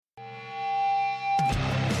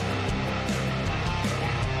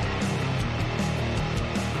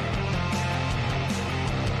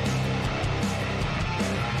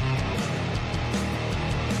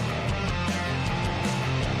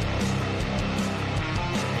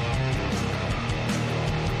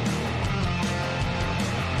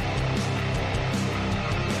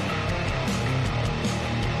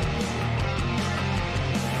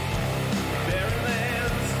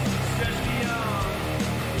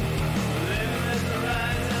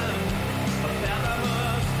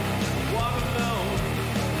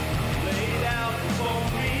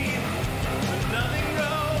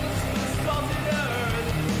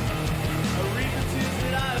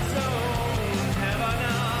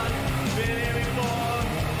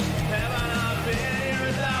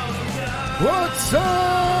What's up,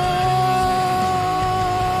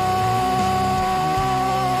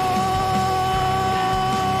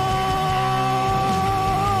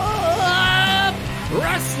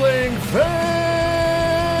 wrestling fans?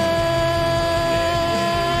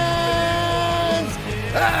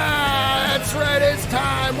 That's right, it's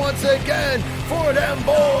time once again for them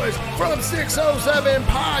boys from 607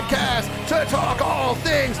 Podcast to talk all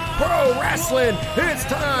things pro wrestling. It's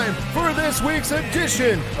time for this week's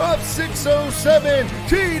edition of 607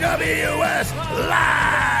 TWS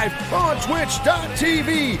live on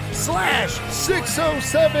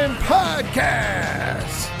twitch.tv/607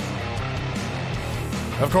 Podcast.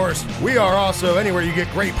 Of course, we are also anywhere you get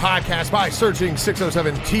great podcasts by searching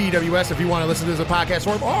 607 TWS if you want to listen to this in podcast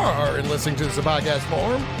form or in listening to this in podcast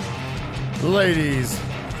form. Ladies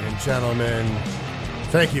and gentlemen,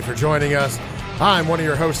 thank you for joining us. I'm one of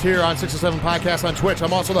your hosts here on 607 Podcast on Twitch.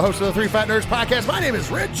 I'm also the host of the Three Fat Nerds Podcast. My name is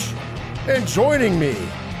Rich, and joining me,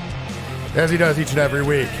 as he does each and every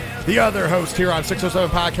week, the other host here on 607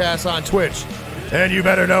 Podcast on Twitch. And you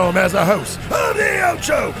better know him as the host of the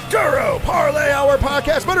Ocho Duro Parlay Hour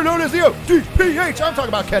Podcast, better known as the ODPH. I'm talking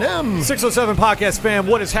about Ken M. 607 Podcast fam,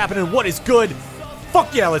 what is happening? What is good?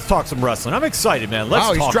 Fuck yeah, let's talk some wrestling. I'm excited, man. Let's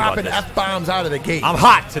talk he's dropping about this. F-bombs out of the gate. I'm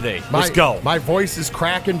hot today. Let's go. My voice is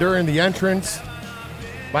cracking during the entrance.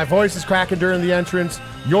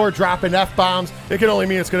 You're dropping F-bombs. It can only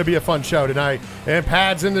mean it's going to be a fun show tonight. And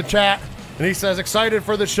Pad's in the chat, and he says, excited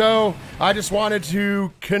for the show. I just wanted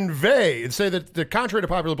to convey and say that, the contrary to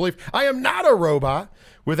popular belief, I am not a robot.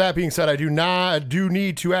 With that being said, I do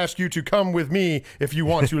need to ask you to come with me if you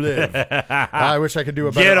want to live. I wish I could do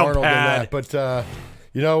a better Arnold than that. But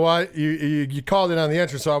you know what? You called it on the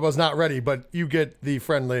entrance, so I was not ready. But you get the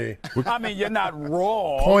friendly. I mean, you're not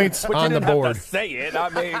wrong. Points but on you the didn't board. Have to say it. I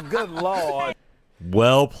mean, good Lord.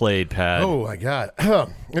 Well played, Pat. Oh, my God.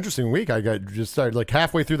 Interesting week. I just started like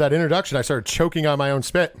halfway through that introduction. I started choking on my own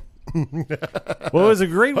spit. Well, it was a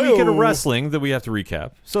great weekend of wrestling that we have to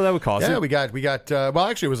recap. So that would cause it. Yeah, we got. Well,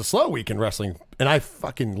 actually, it was a slow week in wrestling, and I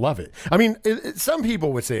fucking love it. I mean, some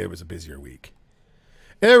people would say it was a busier week.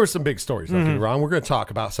 There were some big stories, don't get me wrong. We're going to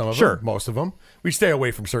talk about some of them, most of them. We stay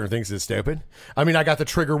away from certain things that's stupid. I mean, I got the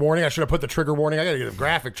trigger warning. I should have put the trigger warning. I got to get a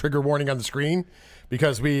graphic trigger warning on the screen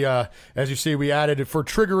because we, as you see, we added it for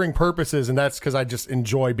triggering purposes, and that's because I just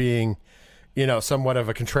enjoy being, somewhat of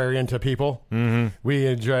a contrarian to people. Mm-hmm. We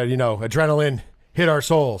enjoy, adrenaline hit our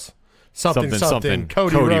souls. Something.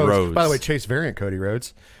 Cody Rhodes. By the way, Chase Variant Cody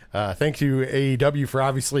Rhodes. Thank you, AEW, for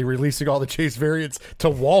obviously releasing all the Chase variants to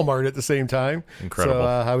Walmart at the same time. Incredible. So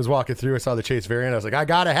I was walking through, I saw the Chase variant. I was like, I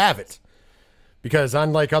got to have it. Because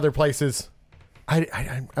unlike other places, I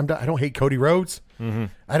don't hate Cody Rhodes. Mm-hmm.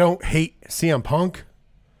 I don't hate CM Punk.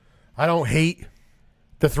 I don't hate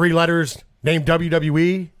the three letters named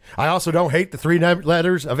WWE. I also don't hate the three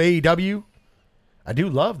letters of AEW. I do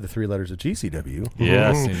love the three letters of GCW.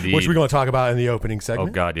 Yes, indeed. Which we're going to talk about in the opening segment.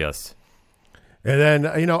 Oh, God, yes. And then,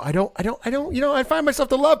 I find myself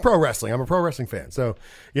to love pro wrestling. I'm a pro wrestling fan. So,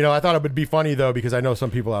 I thought it would be funny, though, because I know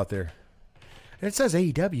some people out there. And it says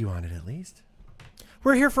AEW on it, at least.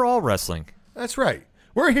 We're here for all wrestling. That's right.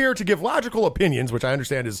 We're here to give logical opinions, which I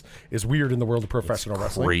understand is weird in the world of professional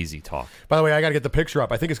wrestling. Crazy talk. By the way, I got to get the picture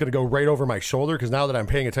up. I think it's going to go right over my shoulder because now that I'm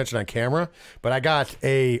paying attention on camera. But I got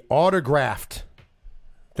a autographed,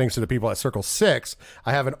 thanks to the people at Circle 6,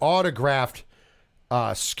 I have an autographed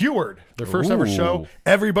Skewered, their first ever show.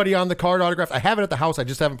 Everybody on the card autographed. I have it at the house. I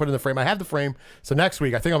just haven't put it in the frame. I have the frame. So next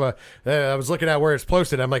week, I think I was looking at where it's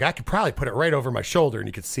posted. I'm like, I could probably put it right over my shoulder and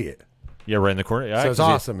you could see it. Yeah, right in the corner. Yeah, so it's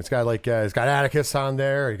awesome. It's got it's got Atticus on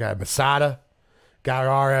there. You got Masada. Got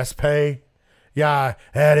RSP. Yeah,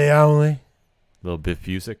 Eddie Only. Little Biff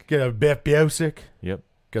Busick. Get a Biff Busick. Yep.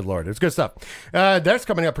 Good Lord. It's good stuff. That's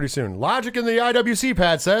coming up pretty soon. Logic in the IWC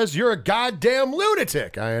pad says you're a goddamn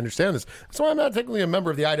lunatic. I understand this. That's why I'm not technically a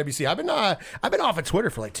member of the IWC. I've been off of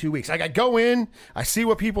Twitter for like 2 weeks. I go in, I see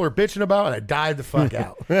what people are bitching about, and I dive the fuck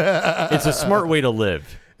out. It's a smart way to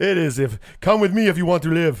live. It is. Come with me if you want to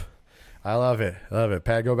live. I love it.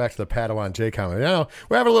 Pat, go back to the Padawan J comment.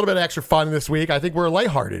 We're having a little bit of extra fun this week. I think we're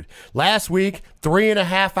lighthearted. Last week,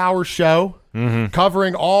 3.5 hour show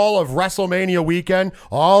covering all of WrestleMania weekend,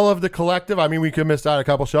 all of the collective. I mean, we could have missed out a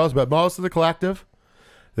couple shows, but most of the collective.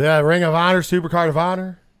 The Ring of Honor, Supercard of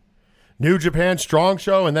Honor, New Japan Strong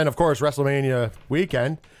Show, and then, of course, WrestleMania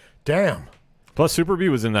weekend. Damn. Plus, Super B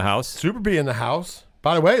was in the house. Super B in the house.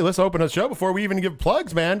 By the way, let's open the show before we even give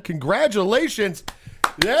plugs, man. Congratulations.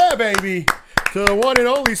 Yeah, baby. To the one and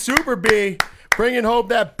only Super B. Bringing home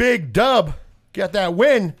that big dub. Got that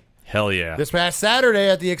win. Hell yeah. This past Saturday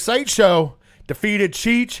at the Excite Show. Defeated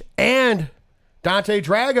Cheech and Dante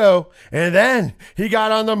Drago, and then he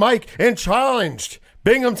got on the mic and challenged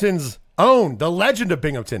Binghamton's own, the legend of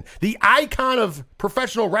Binghamton, the icon of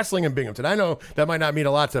professional wrestling in Binghamton. I know that might not mean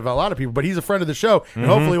a lot to a lot of people, but he's a friend of the show, and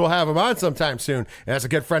hopefully we'll have him on sometime soon. And that's a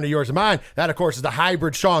good friend of yours and mine. That, of course, is the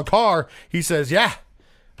hybrid Sean Carr. He says, yeah,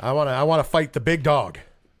 I want to fight the big dog.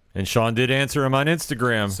 And Sean did answer him on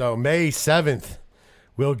Instagram. So May 7th,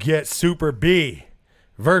 we'll get Super B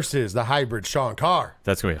versus the hybrid Sean Carr.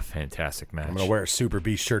 That's going to be a fantastic match. I'm going to wear a Super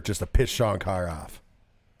B shirt just to piss Sean Carr off.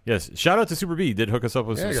 Yes, shout out to Super B. He did hook us up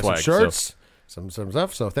with some got swag. some shirts, some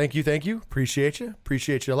stuff. So thank you. Appreciate you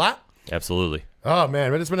a lot. Absolutely. Oh, man,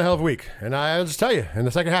 but it's been a hell of a week. And I'll just tell you, in the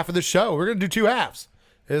second half of this show, we're going to do 2 halves.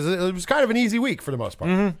 It was kind of an easy week for the most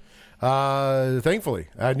part. Thankfully,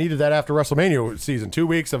 I needed that after WrestleMania season. 2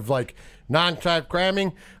 weeks of like non-type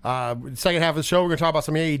cramming. Second half of the show, we're going to talk about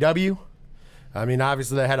some AEW. I mean,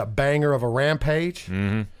 obviously, they had a banger of a Rampage.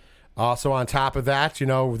 Also, on top of that,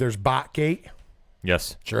 there's Botgate.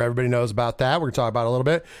 Yes. Sure, everybody knows about that. We're going to talk about it a little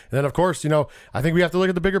bit. And then, of course, I think we have to look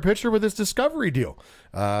at the bigger picture with this Discovery deal.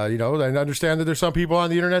 I understand that there's some people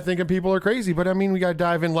on the internet thinking people are crazy, but I mean, we got to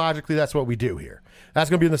dive in logically. That's what we do here.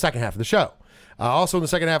 That's going to be in the second half of the show. Also, in the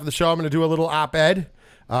second half of the show, I'm going to do a little op-ed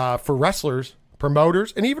for wrestlers,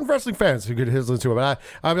 promoters, and even wrestling fans who could listen to it. But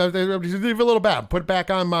I'm leave a little bad. Put it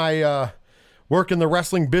back on my work in the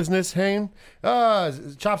wrestling business.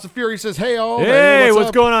 Chops of Fury says, hey, all. Hey, what's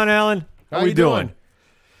up? going on, Alan? How we doing?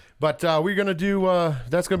 But we're going to do,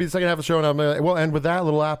 that's going to be the second half of the show, and we'll end with that, a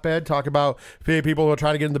little op-ed, talk about people who are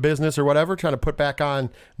trying to get in the business or whatever, trying to put back on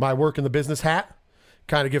my work in the business hat,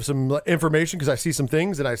 kind of give some information, because I see some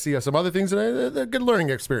things, and I see some other things, and a good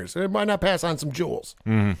learning experience. It might not pass on some jewels.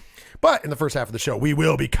 But in the first half of the show, we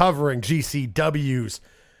will be covering GCW's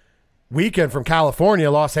weekend from California,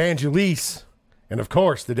 Los Angeles, and, of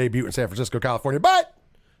course, the debut in San Francisco, California. But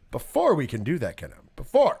before we can do that, Ken,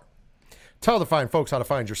 tell the fine folks how to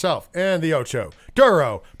find yourself and the Ocho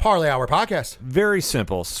Duro Parlay Hour podcast. Very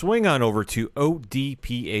simple. Swing on over to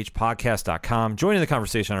odphpodcast.com. Join in the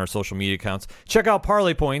conversation on our social media accounts. Check out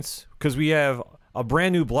Parlay Points, because we have a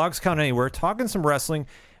brand new Blogs Count Anywhere, talking some wrestling,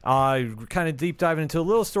 kind of deep diving into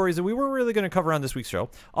little stories that we weren't really going to cover on this week's show.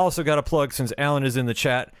 Also got a plug, since Alan is in the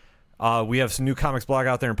chat. We have some new comics blog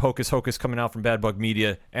out there in Pocus Hocus coming out from Bad Bug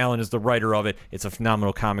Media. Alan is the writer of it. It's a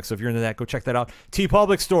phenomenal comic, so if you're into that, go check that out.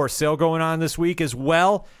 TeePublic Store, sale going on this week as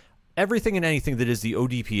well. Everything and anything that is the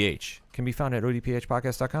ODPH can be found at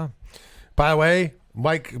odphpodcast.com. By the way,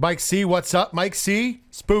 Mike C, what's up, Mike C?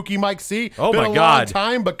 Spooky Mike C. Oh, Been my a God. long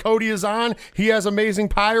time, but Cody is on. He has amazing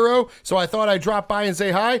pyro, so I thought I'd drop by and say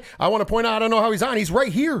hi. I want to point out, I don't know how he's on. He's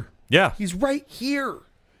right here. Yeah. He's right here.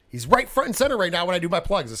 He's right front and center right now when I do my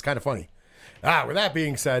plugs. It's kind of funny. With that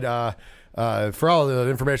being said, for all the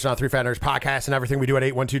information on Three Fat Nerds podcast and everything we do at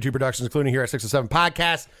 8122 Productions, including here at 607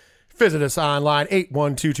 Podcast, visit us online,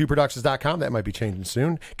 8122productions.com. That might be changing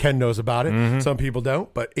soon. Ken knows about it. Some people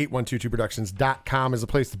don't, but 8122productions.com is the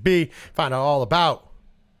place to be. Find out all about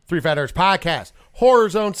Three Fat Nerds podcast, Horror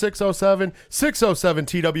Zone 607, 607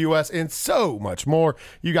 TWS, and so much more.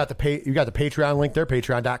 You got the Patreon link there,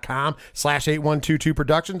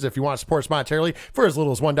 patreon.com/8122productions. If you want to support us monetarily for as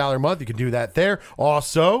little as $1 a month, you can do that there.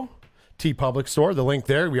 Also, TeePublic Store, the link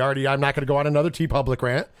there. I'm not going to go on another TeePublic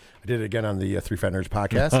rant. I did it again on the Three Fat Nerds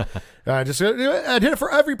podcast. I did it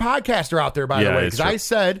for every podcaster out there, by the way, because I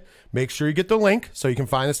said make sure you get the link so you can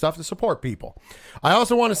find the stuff to support people. I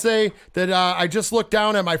also want to say that I just looked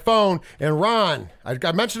down at my phone, and Ron, I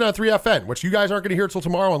mentioned on 3FN, which you guys aren't going to hear until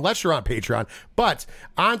tomorrow unless you're on Patreon, but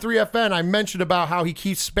on 3FN, I mentioned about how he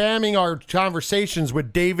keeps spamming our conversations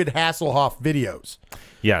with David Hasselhoff videos.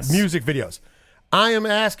 Yes. Music videos. I am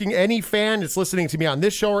asking any fan that's listening to me on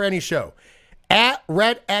this show or any show, at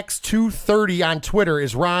RedX230 on Twitter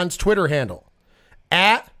is Ron's Twitter handle.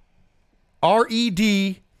 At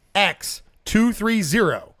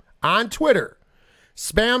REDX230 on Twitter.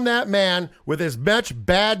 Spam that man with as much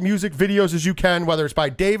bad music videos as you can, whether it's by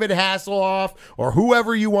David Hasselhoff or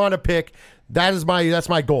whoever you want to pick. That's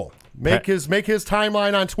my goal. Make his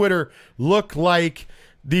timeline on Twitter look like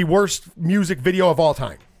the worst music video of all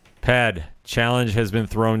time. Pad, challenge has been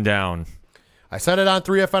thrown down. I said it on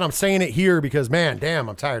 3FN. I'm saying it here because, man, damn,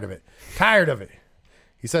 I'm tired of it. Tired of it.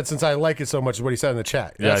 He said, since I like it so much, is what he said in the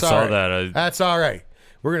chat. Yeah, That's I saw all right. that. That's all right.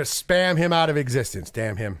 We're going to spam him out of existence.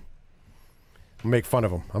 Damn him. Make fun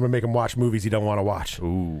of him. I'm going to make him watch movies he don't want to watch.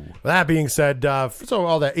 Ooh. That being said, so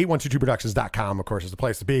all that, 8122productions.com, of course, is the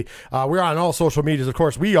place to be. We're on all social medias, of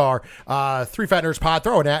course. We are 3 Fat Nerds Pod.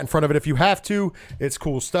 Throw an at in front of it if you have to. It's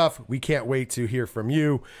cool stuff. We can't wait to hear from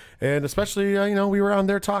you. And especially, we were on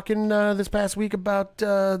there talking this past week about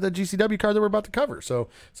the GCW card that we're about to cover. So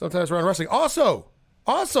sometimes we're on wrestling. Also,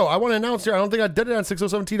 I want to announce here, I don't think I did it on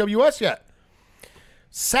 607 TWS yet.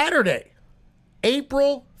 Saturday,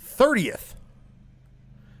 April 30th.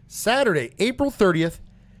 Saturday, April 30th,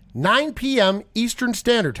 9 p.m. Eastern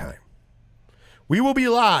Standard Time. We will be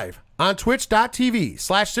live on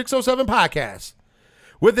twitch.tv/607podcast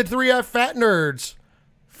with the 3F Fat Nerds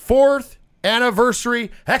 4th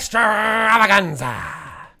anniversary extravaganza.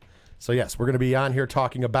 So, yes, we're going to be on here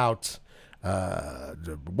talking about,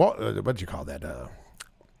 what did you call that?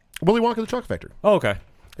 Willy Wonka the Chocolate Factory. Oh, okay.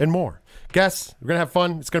 And more. Guests, we're going to have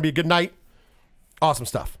fun. It's going to be a good night. Awesome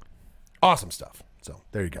stuff. So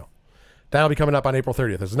there you go. That'll be coming up on April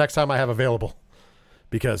 30th. It's the next time I have available.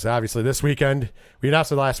 Because obviously this weekend, we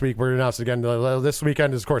announced it last week. We're announcing it again. This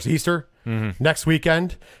weekend is, of course, Easter. Mm-hmm. Next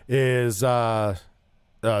weekend is a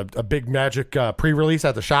big Magic pre-release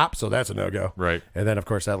at the shop. So that's a no-go. Right. And then, of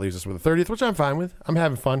course, that leaves us with the 30th, which I'm fine with. I'm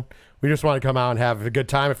having fun. We just want to come out and have a good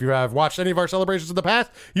time. If you have watched any of our celebrations in the past,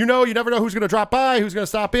 you never know who's going to drop by, who's going to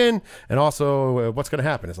stop in, and also what's going to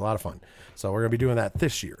happen. It's a lot of fun. So we're going to be doing that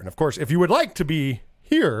this year. And, of course, if you would like to be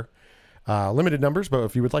here, limited numbers, but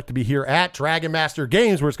if you would like to be here at Dragon Master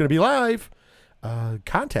Games, where it's going to be live,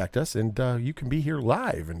 contact us, and you can be here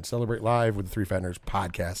live and celebrate live with the 3 Fat Nerds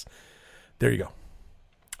podcast. There you go.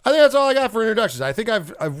 I think that's all I got for introductions. I think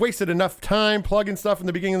I've wasted enough time plugging stuff in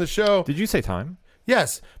the beginning of the show. Did you say time?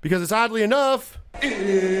 Yes, because it's oddly enough, it's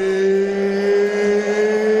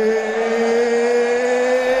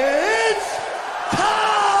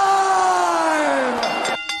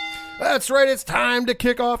time! That's right, it's time to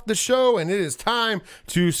kick off the show, and it is time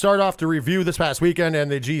to start off the review this past weekend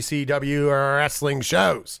and the GCW wrestling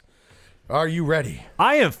shows. Are you ready?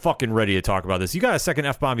 I am fucking ready to talk about this. You got a second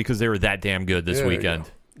F-bomb because they were that damn good this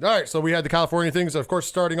weekend. All right, so we had the California things, of course,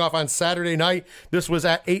 starting off on Saturday night. This was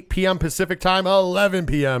at 8 p.m. Pacific time, 11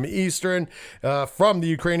 p.m. Eastern, from the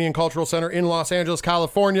Ukrainian Cultural Center in Los Angeles,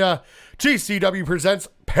 California. GCW presents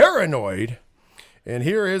Paranoid. And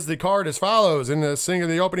here is the card as follows. In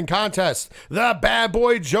the opening contest, the bad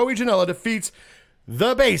boy Joey Janela defeats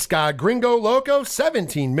the base god Gringo Loco,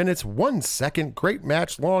 17 minutes, 1 second. Great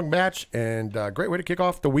match, long match, and great way to kick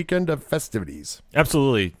off the weekend of festivities.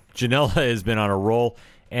 Absolutely. Janela has been on a roll.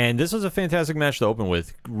 And this was a fantastic match to open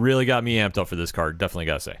with. Really got me amped up for this card. Definitely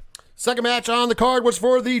got to say. Second match on the card was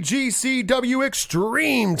for the GCW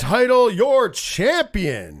Extreme title. Your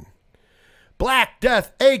champion, Black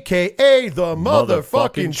Death, a.k.a. the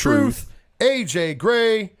motherfucking truth, AJ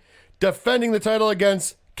Gray, defending the title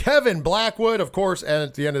against Kevin Blackwood, of course, and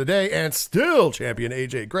at the end of the day, and still champion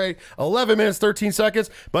AJ Gray. 11 minutes, 13 seconds.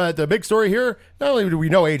 But the big story here, not only do we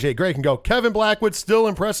know AJ Gray can go, Kevin Blackwood still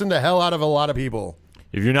impressing the hell out of a lot of people.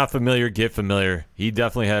 If you're not familiar, get familiar. He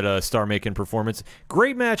definitely had a star-making performance.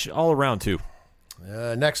 Great match all around, too.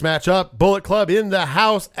 Next match up, Bullet Club in the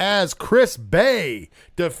house as Chris Bay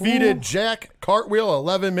defeated Jack Cartwheel,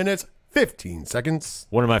 11 minutes, 15 seconds.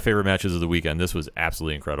 One of my favorite matches of the weekend. This was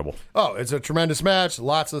absolutely incredible. Oh, it's a tremendous match.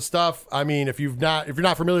 Lots of stuff. I mean, if you're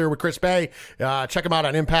not familiar with Chris Bay, check him out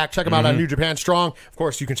on Impact. Check him out on New Japan Strong. Of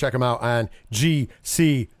course, you can check him out on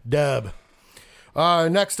GC Dub.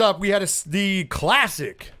 Next up, we had the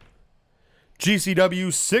classic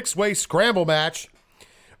GCW six-way scramble match.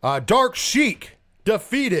 Dark Sheik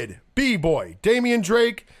defeated B-Boy, Damian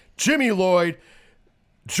Drake, Jimmy Lloyd,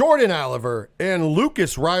 Jordan Oliver, and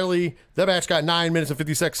Lucas Riley. That match got 9 minutes and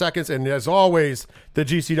 56 seconds, and as always, the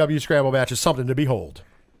GCW scramble match is something to behold.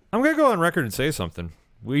 I'm going to go on record and say something.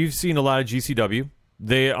 We've seen a lot of GCW.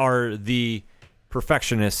 They are the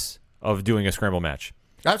perfectionists of doing a scramble match.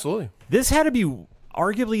 Absolutely. This had to be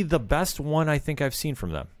arguably the best one I think I've seen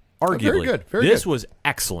from them. Arguably. Very good. Very this good. was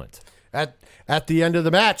excellent. At the end of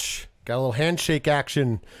the match, got a little handshake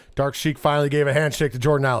action. Dark Sheik finally gave a handshake to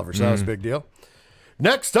Jordan Oliver, so that was a big deal.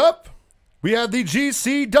 Next up, we had the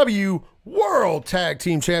GCW World Tag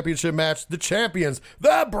Team Championship match. The champions,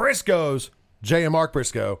 the Briscoes, Jay and Mark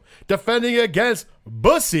Briscoe, defending against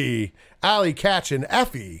Bussy, Ali Catch, and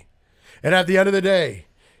Effie. And at the end of the day,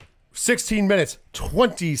 16 minutes,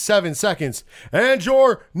 27 seconds, and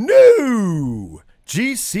your new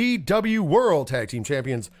GCW World Tag Team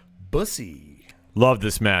Champions, Bussy. Love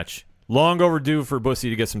this match. Long overdue for Bussy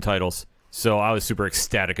to get some titles, so I was super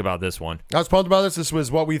ecstatic about this one. I was pumped about this. This was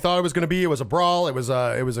what we thought it was going to be. It was a brawl. It was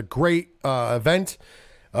a great event.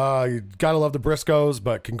 You gotta love the Briscoes,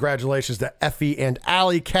 but congratulations to Effie and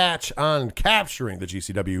Allie Catch on capturing the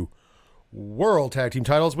GCW World Tag Team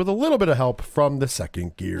titles with a little bit of help from the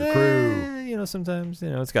Second Gear crew. Sometimes,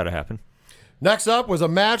 it's got to happen. Next up was a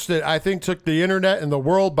match that I think took the internet and the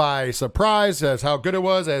world by surprise as how good it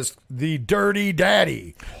was, as the Dirty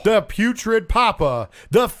Daddy, the Putrid Papa,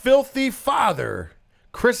 the Filthy Father,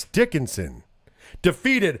 Chris Dickinson,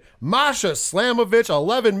 defeated Masha Slamovich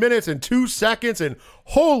 11 minutes and 2 seconds. And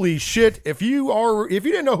holy shit, if you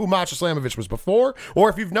didn't know who Masha Slamovich was before, or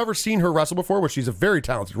if you've never seen her wrestle before, which she's a very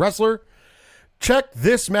talented wrestler, check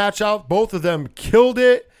this match out. Both of them killed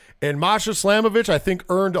it. And Masha Slamovich, I think,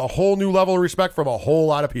 earned a whole new level of respect from a whole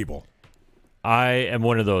lot of people. I am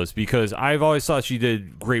one of those because I've always thought she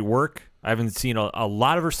did great work. I haven't seen a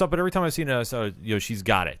lot of her stuff, but every time I've seen it, she's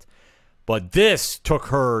got it. But this took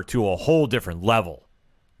her to a whole different level.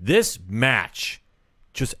 This match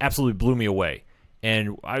just absolutely blew me away.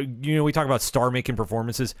 And we talk about star-making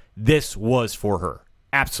performances. This was for her.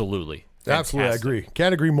 Absolutely. Fantastic. Absolutely, I agree.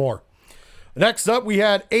 Can't agree more. Next up, we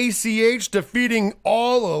had ACH defeating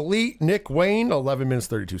All Elite Nick Wayne, 11 minutes,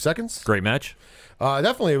 32 seconds. Great match.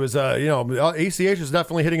 Definitely, it was, ACH is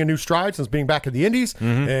definitely hitting a new stride since being back in the Indies.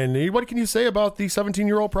 Mm-hmm. And what can you say about the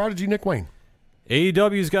 17-year-old prodigy, Nick Wayne?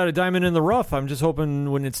 AEW's got a diamond in the rough. I'm just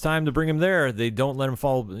hoping when it's time to bring him there, they don't let him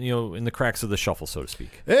fall, in the cracks of the shuffle, so to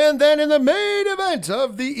speak. And then in the main event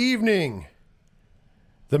of the evening,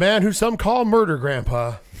 the man who some call Murder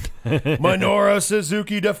Grandpa, Minoru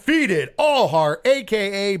Suzuki, defeated All Heart,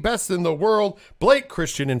 a.k.a. Best in the World, Blake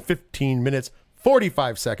Christian in 15 minutes,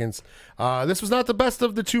 45 seconds. This was not the best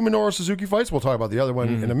of the two Minoru Suzuki fights. We'll talk about the other one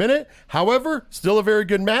in a minute. However, still a very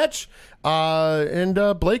good match. And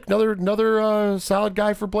Blake, another solid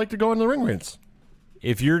guy for Blake to go in the ring with.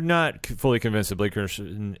 If you're not fully convinced that Blake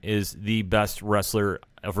Christian is the best wrestler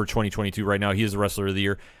for 2022 right now, he is the wrestler of the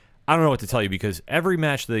year, I don't know what to tell you because every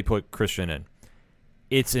match that they put Christian in,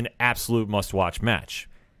 it's an absolute must-watch match.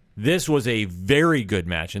 This was a very good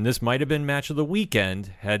match, and this might have been match of the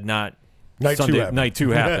weekend had not Night 2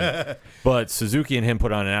 happened. But Suzuki and him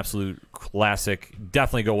put on an absolute classic.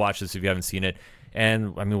 Definitely go watch this if you haven't seen it.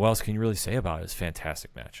 And, what else can you really say about it? It's a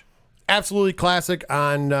fantastic match. Absolutely classic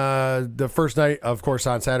on the first night, of course,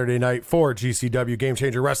 on Saturday night for GCW Game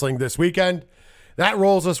Changer Wrestling this weekend. That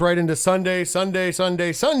rolls us right into Sunday.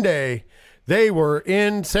 They were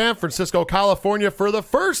in San Francisco, California for the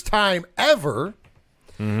first time ever.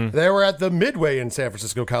 Mm-hmm. They were at the Midway in San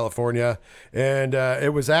Francisco, California, and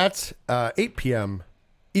it was at 8 p.m.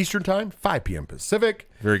 Eastern Time, 5 p.m. Pacific.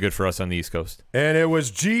 Very good for us on the East Coast. And it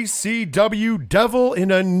was GCW Devil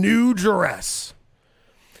in a New Dress.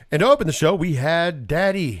 And to open the show, we had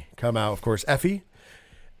Daddy come out, of course, Effie.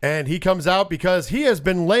 And he comes out because he has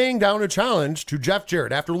been laying down a challenge to Jeff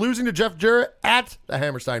Jarrett. After losing to Jeff Jarrett at the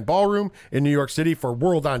Hammerstein Ballroom in New York City for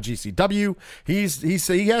World on GCW, he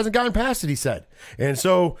hasn't gotten past it, he said. And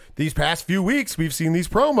so these past few weeks, we've seen these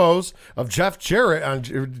promos of Jeff Jarrett on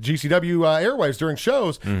GCW airwaves during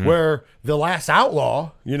shows where the Last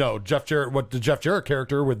Outlaw, Jeff Jarrett, the Jeff Jarrett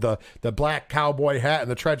character with the black cowboy hat and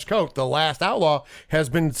the trench coat, the Last Outlaw has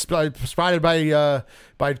been spotted by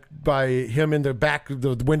him in the back of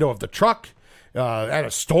the window of the truck at a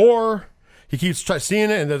store. He keeps seeing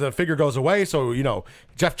it, and the figure goes away. So,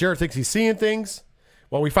 Jeff Jarrett thinks he's seeing things.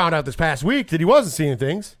 Well, we found out this past week that he wasn't seeing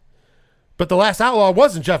things. But the Last Outlaw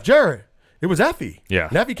wasn't Jeff Jarrett. It was Effie. Yeah.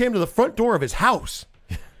 And Effie came to the front door of his house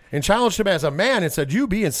and challenged him as a man and said, "You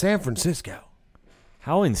be in San Francisco."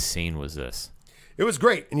 How insane was this? It was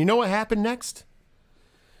great. And you know what happened next?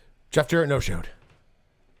 Jeff Jarrett no-showed.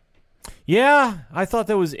 Yeah, I thought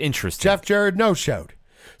that was interesting. Jeff Jarrett no-showed.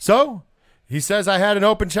 So he says, I had an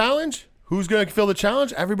open challenge. Who's going to fill the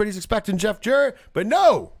challenge? Everybody's expecting Jeff Jarrett. But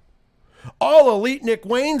no. All Elite Nick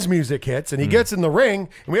Wayne's music hits, and he gets in the ring,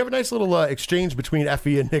 and we have a nice little exchange between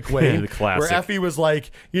Effie and Nick Wayne, where Effie was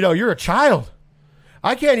like, you're a child.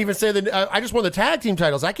 I can't even say I just won the tag team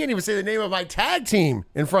titles. I can't even say the name of my tag team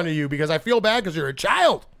in front of you because I feel bad because you're a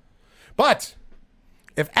child. But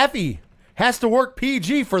if Effie has to work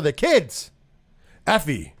PG for the kids,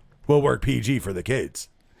 Effie will work PG for the kids.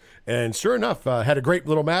 And sure enough, had a great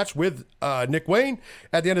little match with Nick Wayne.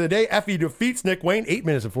 At the end of the day, Effie defeats Nick Wayne 8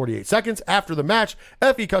 minutes and 48 seconds. After the match,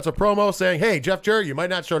 Effie cuts a promo saying, "Hey, Jeff Jarrett, you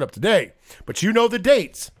might not show up today, but you know the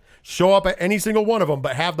dates. Show up at any single one of them,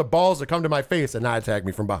 but have the balls to come to my face and not attack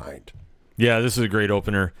me from behind." Yeah, this is a great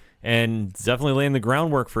opener. And definitely laying the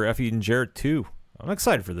groundwork for Effie and Jarrett, too. I'm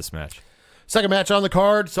excited for this match. Second match on the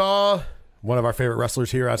card saw one of our favorite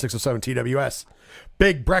wrestlers here on 607 TWS.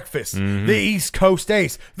 Big Breakfast, the East Coast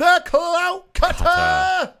Ace, the Clout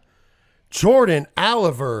Cutter, Jordan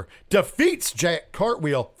Oliver defeats Jack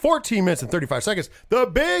Cartwheel 14 minutes and 35 seconds. The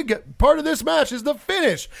big part of this match is the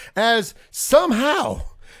finish, as somehow,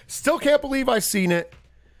 still can't believe I've seen it,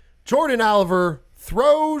 Jordan Oliver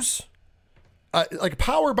throws like a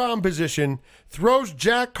power bomb position, throws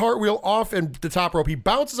Jack Cartwheel off in the top rope. He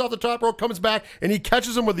bounces off the top rope, comes back, and he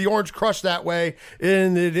catches him with the orange crush that way.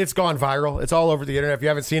 And it's gone viral. It's all over the internet. If you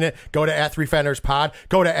haven't seen it, go to @3FendersPod.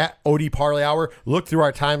 Go to @OD Parlay Hour. Look through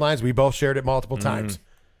our timelines. We both shared it multiple times.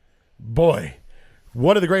 Boy,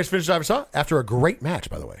 one of the greatest finishes I ever saw after a great match,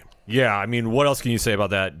 by the way. Yeah, I mean, what else can you say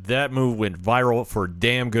about that? That move went viral for a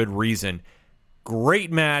damn good reason. Great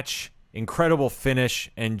match. Incredible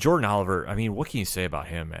finish. And Jordan Oliver, I mean, what can you say about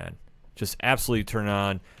him, man? Just absolutely turn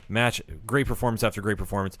on. Match, great performance after great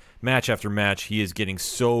performance. Match after match. He is getting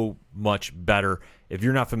so much better. If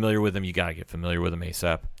you're not familiar with him, you got to get familiar with him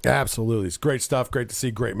ASAP. Absolutely. It's great stuff. Great to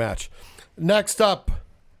see. Great match. Next up,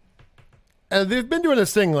 they've been doing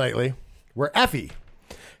this thing lately where Effie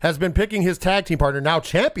has been picking his tag team partner, now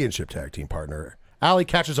championship tag team partner, Allie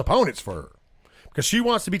Katch's opponents for her. Because she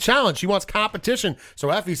wants to be challenged. She wants competition. So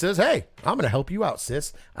Effie says, hey, I'm going to help you out,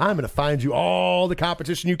 sis. I'm going to find you all the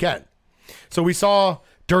competition you can. So we saw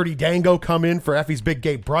Dirty Dango come in for Effie's Big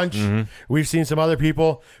Gay Brunch. Mm-hmm. We've seen some other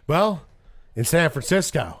people. Well, in San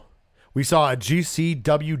Francisco, we saw a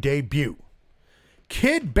GCW debut.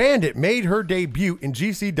 Kid Bandit made her debut in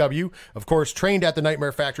GCW, of course, trained at the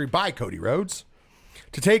Nightmare Factory by Cody Rhodes,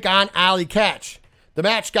 to take on Allie Katch. The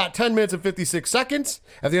match got 10 minutes and 56 seconds.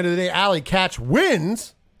 At the end of the day, Allie Katch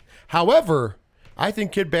wins. However, I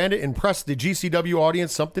think Kid Bandit impressed the GCW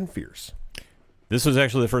audience something fierce. This was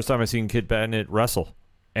actually the first time I've seen Kid Bandit wrestle,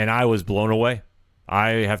 and I was blown away. I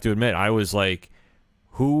have to admit, I was like,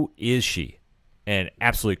 who is she? And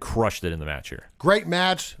absolutely crushed it in the match here. Great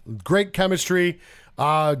match, great chemistry. Go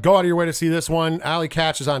out of your way to see this one. Allie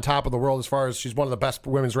Katch is on top of the world as far as she's one of the best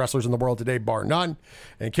women's wrestlers in the world today, bar none.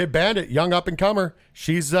 And Kid Bandit, young up-and-comer,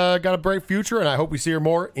 she's got a bright future, and I hope we see her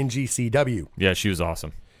more in GCW. Yeah, she was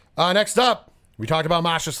awesome. Next up, we talked about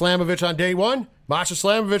Masha Slamovich on day one. Masha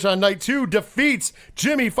Slamovich on night two defeats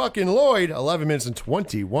Jimmy fucking Lloyd, 11 minutes and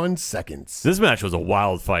 21 seconds. This match was a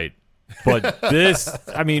wild fight. But this,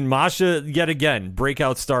 I mean, Masha, yet again,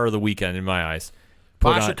 breakout star of the weekend in my eyes.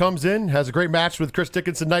 Masha comes in, has a great match with Chris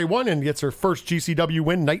Dickinson night one, and gets her first GCW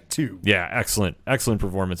win night two. Yeah, excellent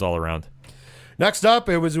performance all around. Next up,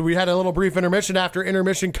 we had a little brief intermission. After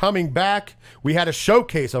intermission, coming back, we had a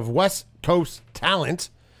showcase of West Coast talent.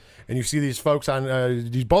 And you see these folks on,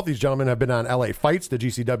 both these gentlemen have been on LA Fights, the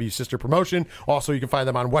GCW sister promotion. Also, you can find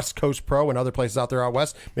them on West Coast Pro and other places out there out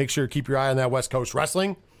west. Make sure to keep your eye on that West Coast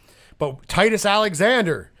wrestling. But Titus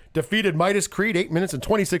Alexander defeated Midas Creed, 8 minutes and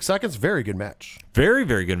 26 seconds. Very good match. Very,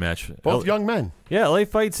 very good match. Both young men. Yeah, LA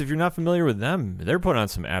Fights, if you're not familiar with them, they're putting on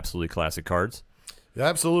some absolutely classic cards.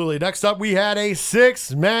 Absolutely. Next up, we had a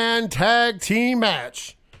 6-man tag team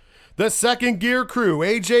match. The Second Gear Crew,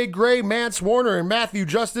 AJ Gray, Mance Warner, and Matthew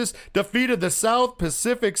Justice defeated the South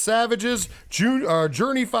Pacific Savages,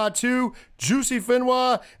 Journey Fatu, Juicy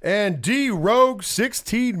Finwa, and D Rogue,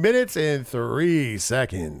 16 minutes and 3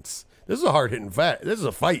 seconds. This is a hard-hitting fight. This is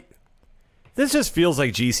a fight. This just feels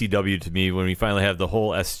like GCW to me when we finally have the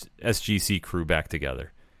whole SGC crew back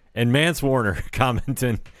together. And Mance Warner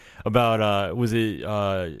commenting about, was it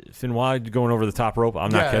Finwa going over the top rope? I'm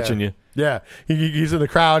not catching you. Yeah, he's in the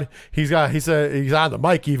crowd. He's on the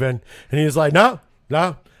mic even, and he's like, no,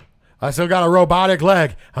 I still got a robotic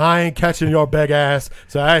leg. I ain't catching your big ass,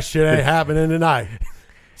 so that shit ain't happening tonight.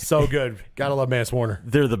 So good. Gotta love Mance Warner.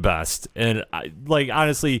 They're the best, and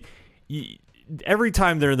honestly, every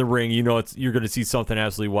time they're in the ring, you know you're going to see something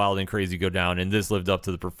absolutely wild and crazy go down, and this lived up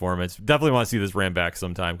to the performance. Definitely want to see this ran back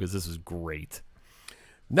sometime because this is great.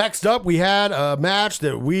 Next up, we had a match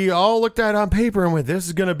that we all looked at on paper and went, this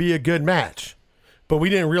is going to be a good match. But we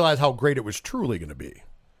didn't realize how great it was truly going to be.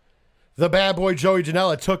 The bad boy Joey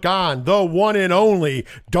Janela took on the one and only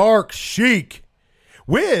Dark Sheik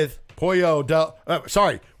with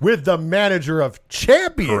with the manager of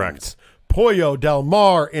champions. Correct. Pollo Del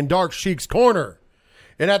Mar in Dark Sheik's corner.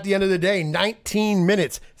 And at the end of the day, 19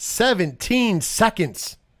 minutes, 17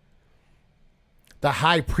 seconds. The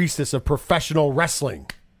high priestess of professional wrestling,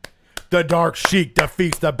 the Dark Sheik,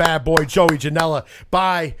 defeats the bad boy Joey Janela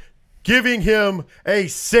by giving him a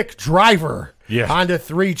sick driver onto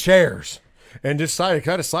 3 chairs and decided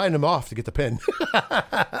kind of sliding him off to get the pin.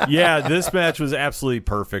 Yeah, this match was absolutely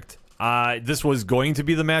perfect. This was going to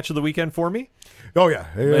be the match of the weekend for me. Oh, yeah.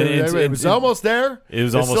 It was almost there. It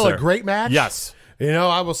was almost still there. A great match. Yes. You know,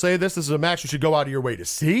 I will say this is a match you should go out of your way to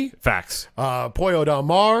see. Facts. Pollo Del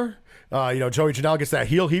Mar Joey Janela gets that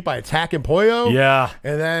heel heat by attacking Pollo. Yeah.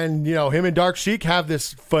 And then, him and Dark Sheik have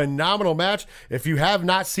this phenomenal match. If you have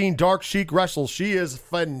not seen Dark Sheik wrestle, she is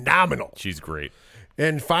phenomenal. She's great.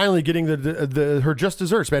 And finally getting her just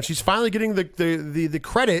desserts, man. She's finally getting the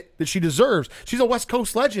credit that she deserves. She's a West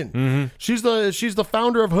Coast legend. Mm-hmm. She's the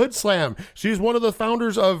founder of Hood Slam. She's one of the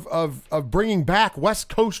founders of bringing back West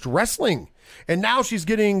Coast wrestling. And now she's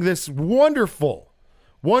getting this wonderful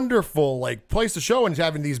like place to show, and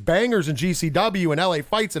having these bangers in GCW and LA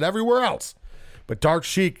Fights and everywhere else. But Dark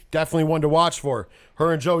Sheik, definitely one to watch for.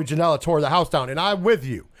 Her and Joey Janela tore the house down. And I'm with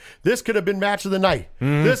you. This could have been match of the night.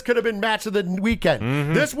 Mm-hmm. This could have been match of the weekend.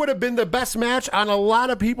 Mm-hmm. This would have been the best match on a lot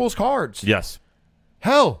of people's cards. Yes.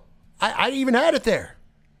 Hell, I even had it there.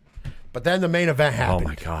 But then the main event happened. Oh,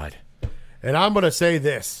 my God. And I'm going to say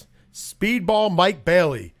this. Speedball Mike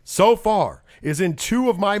Bailey, so far, is in 2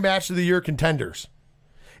 of my match of the year contenders.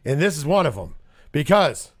 And this is one of them,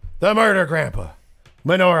 because the Murder Grandpa,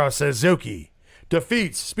 Minoru Suzuki,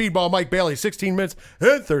 defeats Speedball Mike Bailey 16 minutes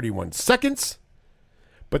and 31 seconds.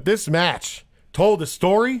 But this match told a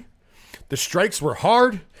story. The strikes were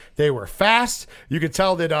hard. They were fast. You could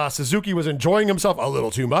tell that Suzuki was enjoying himself a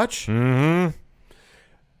little too much. Mm-hmm.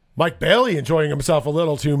 Mike Bailey enjoying himself a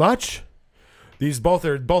little too much.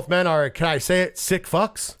 Both men are, can I say it, sick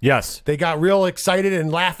fucks? Yes. They got real excited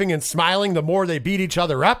and laughing and smiling the more they beat each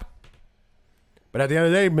other up. But at the end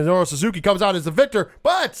of the day, Minoru Suzuki comes out as the victor.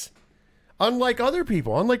 But unlike other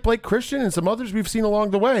people, unlike Blake Christian and some others we've seen along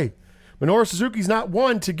the way, Minoru Suzuki's not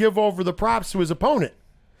one to give over the props to his opponent.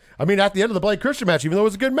 I mean, at the end of the Blake Christian match, even though it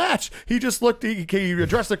was a good match, he just looked, he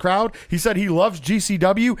addressed the crowd. He said he loves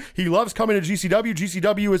GCW. He loves coming to GCW.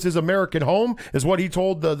 GCW is his American home, is what he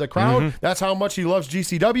told the crowd. Mm-hmm. That's how much he loves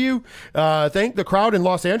GCW. Thank the crowd in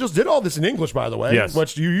Los Angeles. Did all this in English, by the way, yes.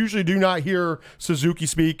 Which you usually do not hear Suzuki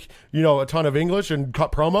speak, a ton of English and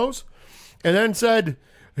cut promos. And then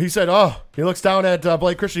he looks down at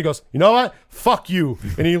Blake Christian. He goes, you know what? Fuck you.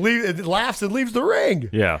 And he laughs and leaves the ring.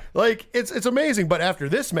 Yeah. Like, it's amazing. But after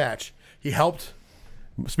this match, he helped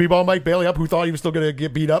Speedball Mike Bailey up, who thought he was still going to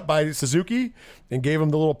get beat up by Suzuki, and gave him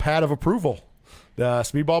the little pat of approval.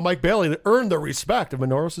 Speedball Mike Bailey earned the respect of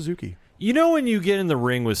Minoru Suzuki. When you get in the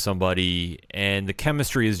ring with somebody and the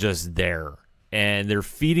chemistry is just there, and they're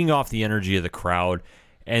feeding off the energy of the crowd,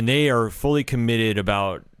 and they are fully committed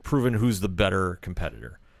about proving who's the better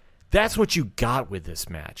competitor. That's what you got with this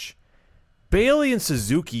match. Bailey and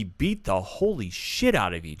Suzuki beat the holy shit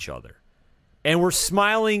out of each other. And we're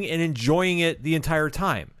smiling and enjoying it the entire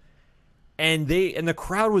time. And the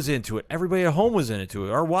crowd was into it. Everybody at home was into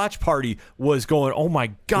it. Our watch party was going, oh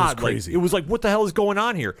my God. It was crazy. It was like, what the hell is going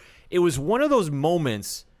on here? It was one of those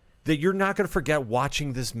moments that you're not going to forget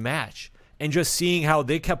watching this match and just seeing how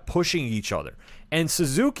they kept pushing each other. And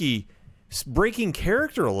Suzuki breaking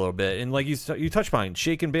character a little bit, and like you touched on,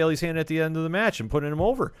 shaking Bailey's hand at the end of the match and putting him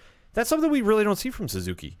over. That's something we really don't see from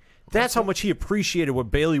Suzuki. That's how much he appreciated what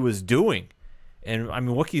Bailey was doing. And I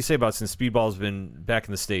mean, what can you say about since Speedball's been back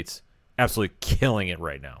in the States? Absolutely killing it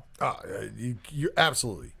right now. You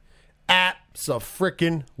absolutely,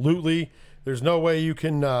 abso-frickin-lutely. There's no way you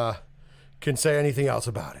can say anything else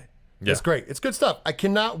about it. Yeah. It's great. It's good stuff. I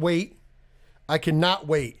cannot wait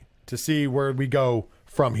to see where we go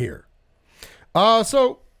from here.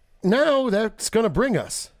 So now that's going to bring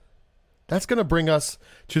us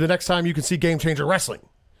to the next time you can see Game Changer Wrestling.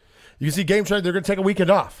 You can see Game Changer. They're going to take a weekend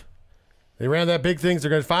off. They ran that big thing. So they're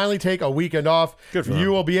going to finally take a weekend off. Good for them.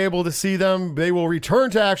 You will be able to see them. They will return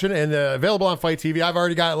to action and available on Fight TV. I've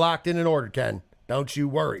already got it locked in and ordered, Ken. Don't you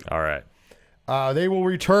worry. All right. They will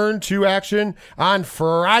return to action on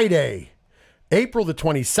Friday, April the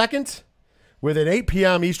 22nd, with an 8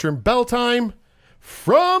 p.m. Eastern bell time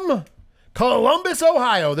from Columbus,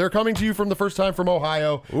 Ohio. They're coming to you from the first time from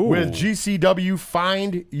Ohio. Ooh. With GCW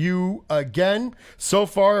Find You Again. So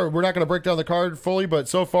far, we're not going to break down the card fully, but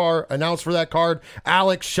so far announced for that card,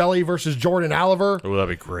 Alex Shelley versus Jordan Oliver. Oh, that'd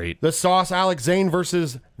be great. The Sauce Alex Zane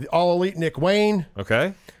versus the All Elite Nick Wayne.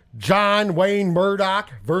 Okay. John Wayne Murdoch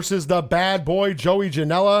versus the bad boy Joey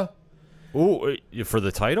Janela. Ooh, for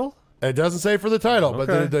the title? It doesn't say for the title, okay.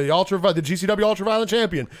 But the GCW Ultraviolent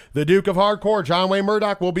Champion, the Duke of Hardcore, John Wayne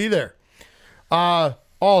Murdoch, will be there. All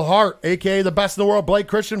Heart, a.k.a. the best in the world, Blake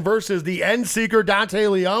Christian versus the End Seeker, Dante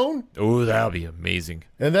Leone. Oh, that'll be amazing.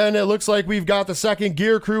 And then it looks like we've got the second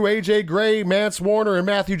Gear Crew, AJ Gray, Mance Warner, and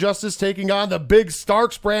Matthew Justice taking on the Big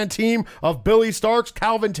Starks brand team of Billy Starks,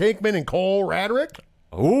 Calvin Tankman, and Cole Radrick.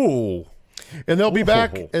 Oh. And they'll be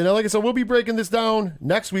back. And like I said, we'll be breaking this down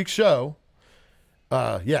next week's show.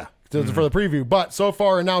 For the preview. But so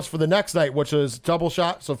far announced for the next night, which is Double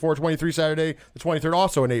Shot, so 4/23 Saturday, the 23rd,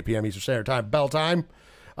 also at 8 p.m. Eastern Standard Time, bell time.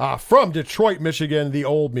 from Detroit, Michigan, the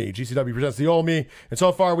Old Me. GCW presents the Old Me. And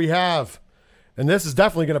so far we have, and this is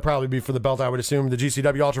definitely going to probably be for the belt, I would assume. The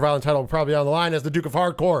GCW Ultraviolent title will probably be on the line as the Duke of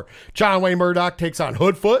Hardcore, John Wayne Murdoch, takes on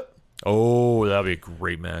Hoodfoot. Oh, that'll be a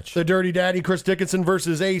great match. The Dirty Daddy, Chris Dickinson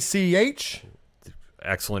versus ACH.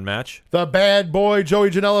 Excellent match. The Bad Boy, Joey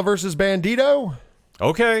Janela versus Bandito.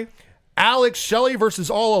 Okay. Alex Shelley versus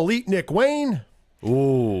All Elite Nick Wayne.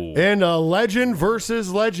 Ooh. And a Legend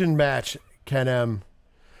versus Legend match, Ken M.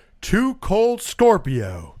 Too Cold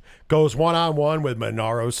Scorpio goes one-on-one with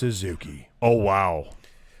Minoru Suzuki. Oh, wow.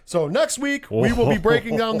 So next week, we will be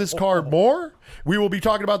breaking down this card more. We will be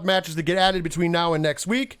talking about the matches that get added between now and next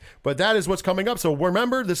week, but that is what's coming up. So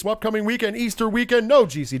remember, this upcoming weekend, Easter weekend, no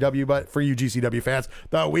GCW, but for you GCW fans,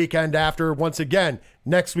 the weekend after, once again,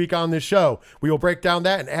 next week on this show, we will break down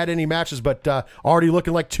that and add any matches, but already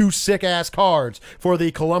looking like two sick-ass cards for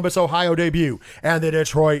the Columbus, Ohio debut and the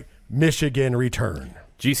Detroit, Michigan return.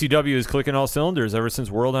 GCW is clicking all cylinders ever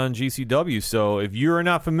since World on GCW, so if you're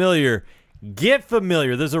not familiar, get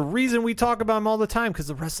familiar. There's a reason we talk about them all the time, because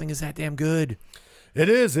the wrestling is that damn good. It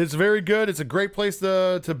is. It's very good. It's a great place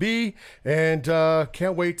to be, and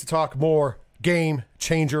can't wait to talk more game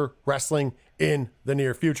changer wrestling in the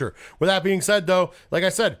near future. With that being said, though, like I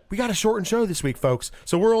said, we got a shortened show this week, folks,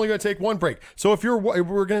 so we're only going to take one break. So if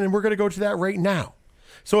we're going to go to that right now.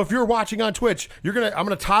 So if you're watching on Twitch, I'm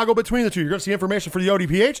gonna toggle between the two. You're gonna see information for the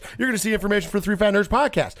ODPH. You're gonna see information for the Three Fat Nerds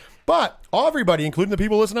podcast. But everybody, including the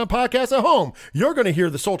people listening on podcasts at home, you're gonna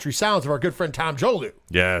hear the sultry sounds of our good friend Tom Jolu.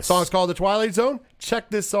 Yes. Song's called The Twilight Zone.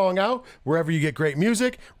 Check this song out wherever you get great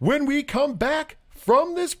music. When we come back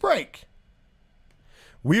from this break,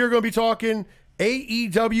 we are gonna be talking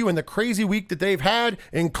AEW and the crazy week that they've had,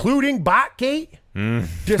 including Botgate,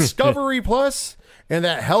 Discovery Plus, and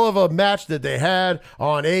that hell of a match that they had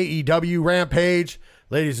on AEW Rampage.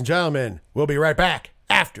 Ladies and gentlemen, we'll be right back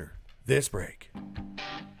after this break.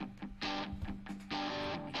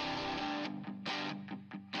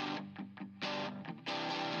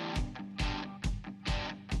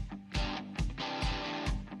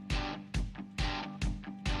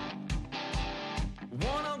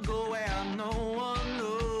 Wanna go where no one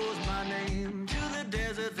knows my name, to the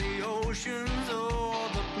desert, the oceans, or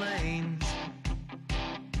the plains.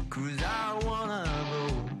 'Cause I wanna go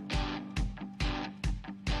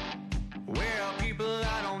where people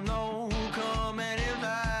I don't know come and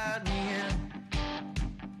invite me in.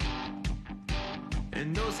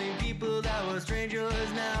 And those same people that were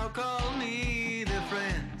strangers now call me their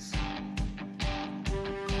friends.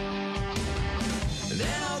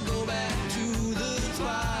 Then I'll go back to the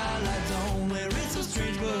Twilight Zone, where it's so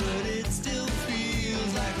strange but it still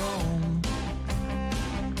feels like home.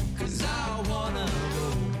 'Cause I wanna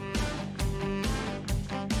go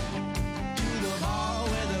to the bar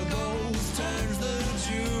where the ghost turns the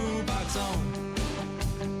jukebox on,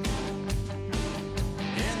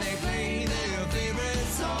 and they play their favorite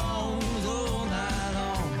songs all night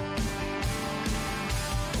long.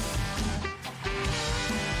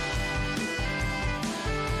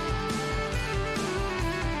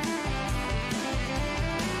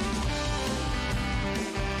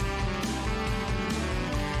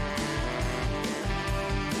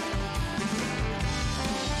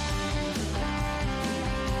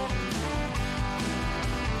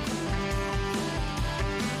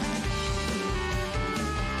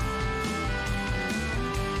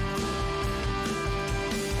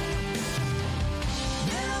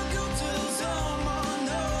 Then I'll go till someone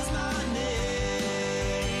knows my name.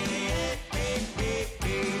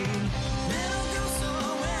 Then I'll go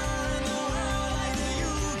somewhere in the world like the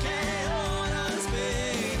UK or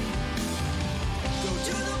Spain. Go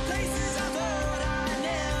to the places I thought I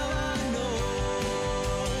never know.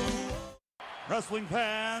 Wrestling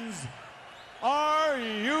fans, are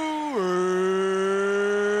you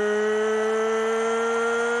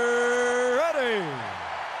ready?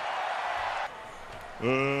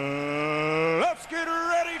 Let's get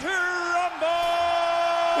ready to rumble!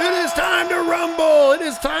 It is time to rumble. It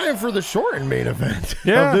is time for the shortened main event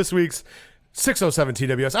Yeah. of this week's 607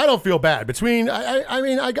 TWS. I don't feel bad. I'm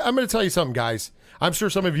going to tell you something, guys. I'm sure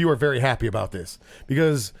some of you are very happy about this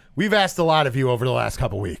because we've asked a lot of you over the last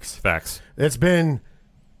couple weeks. Facts. It's been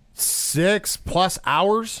 6+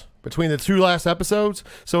 hours between the two last episodes.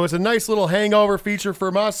 So it's a nice little hangover feature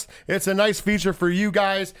from us. It's a nice feature for you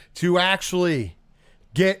guys to actually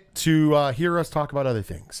get to hear us talk about other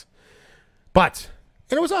things. And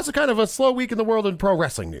it was also kind of a slow week in the world in pro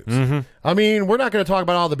wrestling news. I mean, we're not going to talk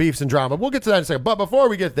about all the beefs and drama. We'll get to that in a second. But before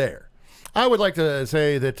we get there, I would like to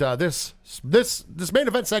say that this main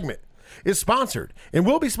event segment is sponsored and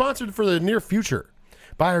will be sponsored for the near future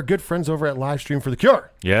by our good friends over at Livestream for the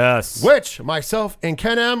Cure, Yes. which myself and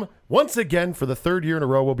Ken M, once again for the third year in a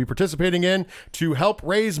row, will be participating in to help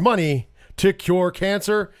raise money to cure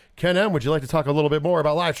cancer. Ken M, would you like to talk a little bit more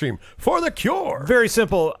about Livestream for the Cure? Very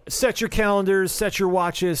simple. Set your calendars, set your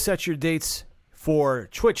watches, set your dates for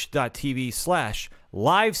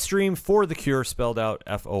twitch.tv/livestream for the Cure, spelled out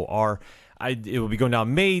FOR. It will be going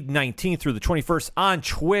down May 19th through the 21st on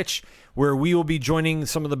Twitch, where we will be joining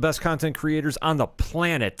some of the best content creators on the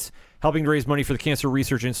planet, helping to raise money for the Cancer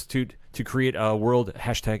Research Institute to create a world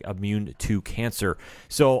 #immune to cancer.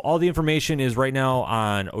 So all the information is right now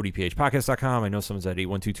on odphpodcast.com. I know someone's at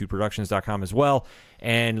 8122productions.com as well.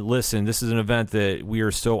 And listen, this is an event that we are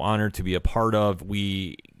so honored to be a part of.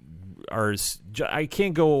 I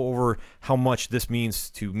can't go over how much this means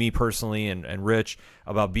to me personally and Rich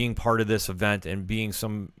about being part of this event and being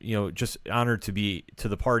just honored to be to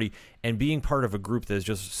the party and being part of a group that is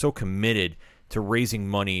just so committed to raising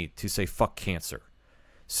money to say fuck cancer.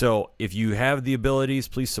 So if you have the abilities,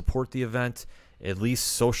 please support the event. At least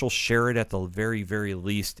social share it at the very, very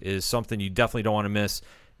least is something you definitely don't want to miss.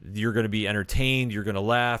 You're going to be entertained. You're going to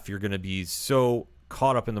laugh. You're going to be so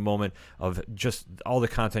caught up in the moment of just all the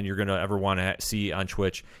content you're going to ever want to see on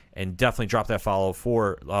Twitch, and definitely drop that follow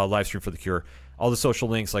for Livestream for the Cure. All the social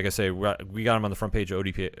links, like I say, we got them on the front page of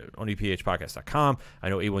odphpodcast.com. I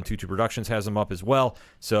know 8122 Productions has them up as well.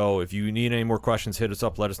 So if you need any more questions, hit us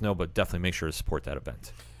up, let us know, but definitely make sure to support that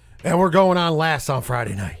event. And we're going on last on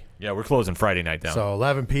Friday night. Yeah, we're closing Friday night down. So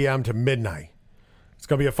 11 p.m. to midnight. It's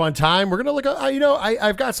going to be a fun time. We're going to look at,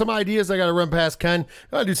 I've got some ideas I got to run past Ken. I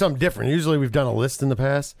got to do something different. Usually we've done a list in the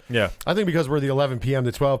past. Yeah. I think because we're the 11 p.m.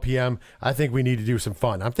 to 12 p.m., I think we need to do some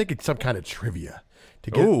fun. I'm thinking some kind of trivia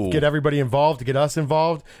to get everybody involved, to get us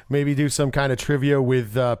involved. Maybe do some kind of trivia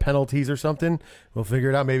with penalties or something. We'll figure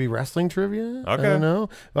it out. Maybe wrestling trivia. Okay. I don't know.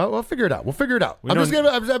 Well, we'll figure it out. I've been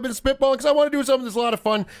spitballing because I want to do something that's a lot of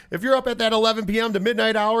fun. If you're up at that 11 p.m. to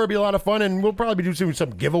midnight hour, it'll be a lot of fun, and we'll probably do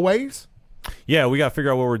some giveaways. Yeah, we got to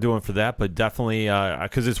figure out what we're doing for that, but definitely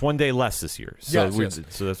because it's one day less this year. So, Yes.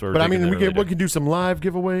 So that's what we're But I thinking mean, that we can do some live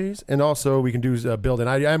giveaways, and also we can do building.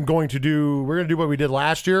 We're going to do what we did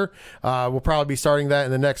last year. We'll probably be starting that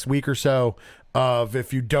in the next week or so. Of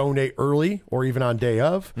if you donate early or even on day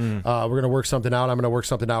of, we're going to work something out. I'm going to work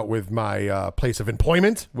something out with my place of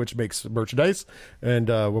employment, which makes merchandise, and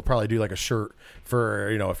we'll probably do like a shirt for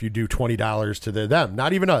if you do $20 to them,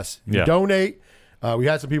 not even us. You donate. We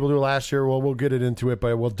had some people do it last year. Well, we'll get it into it,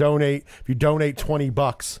 but we'll donate. If you donate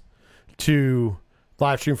 $20 to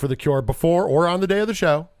Livestream for the Cure before or on the day of the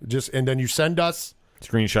show, and then you send us the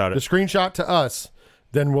screenshot to us,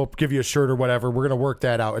 then we'll give you a shirt or whatever. We're going to work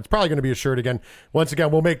that out. It's probably going to be a shirt again. Once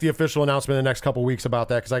again, we'll make the official announcement in the next couple of weeks about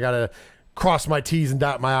that because I got to cross my T's and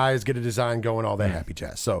dot my I's, get a design going, all that happy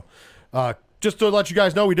jazz. So, just to let you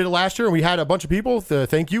guys know, we did it last year, and we had a bunch of people.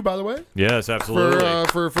 Thank you, by the way. Yes,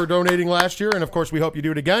 absolutely. For donating last year, and of course, we hope you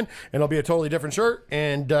do it again. And it'll be a totally different shirt.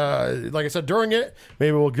 And like I said, during it,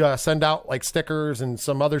 maybe we'll send out like stickers and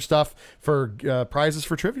some other stuff for prizes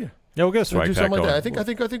for trivia. Yeah, we'll get We'll do something like that.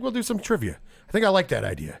 I think we'll do some trivia. I think I like that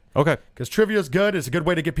idea. Okay. Because trivia is good. It's a good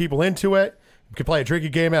way to get people into it. You can play a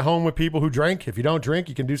drinking game at home with people who drink. If you don't drink,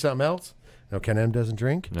 you can do something else. No, Ken M doesn't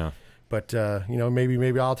drink. No. But,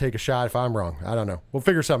 maybe I'll take a shot if I'm wrong. I don't know. We'll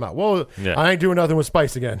figure something out. Well, Yeah. I ain't doing nothing with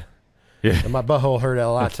spice again. Yeah. And my butthole hurt a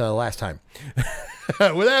lot last time.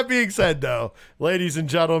 With that being said, though, ladies and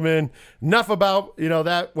gentlemen, enough about,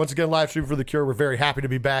 that. Once again, Livestream for the Cure. We're very happy to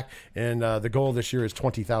be back. And the goal this year is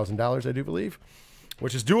 $20,000, I do believe,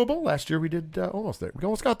 which is doable. Last year we did almost there. We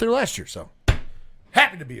almost got there last year, so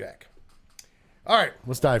happy to be back. All right,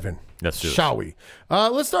 let's dive in. Let's do it. Shall we?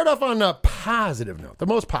 Let's start off on a positive note, the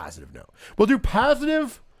most positive note. We'll do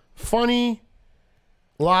positive, funny,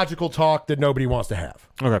 logical talk that nobody wants to have.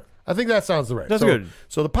 Okay. I think that sounds right. That's good.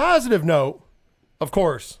 So the positive note, of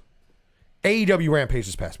course, AEW Rampage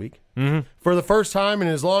this past week. Mm-hmm. For the first time and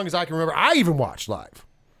as long as I can remember, I even watched live.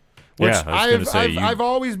 Which I've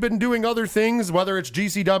always been doing other things, whether it's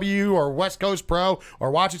GCW or West Coast Pro or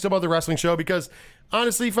watching some other wrestling show, because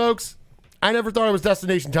honestly, folks, I never thought it was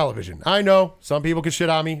destination television. I know some people can shit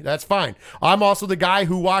on me. That's fine. I'm also the guy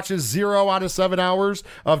who watches 0 out of 7 hours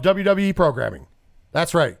of WWE programming.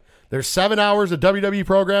 That's right. There's 7 hours of WWE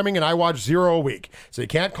programming, and I watch 0 a week. So you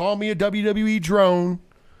can't call me a WWE drone.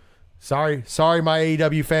 Sorry, my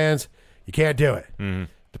AEW fans. You can't do it. Mm-hmm.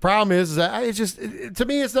 The problem is that to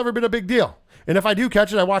me, it's never been a big deal. And if I do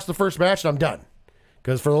catch it, I watch the first match and I'm done.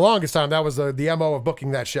 Because for the longest time, that was the MO of booking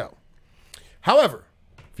that show. However,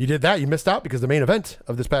 if you did that, you missed out because the main event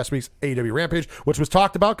of this past week's AEW Rampage, which was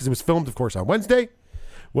talked about because it was filmed, of course, on Wednesday,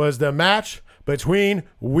 was the match between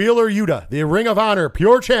Wheeler Yuta, the Ring of Honor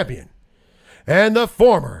Pure Champion, and the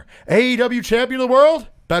former AEW Champion of the World,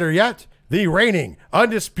 better yet, the reigning,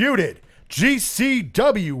 undisputed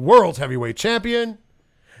GCW World Heavyweight Champion,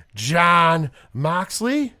 Jon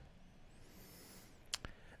Moxley.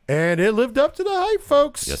 And it lived up to the hype,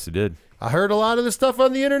 folks. Yes, it did. I heard a lot of the stuff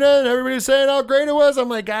on the internet, and everybody was saying how great it was. I'm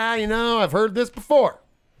like, I've heard this before.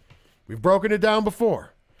 We've broken it down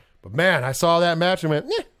before. But, man, I saw that match and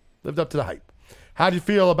went, lived up to the hype. How'd you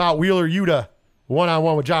feel about Wheeler Yuta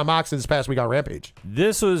one-on-one with Jon Moxley this past week on Rampage?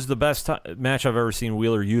 This was the best match I've ever seen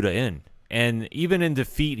Wheeler Yuta in. And even in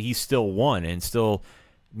defeat, he still won and still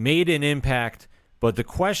made an impact. But the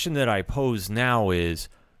question that I pose now is,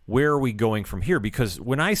 where are we going from here? Because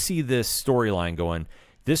when I see this storyline going,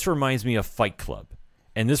 this reminds me of Fight Club.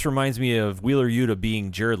 And this reminds me of Wheeler Yuta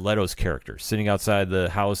being Jared Leto's character, sitting outside the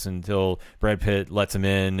house until Brad Pitt lets him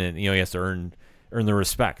in, and he has to earn the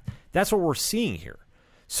respect. That's what we're seeing here.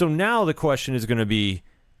 So now the question is going to be,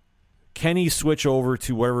 can he switch over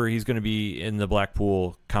to wherever he's going to be in the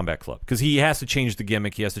Blackpool Combat Club? Because he has to change the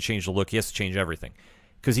gimmick, he has to change the look, he has to change everything.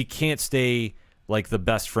 Because he can't stay like the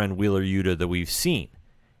best friend Wheeler Yuta that we've seen.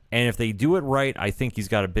 And if they do it right, I think he's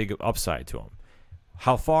got a big upside to him.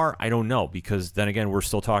 How far? I don't know, because then again, we're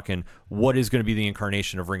still talking what is going to be the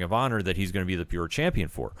incarnation of Ring of Honor that he's going to be the pure champion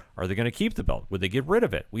for. Are they going to keep the belt? Would they get rid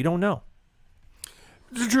of it? We don't know.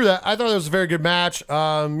 True that. I thought it was a very good match.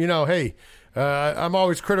 I'm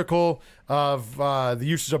always critical of the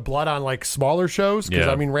usage of blood on like smaller shows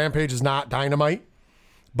because Rampage is not Dynamite,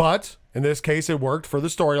 but in this case, it worked for the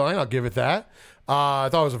storyline. I'll give it that. I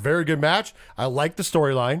thought it was a very good match. I like the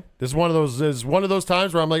storyline. This is one of those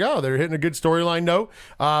times where I'm like, oh, they're hitting a good storyline note.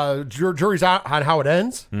 Jury's out on how it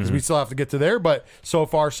ends because we still have to get to there, but so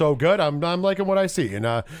far so good. I'm liking what I see, and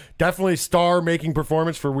definitely star-making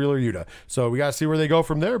performance for Wheeler Yuta. So we got to see where they go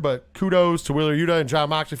from there. But kudos to Wheeler Yuta and Jon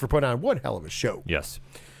Moxley for putting on one hell of a show. Yes.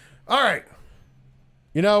 All right.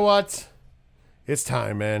 You know what? It's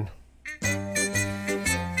time, man.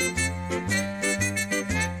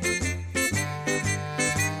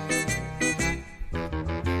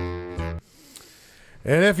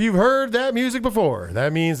 And if you've heard that music before,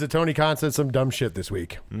 that means that Tony Khan said some dumb shit this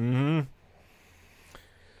week. Mm-hmm.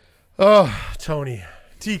 Oh, Tony.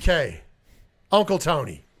 TK. Uncle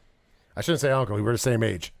Tony. I shouldn't say uncle. We were the same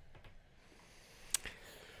age.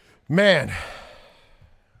 Man.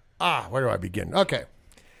 Where do I begin? Okay.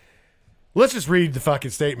 Let's just read the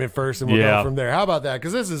fucking statement first and we'll go from there. How about that?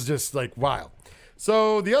 Because this is just like wild.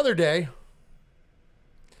 So the other day.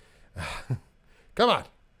 Come on.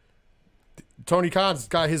 Tony Khan's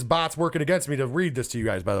got his bots working against me to read this to you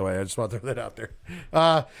guys, by the way. I just want to throw that out there.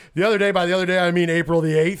 By the other day, I mean April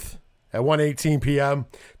the 8th at 1:18 p.m.,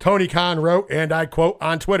 Tony Khan wrote, and I quote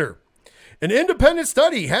on Twitter, "An independent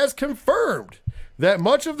study has confirmed that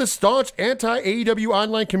much of the staunch anti-AEW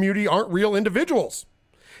online community aren't real individuals.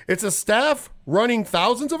 It's a staff running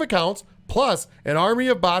thousands of accounts, plus an army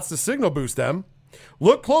of bots to signal boost them.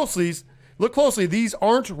 Look closely, these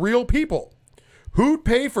aren't real people. Who'd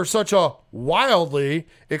pay for such a wildly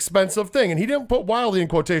expensive thing?" And he didn't put wildly in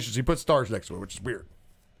quotations. He put stars next to it, which is weird.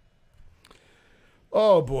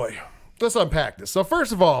 Oh, boy. Let's unpack this. So,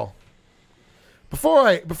 first of all,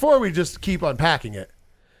 before we just keep unpacking it,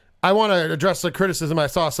 I want to address the criticism I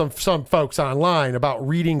saw some folks online about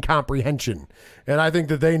reading comprehension. And I think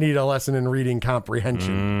that they need a lesson in reading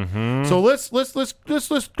comprehension. Mm-hmm. So,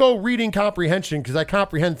 let's go reading comprehension because I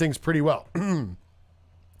comprehend things pretty well.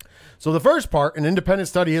 So the first part, an independent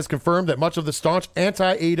study has confirmed that much of the staunch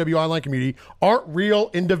anti-AEW online community aren't real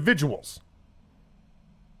individuals.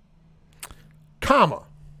 Comma.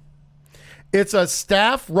 It's a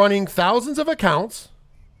staff running thousands of accounts,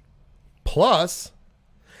 plus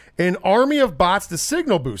an army of bots to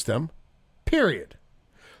signal boost them, period.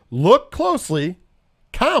 Look closely,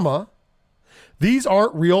 comma, these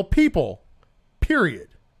aren't real people, period.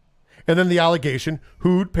 And then the allegation,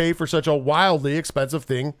 who'd pay for such a wildly expensive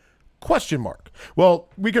thing, ? Well,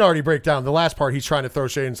 we can already break down the last part. He's trying to throw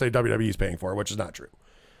shade and say WWE's paying for it, which is not true.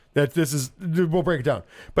 We'll break it down.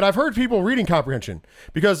 But I've heard people reading comprehension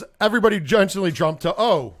because everybody instantly jumped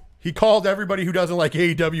to, he called everybody who doesn't like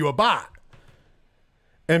AEW a bot.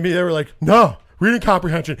 And they were like, no, reading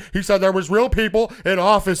comprehension. He said there was real people in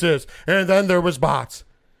offices and then there was bots.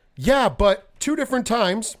 Yeah, but 2 different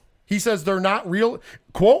times he says they're not real,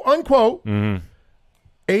 quote unquote. Mm-hmm.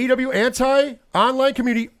 AEW anti-online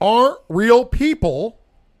community aren't real people,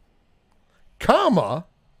 comma,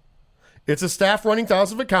 it's a staff running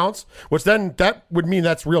thousands of accounts, which then that would mean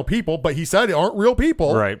that's real people, but he said they aren't real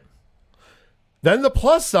people. Right. Then the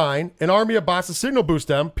plus sign, an army of bots to signal boost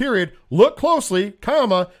them, period. Look closely,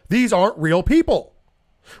 comma, these aren't real people.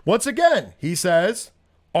 Once again, he says,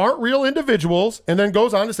 aren't real individuals, and then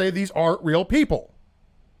goes on to say these aren't real people.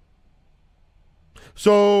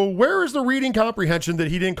 So where is the reading comprehension that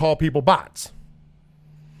he didn't call people bots?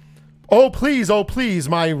 Oh, please,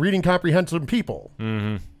 my reading comprehension people.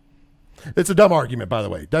 Mm-hmm. It's a dumb argument, by the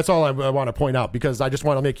way. That's all I want to point out, because I just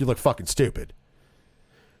want to make you look fucking stupid.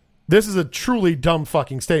 This is a truly dumb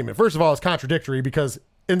fucking statement. First of all, it's contradictory, because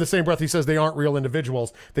in the same breath he says they aren't real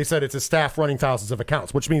individuals. They said it's a staff running thousands of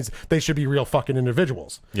accounts, which means they should be real fucking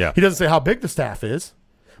individuals. Yeah. He doesn't say how big the staff is,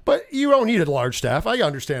 but you don't need a large staff. I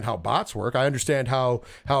understand how bots work. I understand how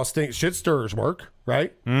shit stirrers work,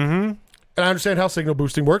 right? Mm-hmm. And I understand how signal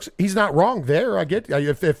boosting works. He's not wrong there. I get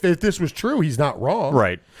if this was true, he's not wrong.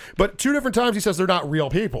 Right. But 2 different times he says they're not real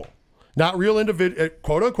people. Not real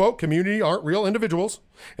quote unquote community aren't real individuals.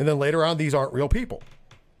 And then later on, these aren't real people.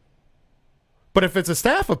 But if it's a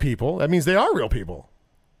staff of people, that means they are real people.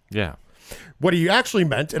 Yeah. What he actually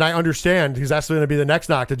meant, and I understand, because that's going to be the next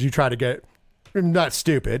knock that you try to get, not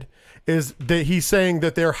stupid, is that he's saying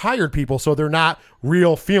that they're hired people, so they're not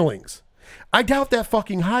real feelings. I doubt that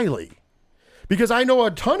fucking highly. Because I know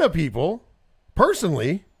a ton of people,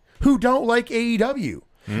 personally, who don't like AEW.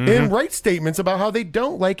 And write statements about how they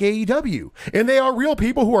don't like AEW. And they are real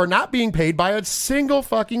people who are not being paid by a single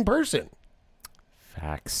fucking person.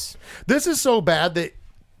 Facts. This is so bad that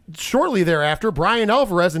shortly thereafter, Brian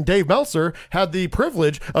Alvarez and Dave Meltzer had the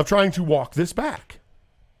privilege of trying to walk this back.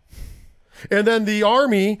 And then the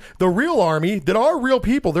army, the real army, that are real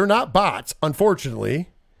people, they're not bots, unfortunately,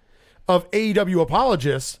 of AEW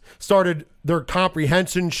apologists started their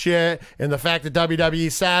comprehension shit and the fact that WWE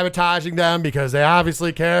is sabotaging them because they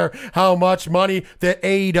obviously care how much money that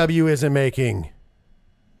AEW isn't making.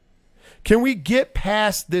 Can we get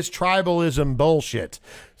past this tribalism bullshit?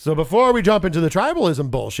 So before we jump into the tribalism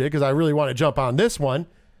bullshit, because I really want to jump on this one,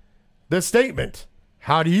 the statement.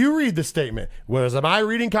 How do you read the statement? Was my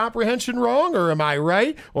reading comprehension wrong, or am I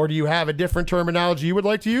right? Or do you have a different terminology you would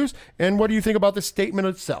like to use? And what do you think about the statement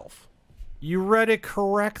itself? You read it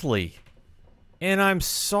correctly. And I'm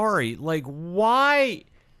sorry. Like, why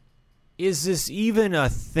is this even a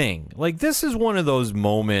thing? Like, this is one of those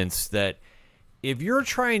moments that if you're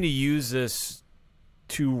trying to use this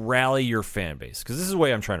to rally your fan base, because this is the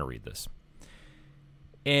way I'm trying to read this,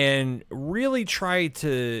 and really try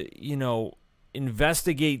to,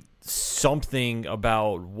 investigate something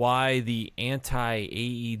about why the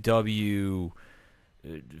anti-AEW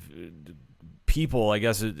people, I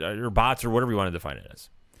guess, or bots, or whatever you want to define it as.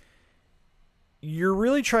 You're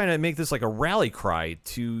really trying to make this like a rally cry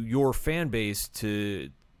to your fan base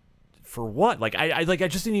for what? Like I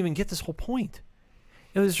just didn't even get this whole point.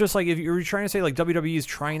 It was just like, if you're trying to say like WWE is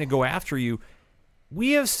trying to go after you,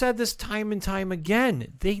 we have said this time and time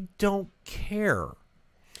again. They don't care.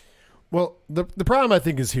 Well, the problem I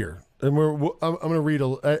think is here, and I'm going to read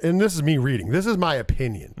and this is me reading. This is my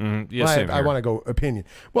opinion. Yes, I want to go opinion.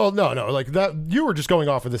 Well, no, like that. You were just going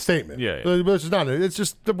off of the statement. Yeah. Which is not. It's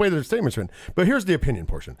just the way the statement's written. But here's the opinion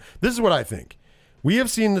portion. This is what I think. We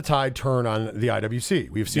have seen the tide turn on the IWC.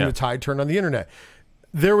 We've seen the tide turn on the internet.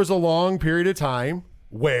 There was a long period of time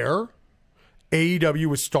where AEW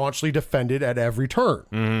was staunchly defended at every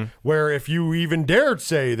turn, where if you even dared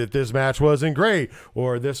say that this match wasn't great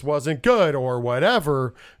or this wasn't good or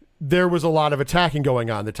whatever, there was a lot of attacking going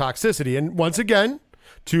on, the toxicity. And once again,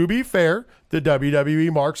 to be fair, the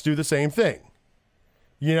WWE marks do the same thing.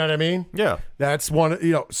 You know what I mean? Yeah. That's one,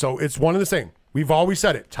 so it's one and the same. We've always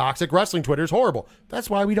said it. Toxic wrestling Twitter is horrible. That's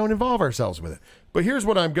why we don't involve ourselves with it. But here's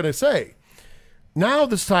what I'm going to say. Now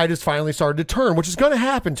the tide has finally started to turn, which is going to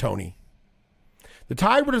happen, Tony. The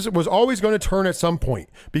tide was always going to turn at some point,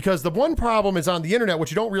 because the one problem is on the internet, what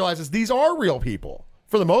you don't realize is these are real people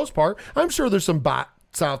for the most part. I'm sure there's some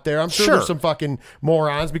bots out there. I'm sure there's some fucking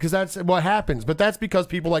morons, because that's what happens. But that's because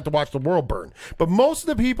people like to watch the world burn. But most of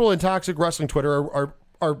the people in toxic wrestling Twitter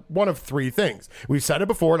are one of 3 things. We've said it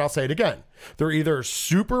before, and I'll say it again. They're either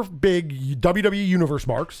super big WWE Universe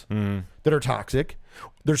marks that are toxic,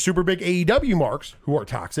 they're super big AEW marks who are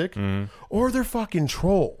toxic, or they're fucking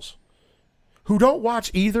trolls who don't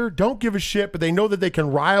watch either, don't give a shit, but they know that they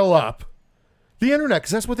can rile up the internet,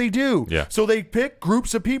 because that's what they do. Yeah. So they pick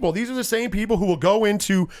groups of people. These are the same people who will go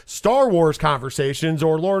into Star Wars conversations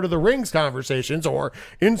or Lord of the Rings conversations or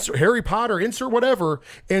Harry Potter, insert whatever,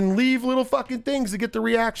 and leave little fucking things to get the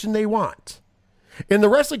reaction they want. And the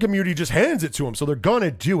wrestling community just hands it to them, so they're going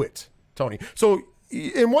to do it, Tony. So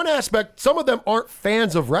in one aspect, some of them aren't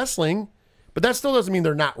fans of wrestling, But that still doesn't mean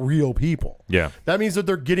they're not real people. Yeah. That means that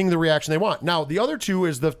they're getting the reaction they want. Now, the other two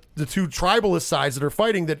is the two tribalist sides that are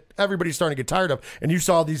fighting that everybody's starting to get tired of. And you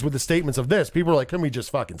saw these with the statements of this. People are like, can we just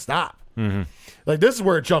fucking stop? Mm-hmm. Like, this is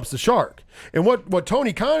where it jumps the shark. And what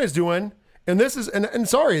Tony Khan is doing, and this is, and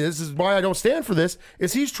sorry, this is why I don't stand for this,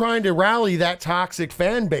 is he's trying to rally that toxic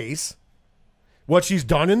fan base, what she's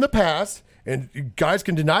done in the past. And you guys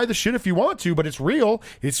can deny the shit if you want to, but it's real.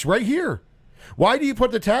 It's right here. Why do you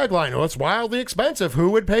put the tagline, oh, it's wildly expensive? Who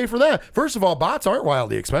would pay for that? First of all, bots aren't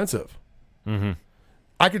wildly expensive. Mm-hmm.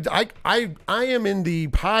 I am in the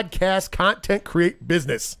podcast content create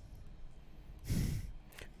business.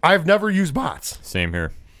 I've never used bots. Same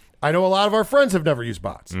here. I know a lot of our friends have never used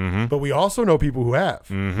bots, but we also know people who have.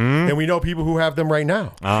 Mm-hmm. And we know people who have them right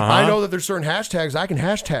now. Uh-huh. I know that there's certain hashtags I can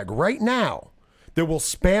hashtag right now that will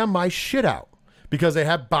spam my shit out because they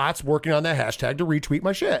have bots working on that hashtag to retweet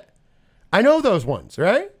my shit. I know those ones,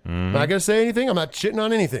 right? I'm not going to say anything. I'm not shitting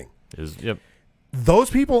on anything. Yep. Those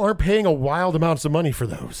people aren't paying a wild amounts of money for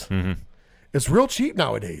those. Mm-hmm. It's real cheap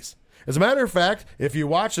nowadays. As a matter of fact, if you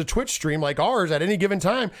watch a Twitch stream like ours at any given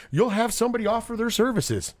time, you'll have somebody offer their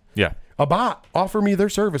services. Yeah. A bot offer me their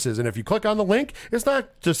services. And if you click on the link, it's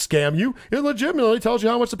not to scam you. It legitimately tells you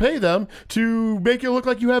how much to pay them to make you look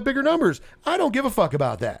like you have bigger numbers. I don't give a fuck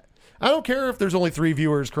about that. I don't care if there's only 3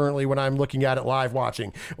 viewers currently when I'm looking at it live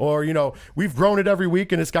watching. Or, we've grown it every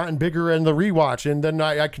week and it's gotten bigger in the rewatch. And then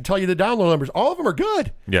I can tell you the download numbers. All of them are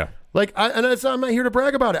good. Yeah. I'm not here to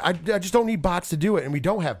brag about it. I just don't need bots to do it. And we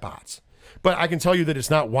don't have bots. But I can tell you that it's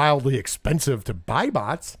not wildly expensive to buy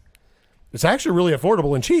bots. It's actually really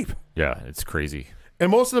affordable and cheap. Yeah, it's crazy. And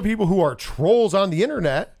most of the people who are trolls on the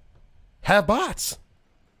internet have bots.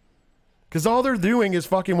 Because all they're doing is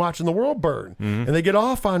fucking watching the world burn. Mm-hmm. And they get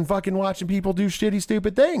off on fucking watching people do shitty,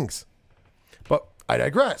 stupid things. But I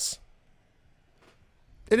digress.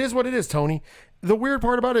 It is what it is, Tony. The weird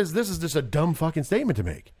part about it is this is just a dumb fucking statement to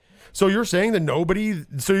make. So you're saying that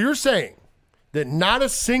not a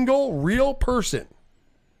single real person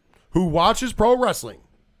who watches pro wrestling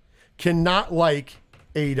cannot like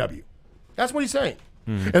AEW. That's what he's saying.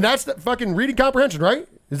 Mm-hmm. And that's the fucking reading comprehension, right?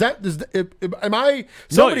 Am I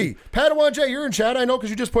somebody? No. Padawan J, you're in chat. I know because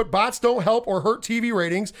you just put bots don't help or hurt TV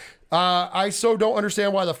ratings. I so don't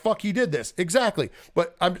understand why the fuck he did this. Exactly.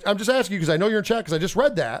 But I'm just asking you because I know you're in chat because I just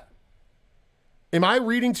read that. Am I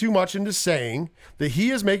reading too much into saying that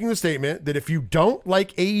he is making the statement that if you don't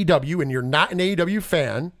like AEW and you're not an AEW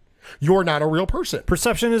fan, you're not a real person?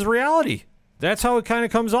 Perception is reality. That's how it kind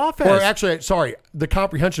of comes off as. Or actually, sorry, the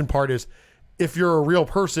comprehension part is if you're a real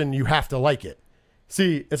person, you have to like it.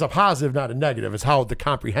 See, it's a positive, not a negative. It's how the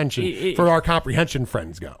comprehension for our comprehension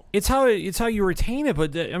friends go. It's how you retain it.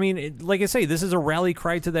 But I mean, like I say, this is a rally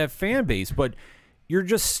cry to that fan base. But you're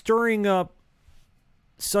just stirring up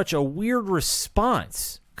such a weird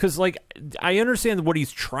response because, like, I understand what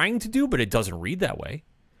he's trying to do, but it doesn't read that way.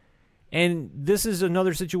 And this is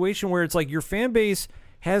another situation where it's like your fan base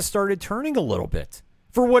has started turning a little bit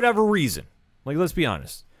for whatever reason. Like, let's be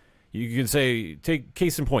honest. You can say, take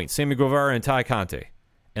case in point, Sammy Guevara and Ty Conte,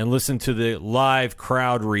 and listen to the live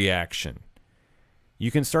crowd reaction. You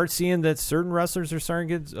can start seeing that certain wrestlers are starting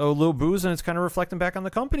to get a little booze, and it's kind of reflecting back on the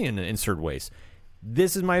company in certain ways.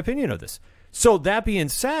 This is my opinion of this. So that being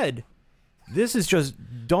said, this is just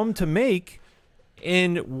dumb to make.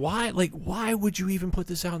 And why would you even put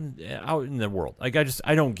this out in the world? Like,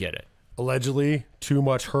 I don't get it. Allegedly, too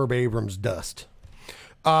much Herb Abrams dust.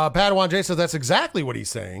 Padawan J says that's exactly what he's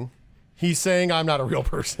saying. He's saying I'm not a real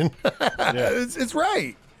person. Yeah. It's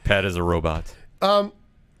right. Pat is a robot. And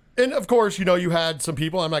of course, you had some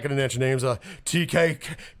people, I'm not going to mention names,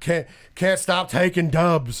 TK can't stop taking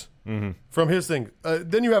dubs from his thing.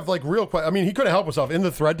 Then you have like real questions. I mean, he couldn't help himself. In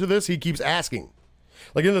the thread to this, he keeps asking.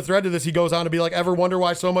 Like in the thread to this, he goes on to be like, ever wonder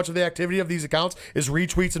why so much of the activity of these accounts is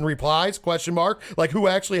retweets and replies? ? Like who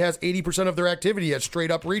actually has 80% of their activity as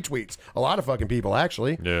straight up retweets? A lot of fucking people,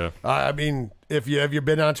 actually. Yeah. I mean, have you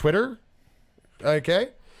been on Twitter? Okay.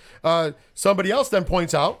 Somebody else then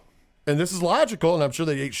points out, and this is logical, and I'm sure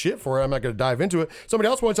they ate shit for it. I'm not going to dive into it. Somebody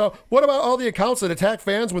else points out, what about all the accounts that attack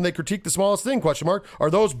fans when they critique the smallest thing? ? Are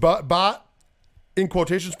those bot, in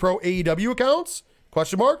quotations, pro AEW accounts? ?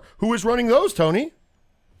 Who is running those, Tony?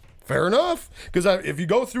 Fair enough. Because if you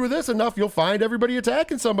go through this enough, you'll find everybody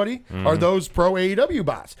attacking somebody. Mm-hmm. Are those pro AEW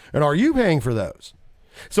bots? And are you paying for those?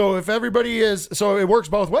 So if everybody is, so it works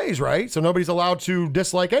both ways, right? So nobody's allowed to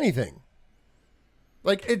dislike anything.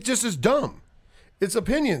 Like, it just is dumb. It's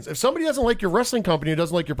opinions. If somebody doesn't like your wrestling company or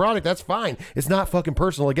doesn't like your product, that's fine. It's not fucking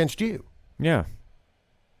personal against you. Yeah.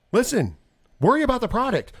 Listen, Worry about the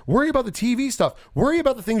product. Worry about the TV stuff. Worry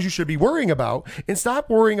about the things you should be worrying about, and stop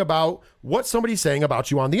worrying about what somebody's saying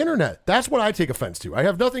about you on the internet. That's what I take offense to. I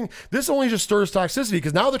have nothing. This only just stirs toxicity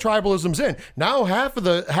because now the tribalism's in. Now half of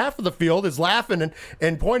the field is laughing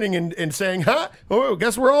and pointing and saying, "Huh? Oh,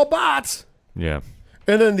 guess we're all bots." Yeah.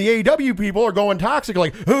 And then the AEW people are going toxic,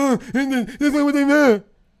 like, "That's not what they meant.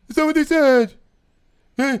 That's not what they said.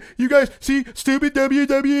 You guys see stupid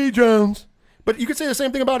WWE drones." But you could say the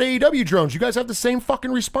same thing about AEW drones. You guys have the same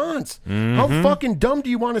fucking response. How fucking dumb do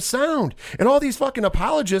you want to sound? And all these fucking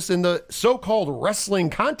apologists in the so-called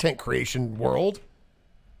wrestling content creation world,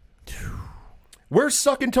 where's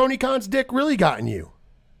sucking Tony Khan's dick really gotten you?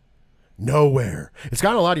 Nowhere. It's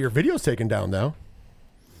gotten a lot of your videos taken down, though.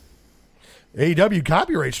 AEW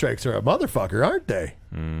copyright strikes are a motherfucker, aren't they?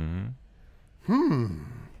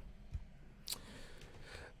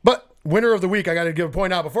 But winner of the week, I got to give a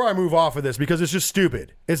point out before I move off of this because it's just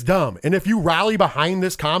stupid. It's dumb. And if you rally behind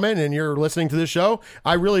this comment and you're listening to this show,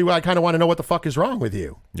 I kind of want to know what the fuck is wrong with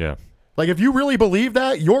you. Yeah. Like, if you really believe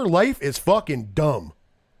that, your life is fucking dumb.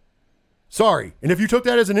 Sorry. And if you took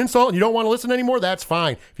that as an insult and you don't want to listen anymore, that's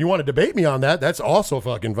fine. If you want to debate me on that, that's also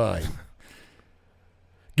fucking fine.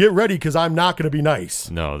 Get ready, because I'm not going to be nice.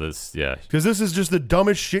 No, yeah. Because this is just the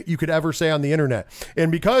dumbest shit you could ever say on the internet. And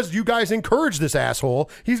because you guys encourage this asshole,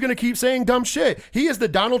 he's going to keep saying dumb shit. He is the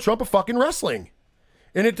Donald Trump of fucking wrestling.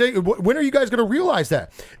 And when are you guys going to realize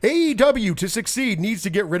that? AEW, to succeed, needs to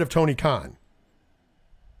get rid of Tony Khan.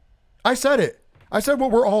 I said it. I said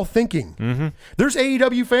what we're all thinking. There's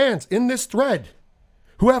AEW fans in this thread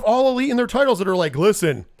who have All Elite in their titles that are like,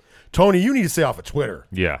 listen, Tony, you need to stay off of Twitter.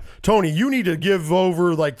 Yeah. Tony, you need to give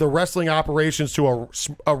over like the wrestling operations to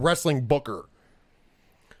a wrestling booker.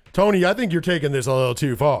 Tony, I think you're taking this a little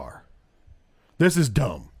too far. This is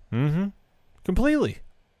dumb. Completely.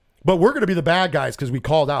 But we're going to be the bad guys because we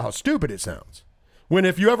called out how stupid it sounds. When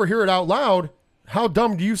if you ever hear it out loud, how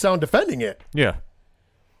dumb do you sound defending it? Yeah.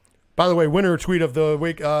 By the way, winner tweet of the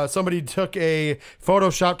week, somebody took a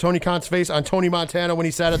Photoshop Tony Khan's face on Tony Montana when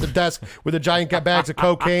he sat at the desk with a giant bags of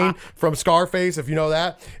cocaine from Scarface, if you know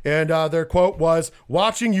that. And their quote was,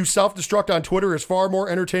 "Watching you self-destruct on Twitter is far more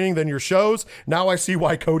entertaining than your shows. Now I see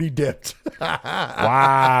why Cody dipped."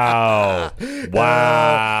 Wow.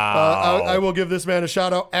 Wow. I will give this man a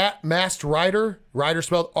shout out at Masked Rider. Rider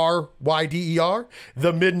spelled R-Y-D-E-R.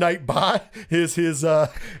 The Midnight Bot is his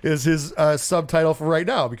subtitle for right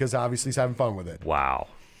now because obviously he's having fun with it. Wow.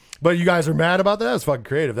 But you guys are mad about that? That's fucking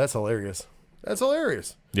creative. That's hilarious. That's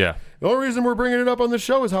hilarious. Yeah. The only reason we're bringing it up on this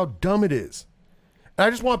show is how dumb it is. And I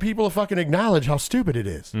just want people to fucking acknowledge how stupid it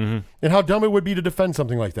is and how dumb it would be to defend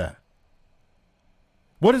something like that.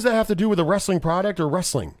 What does that have to do with a wrestling product or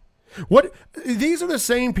wrestling? These are the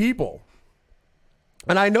same people.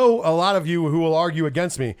 And I know a lot of you who will argue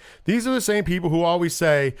against me. These are the same people who always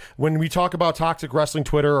say, when we talk about toxic wrestling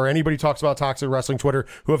Twitter or anybody talks about toxic wrestling Twitter,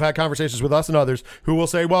 who have had conversations with us and others, who will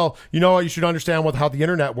say, well, you know what, you should understand how the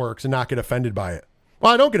internet works and not get offended by it.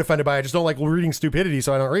 Well, I don't get offended by it. I just don't like reading stupidity,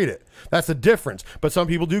 so I don't read it. That's the difference. But some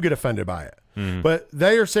people do get offended by it. But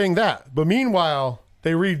they are saying that. But meanwhile,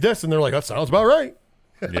 they read this and they're like, that sounds about right.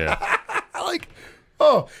 Yeah.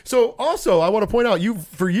 Oh, so also I want to point out,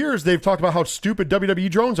 for years they've talked about how stupid WWE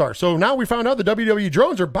drones are. So now we found out the WWE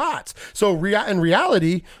drones are bots. So in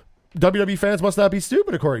reality, WWE fans must not be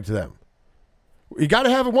stupid according to them. You got to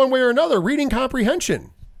have it one way or another. Reading comprehension.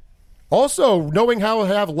 Also knowing how to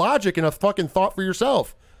have logic and a fucking thought for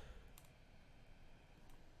yourself.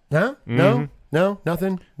 Huh? No,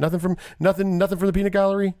 nothing from the peanut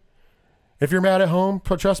gallery. If you're mad at home,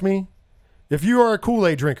 trust me. If you are a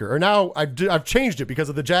Kool-Aid drinker, or now I've changed it because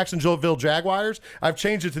of the Jacksonville Jaguars, I've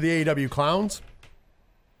changed it to the AEW Clowns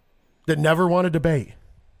that never want to debate.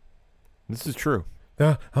 This is true.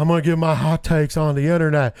 I'm going to give my hot takes on the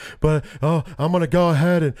internet, but I'm going to go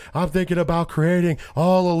ahead and I'm thinking about creating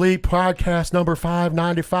All Elite Podcast number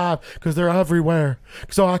 595 because they're everywhere.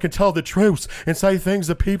 So I can tell the truth and say things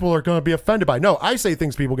that people are going to be offended by. No, I say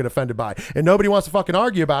things people get offended by, and nobody wants to fucking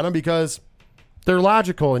argue about them because they're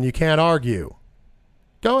logical and you can't argue.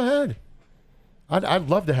 Go ahead. I'd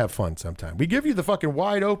love to have fun sometime. We give you the fucking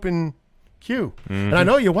wide open queue. And I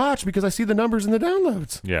know you watch because I see the numbers and the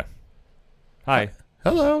downloads. Yeah. Hi.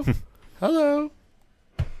 Hello. Hello.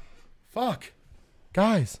 Fuck.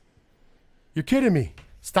 Guys, you're kidding me.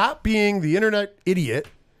 Stop being the internet idiot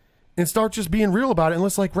and start just being real about it and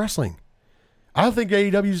let's like wrestling. I think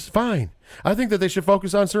AEW's fine. I think that they should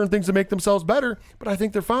focus on certain things to make themselves better, but I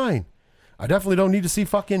think they're fine. I definitely don't need to see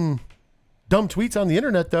fucking dumb tweets on the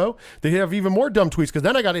internet, though. They have even more dumb tweets because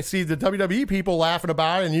then I got to see the WWE people laughing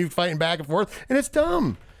about it and you fighting back and forth, and it's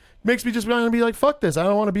dumb. makes me just want to be like, fuck this. I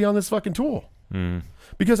don't want to be on this fucking tool.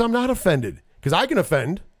 Because I'm not offended. Because I can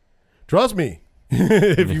offend. Trust me.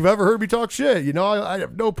 If you've ever heard me talk shit, you know I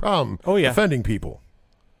have no problem offending people.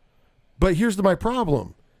 But here's my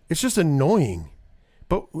problem. It's just annoying.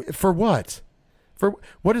 But for what? For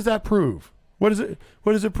what does that prove? What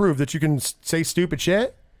does it prove? That you can say stupid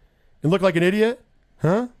shit and look like an idiot?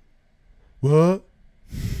 Huh? What?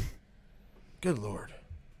 Good Lord.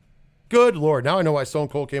 Good Lord. Now I know why Stone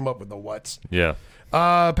Cold came up with the whats. Yeah.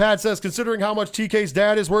 Pat says, considering how much TK's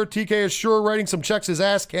dad is worth, TK is sure writing some checks his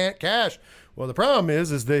ass can't cash. Well, the problem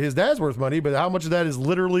is that his dad's worth money, but how much of that is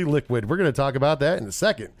literally liquid? We're going to talk about that in a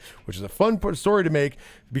second, which is a fun story to make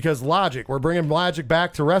because logic. We're bringing logic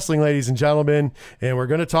back to wrestling, ladies and gentlemen, and we're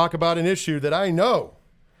going to talk about an issue that I know,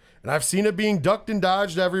 and I've seen it being ducked and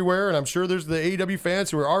dodged everywhere, and I'm sure there's the AEW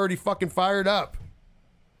fans who are already fucking fired up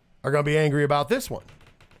are going to be angry about this one.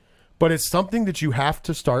 But it's something that you have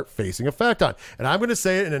to start facing effect on. And I'm going to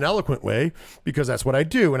say it in an eloquent way because that's what I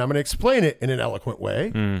do. And I'm going to explain it in an eloquent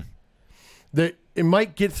way that it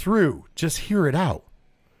might get through. Just hear it out.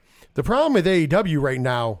 The problem with AEW right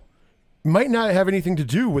now might not have anything to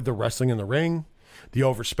do with the wrestling in the ring, the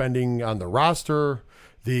overspending on the roster,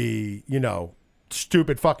 the,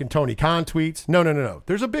 stupid fucking Tony Khan tweets. No.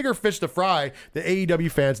 There's a bigger fish to fry that AEW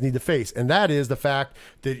fans need to face. And that is the fact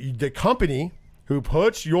that the company who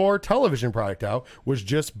puts your television product out was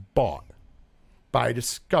just bought by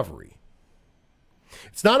Discovery.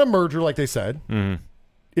 It's not a merger like they said.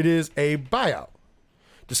 It is a buyout.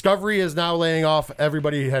 Discovery is now laying off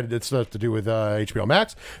everybody who had stuff to do with HBO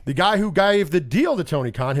Max. The guy who gave the deal to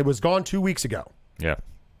Tony Khan was gone 2 weeks ago. Yeah.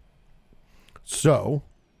 So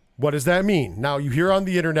what does that mean? Now you hear on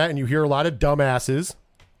the internet and you hear a lot of dumbasses.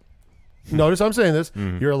 Notice I'm saying this.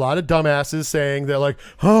 You hear a lot of dumbasses saying they're like,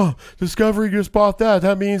 oh, Discovery just bought that.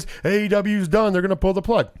 That means AEW's done. They're going to pull the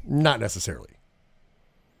plug. Not necessarily.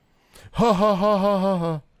 Ha, ha, ha, ha, ha,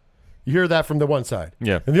 ha. You hear that from the one side.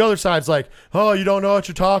 Yeah. And the other side's like, oh, you don't know what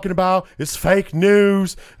you're talking about. It's fake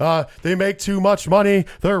news. They make too much money.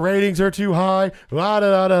 Their ratings are too high. La,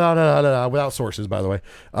 da, da, da, da, da, da, without sources, by the way.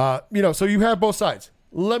 So you have both sides.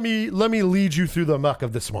 Let me lead you through the muck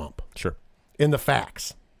of the swamp. Sure. In the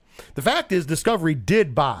facts. The fact is Discovery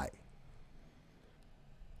did buy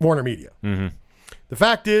Warner Media. The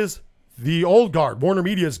fact is the old guard, Warner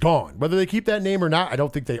Media, is gone. Whether they keep that name or not, I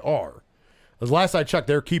don't think they are. As last I checked,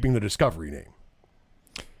 they're keeping the Discovery name.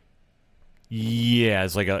 Yeah,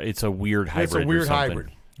 it's a weird hybrid. It's a weird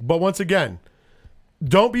hybrid. But once again,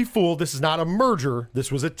 don't be fooled. This is not a merger.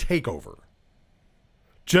 This was a takeover.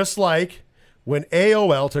 Just like when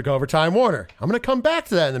AOL took over Time Warner. I'm going to come back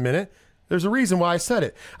to that in a minute. There's a reason why I said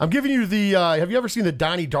it. I'm giving you the, have you ever seen the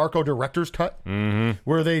Donnie Darko director's cut?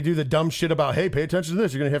 Where they do the dumb shit about, hey, pay attention to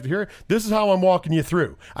this. You're going to have to hear it. This is how I'm walking you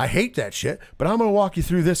through. I hate that shit, but I'm going to walk you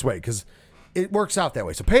through this way because it works out that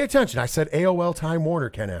way. So pay attention. I said AOL Time Warner,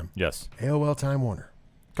 Ken M. Yes. AOL Time Warner.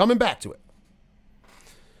 Coming back to it.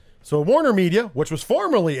 So Warner Media, which was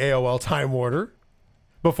formerly AOL Time Warner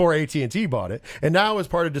before AT&T bought it, and now is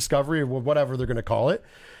part of Discovery or whatever they're going to call it,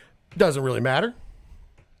 doesn't really matter.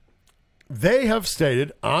 They have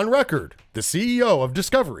stated on record, the CEO of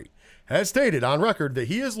Discovery has stated on record that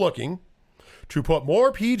he is looking to put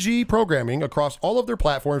more PG programming across all of their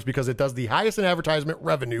platforms because it does the highest in advertisement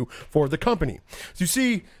revenue for the company. So you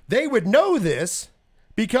see, they would know this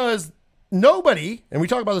because nobody, and we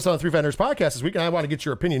talked about this on the Three Vendors podcast this week, and I want to get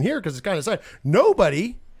your opinion here because it's kind of sad.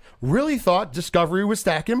 Nobody really thought Discovery was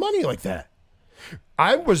stacking money like that.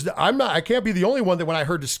 I can't be the only one that when I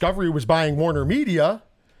heard Discovery was buying Warner Media,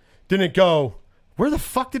 didn't go, where the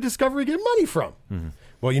fuck did Discovery get money from?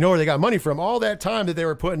 Well, you know where they got money from. All that time that they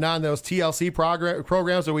were putting on those TLC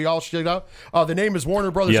programs that we all shit out. The name is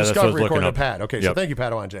Warner Brothers Discovery, according to Pat. Okay, so thank you,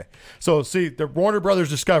 Padawan J. So, see, the Warner Brothers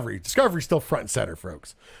Discovery. Discovery's still front and center,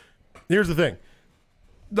 folks. Here's the thing.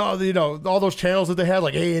 All those channels that they had,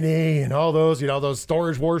 like A&E and all those, those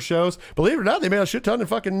Storage Wars shows, believe it or not, they made a shit ton of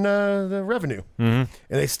fucking the revenue. And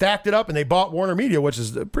they stacked it up and they bought Warner Media, which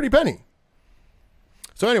is a pretty penny.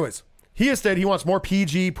 So anyways, he has said he wants more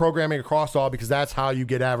PG programming across all because that's how you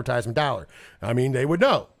get advertisement dollar. I mean, they would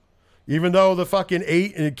know. Even though the fucking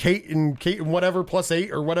Kate and whatever plus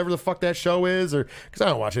 8 or whatever the fuck that show is, or because I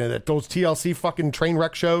don't watch any of that, those TLC fucking train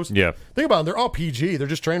wreck shows. Yeah. Think about them. They're all PG. They're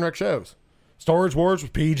just train wreck shows. Storage Wars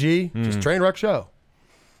was PG, just train wreck show.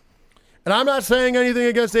 And I'm not saying anything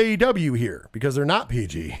against AEW here because they're not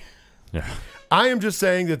PG. Yeah. I am just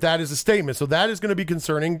saying that is a statement. So that is going to be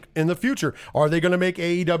concerning in the future. Are they going to make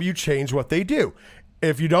AEW change what they do?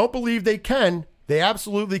 If you don't believe they can, they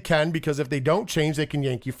absolutely can, because if they don't change, they can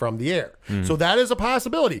yank you from the air. So that is a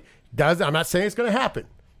possibility. I'm not saying it's going to happen,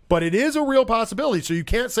 But it is a real possibility. So you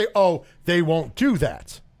can't say, oh, they won't do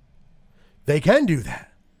that. They can do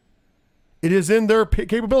that. It is in their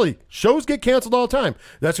capability. Shows get canceled all the time.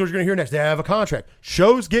 That's what you're going to hear next. They have a contract.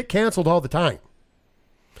 Shows get canceled all the time.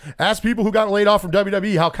 Ask people who got laid off from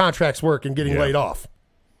WWE how contracts work and getting laid off.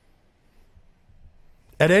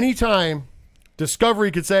 At any time,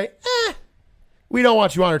 Discovery could say, we don't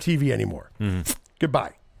want you on our TV anymore.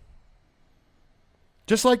 Goodbye.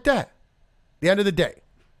 Just like that. The end of the day.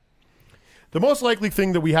 The most likely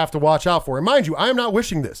thing that we have to watch out for, and mind you, I am not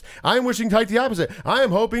wishing this. I am wishing quite the opposite. I am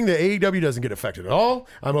hoping that AEW doesn't get affected at all.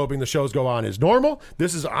 I'm hoping the shows go on as normal.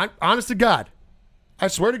 This is honest to God. I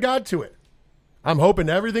swear to God to it. I'm hoping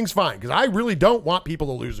everything's fine because I really don't want people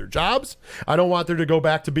to lose their jobs. I don't want there to go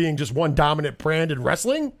back to being just one dominant brand in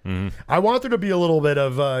wrestling. I want there to be a little bit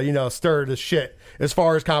of, stir to shit as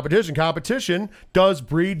far as competition. Competition does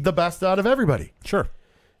breed the best out of everybody. Sure.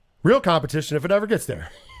 Real competition if it ever gets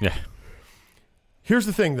there. Yeah. Here's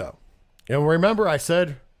the thing, though. And remember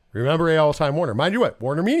AOL Time Warner. Mind you what?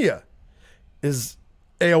 Warner Media is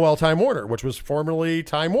AOL Time Warner, which was formerly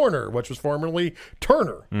Time Warner, which was formerly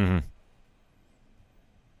Turner.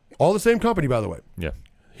 All the same company, by the way. Yeah.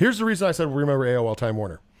 Here's the reason I said remember AOL Time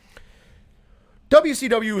Warner.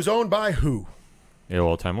 WCW is owned by who?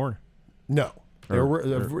 AOL Time Warner. No. They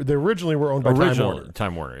originally were owned by Time Warner.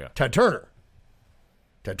 Time Warner, yeah. Ted Turner.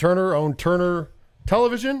 Ted Turner owned Turner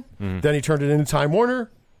Television. Then he turned it into Time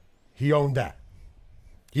Warner. He owned that.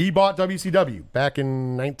 He bought WCW back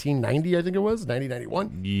in 1990, I think it was,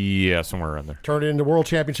 1991. Yeah, somewhere around there. Turned it into World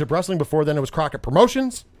Championship Wrestling. Before then, it was Crockett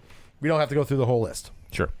Promotions. We don't have to go through the whole list.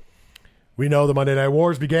 Sure. We know the Monday Night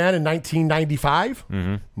Wars began in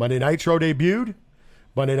 1995. Monday Nitro debuted.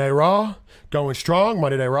 Monday Night Raw, going strong.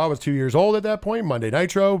 Monday Night Raw was 2 years old at that point. Monday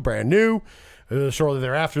Nitro, brand new. Shortly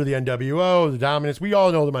thereafter, the NWO, the Dominance. We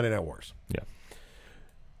all know the Monday Night Wars. Yeah.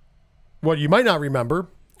 What you might not remember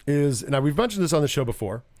is, and we've mentioned this on the show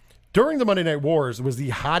before, during the Monday Night Wars was the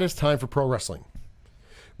hottest time for pro wrestling.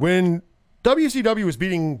 When WCW was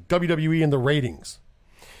beating WWE in the ratings,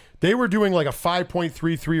 they were doing like a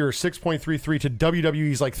 5.33 or 6.33 to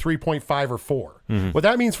WWE's like 3.5 or 4. What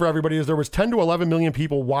that means for everybody is there was 10 to 11 million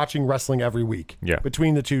people watching wrestling every week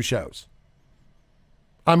between the two shows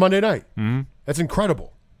on Monday night. That's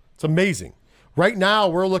incredible. It's amazing. Right now,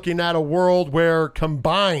 we're looking at a world where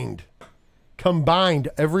combined,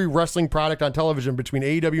 every wrestling product on television between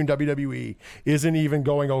AEW and WWE isn't even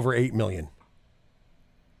going over 8 million.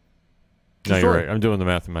 No, you're right. I'm doing the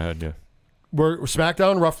math in my head, yeah. We're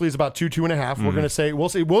SmackDown roughly is about 2.5. We're going to say we'll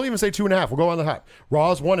even say 2.5. We'll go on the top.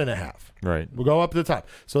 Raw's 1.5. Right. We'll go up to the top.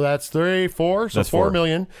 So that's 3, 4. So that's 4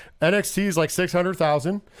 million. NXT is like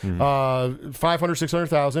 600,000. 500,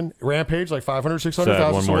 600,000. Rampage like 500,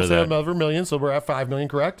 600,000. So we'll say another million. So we're at 5 million,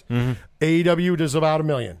 correct? AEW does about $1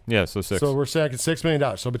 million. Yeah, so 6. So we're saying $6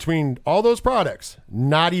 million. So between all those products,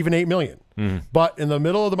 not even 8 million. But in the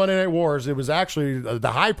middle of the Monday Night Wars, it was actually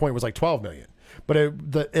the high point was like 12 million. But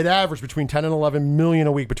it averaged between 10 and 11 million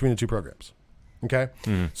a week between the two programs. Okay?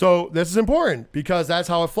 So this is important because that's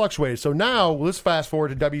how it fluctuated. So now let's fast forward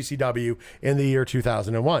to WCW in the year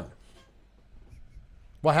 2001.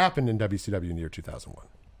 What happened in WCW in the year 2001?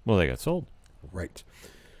 Well, they got sold. Right.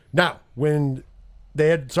 Now, when they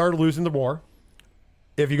had started losing the war,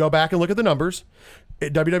 if you go back and look at the numbers,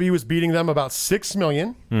 WWE was beating them about 6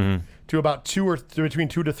 million to about between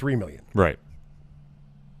 2 to 3 million. Right.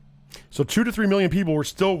 So 2 to 3 million people were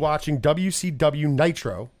still watching WCW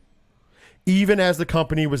Nitro, even as the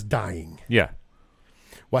company was dying. Yeah.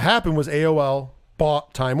 What happened was AOL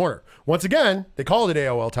bought Time Warner. Once again, they called it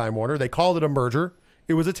AOL Time Warner. They called it a merger.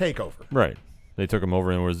 It was a takeover. Right. They took them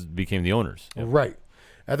over and became the owners. Yep. Right.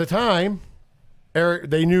 At the time,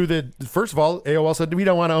 they knew that, first of all, AOL said, we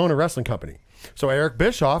don't want to own a wrestling company. So Eric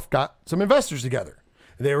Bischoff got some investors together.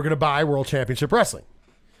 They were going to buy World Championship Wrestling.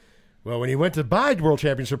 Well, when he went to buy World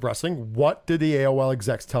Championship Wrestling, what did the AOL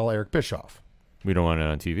execs tell Eric Bischoff? We don't want it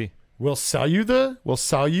on TV. We'll sell you the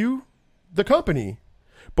company,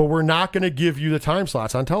 but we're not going to give you the time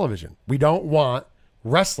slots on television. We don't want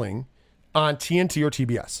wrestling on TNT or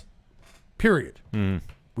TBS. Period.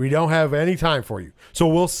 We don't have any time for you. So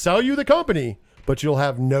we'll sell you the company, but you'll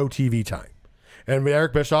have no TV time. And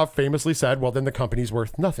Eric Bischoff famously said, well, then the company's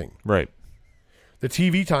worth nothing. Right. The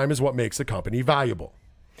TV time is what makes the company valuable.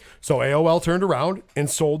 So AOL turned around and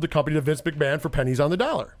sold the company to Vince McMahon for pennies on the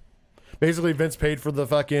dollar. Basically, Vince paid for the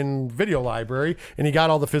fucking video library, and he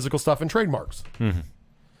got all the physical stuff and trademarks.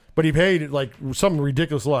 But he paid like some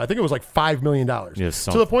ridiculous lot. I think it was like $5 million. Yes,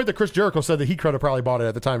 to the point that Chris Jericho said that he could have probably bought it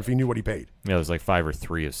at the time if he knew what he paid. Yeah, it was like 5 or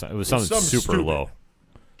 3. It was something super stupid. low.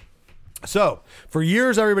 So, for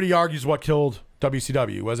years, everybody argues what killed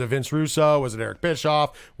WCW? Was it Vince Russo? Was it Eric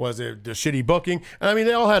Bischoff? Was it the shitty booking? And I mean,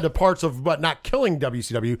 they all had the parts of, but not killing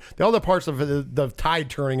WCW. They all had the parts of the tide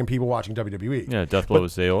turning and people watching WWE. Yeah, Death Blow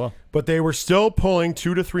was AOL. But they were still pulling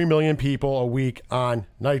 2 to 3 million people a week on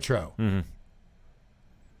Nitro. Mm-hmm.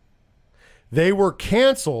 They were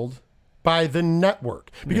canceled by the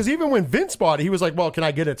network. Because even when Vince bought it, he was like, well, can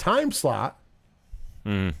I get a time slot?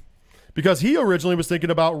 Because he originally was thinking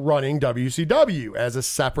about running WCW as a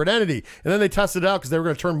separate entity. And then they tested it out because they were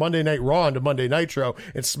going to turn Monday Night Raw into Monday Nitro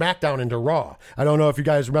and SmackDown into Raw. I don't know if you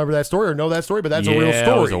guys remember that story or know that story, but that's a real story.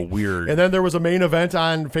 That was a weird. And then there was a main event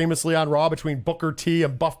famously on Raw between Booker T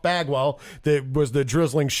and Buff Bagwell that was the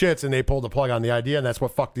drizzling shits, and they pulled the plug on the idea, and that's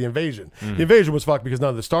what fucked the Invasion. The Invasion was fucked because none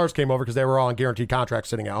of the stars came over because they were all on guaranteed contracts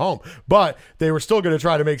sitting at home. But they were still going to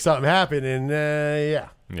try to make something happen, and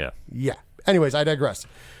yeah. Anyways, I digress.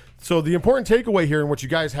 So the important takeaway here and what you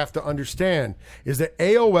guys have to understand is that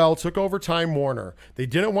AOL took over Time Warner. They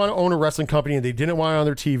didn't want to own a wrestling company and they didn't want it on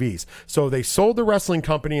their TVs. So they sold the wrestling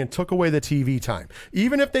company and took away the TV time.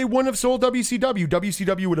 Even if they wouldn't have sold WCW,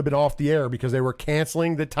 WCW would have been off the air because they were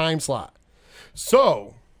canceling the time slot.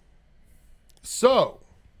 So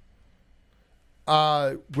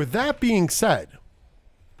with that being said,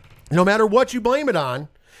 no matter what you blame it on,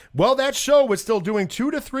 well, that show was still doing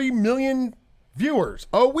 2 to 3 million viewers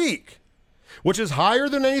a week, which is higher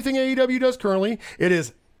than anything AEW does currently. It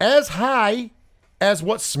is as high as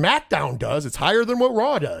what SmackDown does. It's higher than what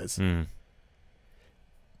Raw does. And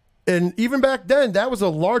even back then, that was a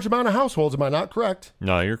large amount of households. Am I not correct?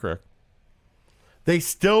 No, you're correct. They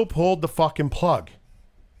still pulled the fucking plug.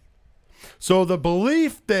 So the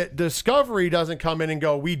belief that Discovery doesn't come in and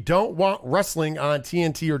go, we don't want wrestling on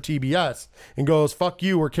TNT or TBS, and goes, fuck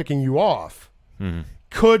you, we're kicking you off,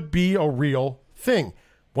 could be a real thing.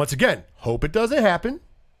 Once again, hope it doesn't happen.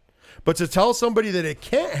 But to tell somebody that it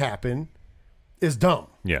can't happen is dumb.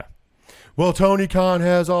 Yeah. Well, Tony Khan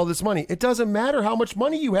has all this money. It doesn't matter how much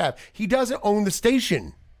money you have. He doesn't own the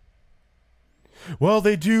station. Well,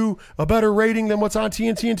 they do a better rating than what's on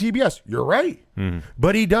TNT and TBS. You're right.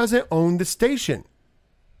 But he doesn't own the station.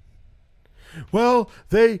 Well,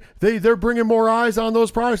 they're bringing more eyes on those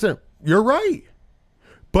products. You're right.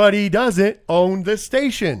 But he doesn't own the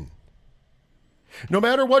station. No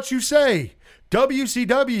matter what you say,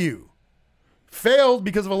 WCW failed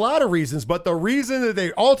because of a lot of reasons, but the reason that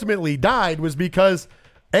they ultimately died was because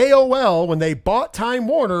AOL, when they bought Time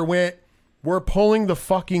Warner, went, we're pulling the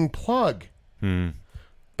fucking plug. Boop.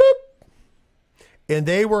 And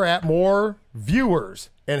they were at more viewers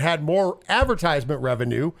and had more advertisement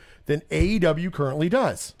revenue than AEW currently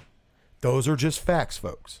does. Those are just facts,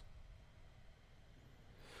 folks.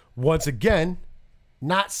 Once again,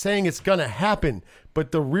 not saying it's going to happen,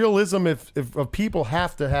 but the realism of people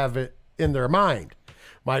have to have it in their mind.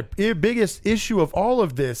 My biggest issue of all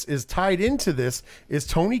of this is tied into this is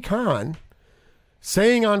Tony Khan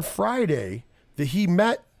saying on Friday that he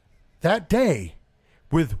met that day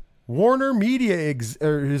with Warner Media,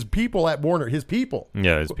 or his people at Warner, his people.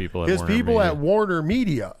 Yeah, his people at Warner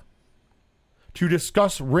Media to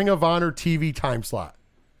discuss Ring of Honor TV time slot.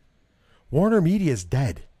 Warner Media is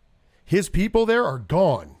dead. His people there are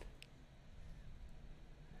gone.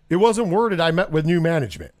 It wasn't worded, I met with new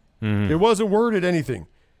management. It wasn't worded anything.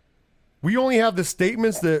 We only have the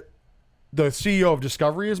statements that the CEO of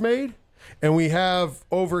Discovery has made, and we have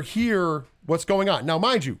over here what's going on. Now,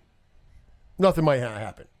 mind you, nothing might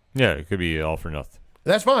happen. Yeah, it could be all for nothing.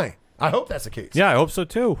 That's fine. I hope that's the case. Yeah, I hope so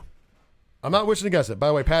too. I'm not wishing against it. By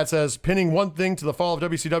the way, Pat says pinning one thing to the fall of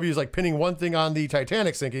WCW is like pinning one thing on the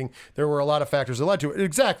Titanic sinking. There were a lot of factors that led to it.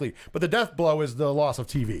 Exactly. But the death blow is the loss of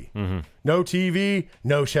TV. No TV,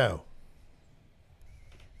 no show.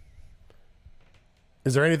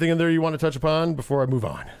 Is there anything in there you want to touch upon before I move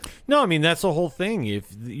on? No, I mean, that's the whole thing. If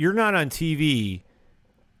you're not on TV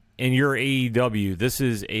and you're AEW, this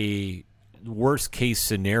is a worst case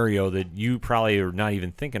scenario that you probably are not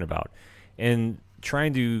even thinking about. And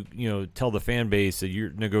trying to, tell the fan base that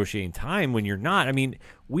you're negotiating time when you're not. I mean,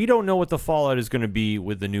 we don't know what the fallout is going to be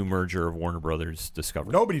with the new merger of Warner Brothers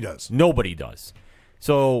Discovery. Nobody does. Nobody does.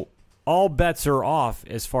 So all bets are off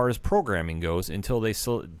as far as programming goes until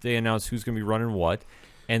they announce who's going to be running what,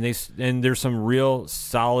 and there's some real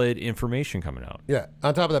solid information coming out. Yeah.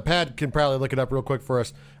 On top of that, Pat can probably look it up real quick for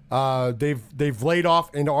us. They've laid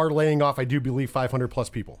off and are laying off, I do believe, 500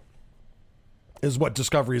 plus people. Is what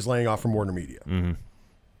Discovery is laying off from Warner Media.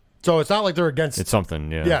 So it's not like they're against. It's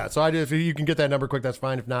something, yeah. Yeah. So if you can get that number quick, that's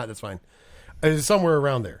fine. If not, that's fine. It's somewhere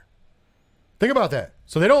around there. Think about that.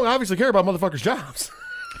 So they don't obviously care about motherfuckers' jobs.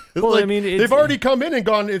 Well, I mean, they've already come in and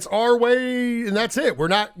gone, it's our way, and that's it. We're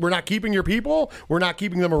not keeping your people. We're not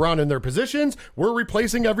keeping them around in their positions. We're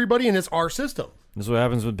replacing everybody, and it's our system. This is what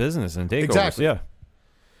happens with business and takeovers. Exactly. Yeah.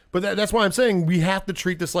 But that's why I'm saying we have to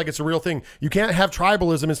treat this like it's a real thing. You can't have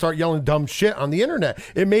tribalism and start yelling dumb shit on the internet.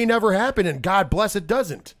 It may never happen, and God bless it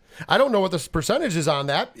doesn't. I don't know what the percentage is on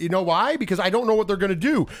that. You know why? Because I don't know what they're going to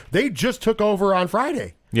do. They just took over on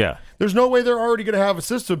Friday. Yeah. There's no way they're already going to have a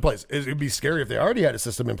system in place. It'd be scary if they already had a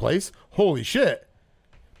system in place. Holy shit.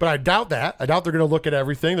 But I doubt that. I doubt they're going to look at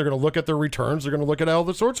everything. They're going to look at their returns. They're going to look at all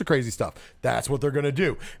the sorts of crazy stuff. That's what they're going to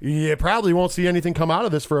do. You probably won't see anything come out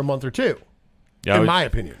of this for a month or two, in my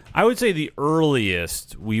opinion. I would say the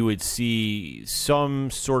earliest we would see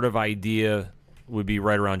some sort of idea would be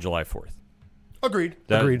right around July 4th. Agreed.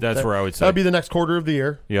 That's where I would say. That'd be the next quarter of the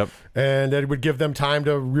year. Yep. And it would give them time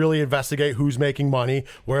to really investigate who's making money,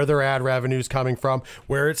 where their ad revenue's coming from,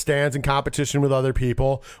 where it stands in competition with other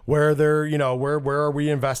people, where they're, where are we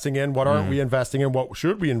investing in, what aren't we investing in, what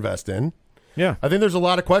should we invest in. Yeah. I think there's a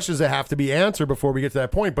lot of questions that have to be answered before we get to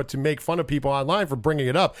that point, but to make fun of people online for bringing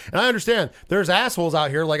it up. And I understand there's assholes out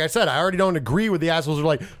here. Like I said, I already don't agree with the assholes who are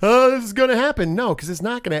like, oh, this is going to happen. No, because it's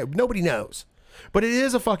not going to. Nobody knows. But it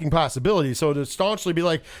is a fucking possibility. So to staunchly be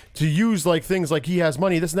like, to use like things like he has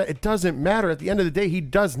money, this and that, it doesn't matter. At the end of the day, he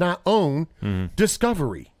does not own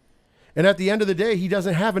Discovery. And at the end of the day, he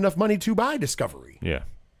doesn't have enough money to buy Discovery. Yeah.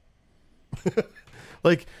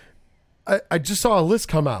 Like, I just saw a list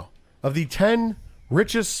come out of the 10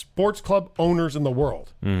 richest sports club owners in the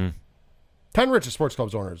world. 10 richest sports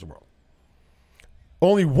clubs owners in the world.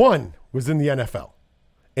 Only one was in the NFL,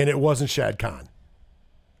 and it wasn't Shad Khan.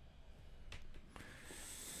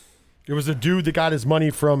 It was a dude that got his money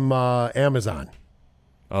from Amazon.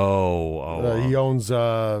 He owns,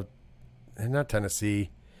 not Tennessee.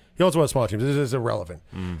 He owns one of the small teams. This is irrelevant.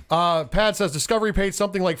 Pat says Discovery paid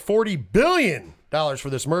something like $40 billion for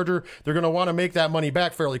this merger. They're going to want to make that money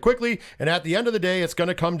back fairly quickly. And at the end of the day, it's going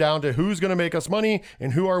to come down to who's going to make us money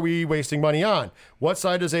and who are we wasting money on. What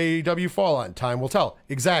side does AEW fall on? Time will tell.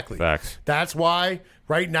 Exactly. Facts. That's why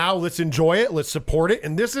right now, let's enjoy it. Let's support it.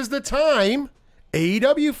 And this is the time,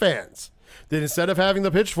 AEW fans, that instead of having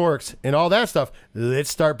the pitchforks and all that stuff, let's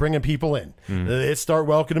start bringing people in. Let's start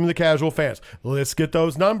welcoming the casual fans. Let's get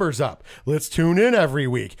those numbers up. Let's tune in every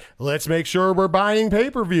week. Let's make sure we're buying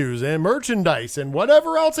pay-per-views and merchandise and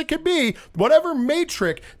whatever else it could be, whatever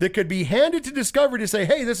matrix that could be handed to Discovery to say,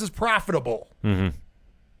 hey, this is profitable.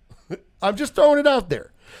 I'm just throwing it out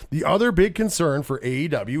there. The other big concern for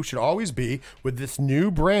AEW should always be with this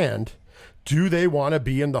new brand, do they want to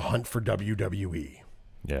be in the hunt for WWE?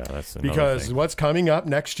 Yeah, that's another Because thing. what's coming up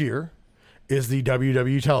next year is the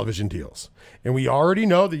WWE television deals. And we already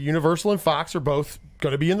know that Universal and Fox are both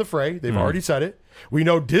going to be in the fray. They've already said it. We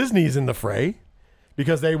know Disney's in the fray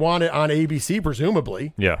because they want it on ABC,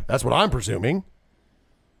 presumably. Yeah. That's what I'm presuming.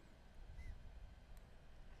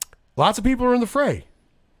 Lots of people are in the fray.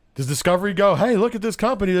 Does Discovery go, hey, look at this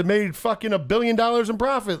company that made fucking $1 billion in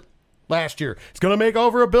profit last year. It's going to make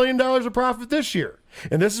over $1 billion of profit this year.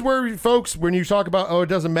 And this is where, folks, when you talk about, oh, it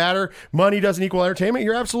doesn't matter, money doesn't equal entertainment,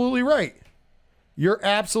 you're absolutely right. You're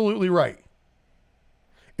absolutely right.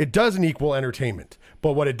 It doesn't equal entertainment.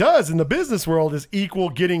 But what it does in the business world is equal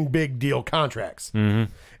getting big deal contracts. And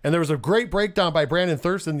there was a great breakdown by Brandon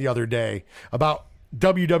Thurston the other day about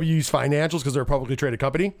WWE's financials because they're a publicly traded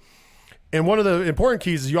company. And one of the important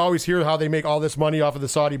keys is you always hear how they make all this money off of the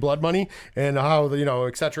Saudi blood money and how,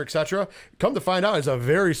 et cetera, et cetera. Come to find out, it's a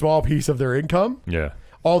very small piece of their income. Yeah.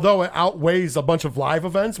 Although it outweighs a bunch of live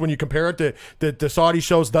events when you compare it to the Saudi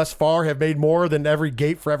shows thus far have made more than every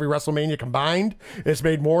gate for every WrestleMania combined. It's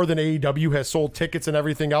made more than AEW has sold tickets and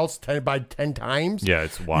everything else 10 times. Yeah,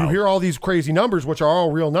 it's wild. You hear all these crazy numbers, which are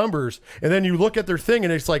all real numbers, and then you look at their thing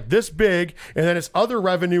and it's like this big, and then its other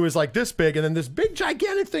revenue is like this big, and then this big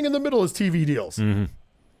gigantic thing in the middle is TV deals.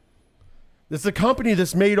 It's a company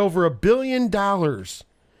that's made over $1 billion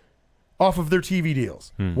off of their TV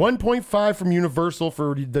deals. 1.5 from Universal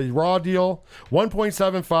for the Raw deal,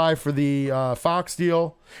 1.75 for the Fox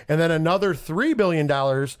deal, and then another $3 billion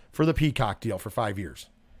for the Peacock deal for 5 years.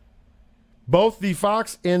 Both the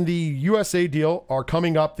Fox and the USA deal are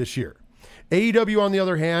coming up this year. AEW, on the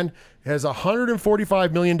other hand, has a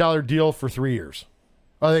 $145 million deal for 3 years.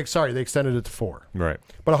 They extended it to 4. Right.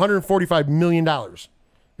 But $145 million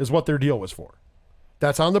is what their deal was for.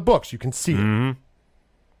 That's on the books. You can see it.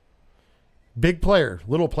 Big player,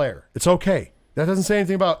 little player. It's okay. That doesn't say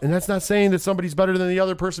anything about, and that's not saying that somebody's better than the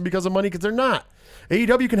other person because of money, because they're not.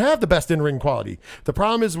 AEW can have the best in-ring quality. The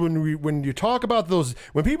problem is when you talk about those,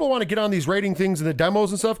 when people want to get on these rating things and the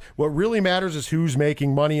demos and stuff, what really matters is who's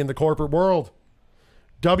making money in the corporate world.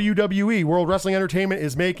 WWE, World Wrestling Entertainment,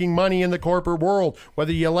 is making money in the corporate world.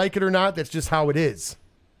 Whether you like it or not, that's just how it is.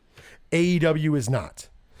 AEW is not.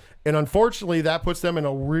 And unfortunately, that puts them in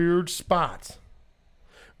a weird spot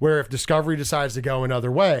where if Discovery decides to go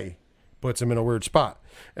another way, puts them in a weird spot.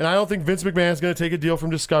 And I don't think Vince McMahon's going to take a deal from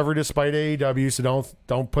Discovery despite AEW, so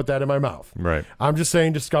don't put that in my mouth. Right. I'm just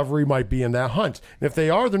saying Discovery might be in that hunt. And if they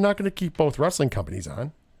are, they're not going to keep both wrestling companies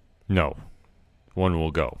on. No. One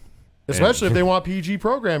will go. Especially if they want PG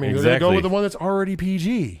programming. They're going to go with the one that's already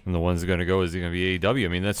PG. And the one's going to go is going to be AEW. I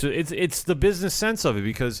mean, it's the business sense of it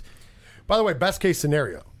because... By the way, best case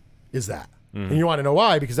scenario is that. And you want to know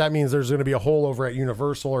why? Because that means there's going to be a hole over at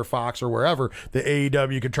Universal or Fox or wherever that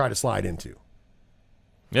AEW could try to slide into.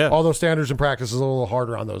 Yeah. Although standards and practices are a little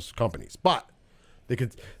harder on those companies. But they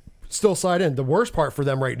could still slide in. The worst part for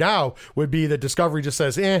them right now would be that Discovery just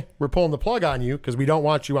says, we're pulling the plug on you because we don't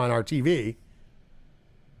want you on our TV.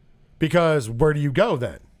 Because where do you go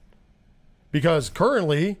then? Because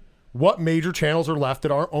currently, what major channels are left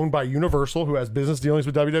that aren't owned by Universal, who has business dealings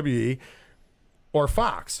with WWE, or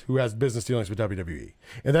Fox, who has business dealings with WWE?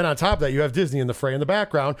 And then on top of that, you have Disney in the fray in the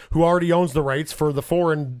background, who already owns the rights for the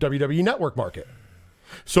foreign WWE network market.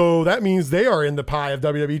 So that means they are in the pie of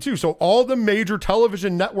WWE too. So all the major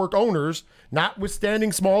television network owners,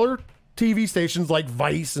 notwithstanding smaller TV stations like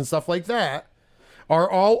Vice and stuff like that,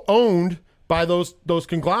 are all owned by those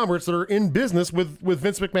conglomerates that are in business with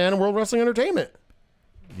Vince McMahon and World Wrestling Entertainment.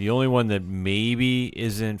 The only one that maybe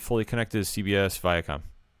isn't fully connected is CBS Viacom.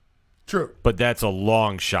 True. But that's a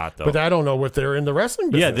long shot, though. But I don't know if they're in the wrestling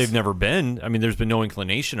business. Yeah, they've never been. I mean, there's been no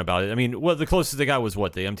inclination about it. I mean, well, the closest they got was the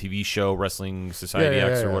MTV show, Wrestling Society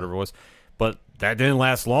X or whatever it was. But that didn't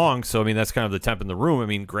last long, so, I mean, that's kind of the temp in the room. I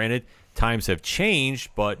mean, granted, times have changed,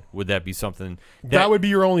 but would that be something... That would be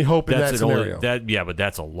your only hope in that scenario. But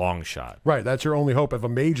that's a long shot. Right, that's your only hope of a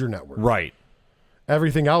major network. Right.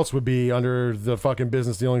 Everything else would be under the fucking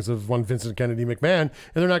business dealings of one Vincent Kennedy McMahon, and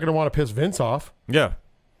they're not going to want to piss Vince off. Yeah.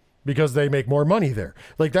 Because they make more money there.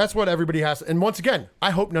 Like, that's what everybody has to, and once again,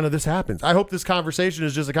 I hope none of this happens. I hope this conversation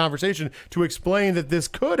is just a conversation to explain that this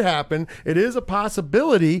could happen. It is a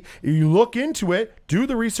possibility. You look into it, do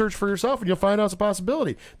the research for yourself, and you'll find out it's a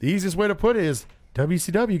possibility. The easiest way to put it is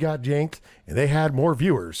WCW got janked, and they had more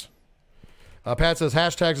viewers. Pat says,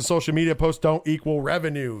 hashtags and social media posts don't equal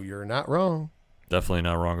revenue. You're not wrong. Definitely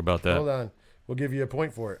not wrong about that. Hold on. We'll give you a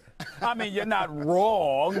point for it. I mean, you're not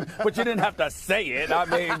wrong, but you didn't have to say it. I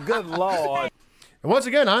mean, good Lord. And once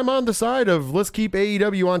again, I'm on the side of let's keep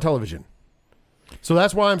AEW on television. So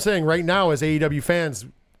that's why I'm saying right now, as AEW fans,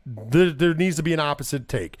 there needs to be an opposite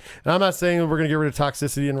take. And I'm not saying we're going to get rid of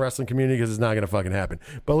toxicity in the wrestling community because it's not going to fucking happen.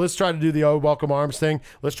 But let's try to do the welcome arms thing.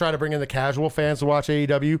 Let's try to bring in the casual fans to watch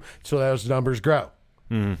AEW so those numbers grow.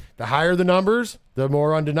 The higher the numbers, the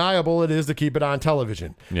more undeniable it is to keep it on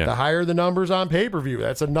television. Yeah. The higher the numbers on pay-per-view,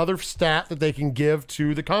 that's another stat that they can give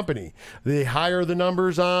to the company. The higher the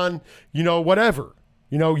numbers on, whatever,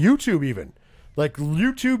 YouTube even. Like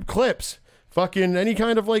YouTube clips, fucking any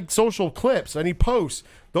kind of like social clips, any posts,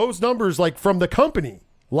 those numbers like from the company,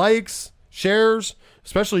 likes, shares,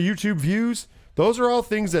 especially YouTube views, those are all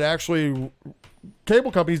things that actually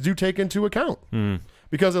cable companies do take into account.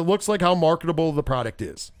 Because it looks like how marketable the product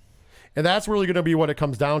is. And that's really going to be what it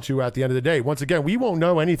comes down to at the end of the day. Once again, we won't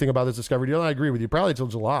know anything about this Discovery deal, and I agree with you, probably until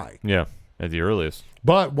July. Yeah, at the earliest.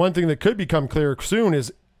 But one thing that could become clear soon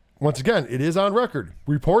is, once again, it is on record.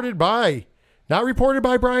 Not reported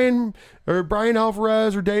by Brian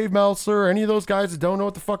Alvarez or Dave Meltzer or any of those guys that don't know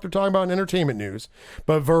what the fuck they're talking about in entertainment news,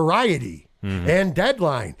 but Variety and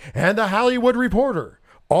Deadline and The Hollywood Reporter,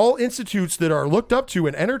 all institutes that are looked up to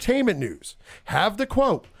in entertainment news, have the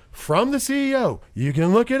quote from the CEO. You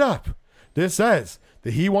can look it up. This says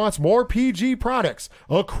that he wants more PG products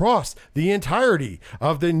across the entirety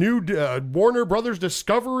of the new Warner Brothers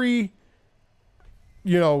Discovery,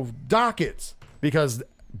 dockets. Because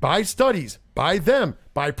by studies, by them,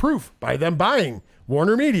 by proof, by them buying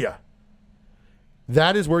Warner Media,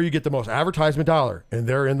 that is where you get the most advertisement dollar. And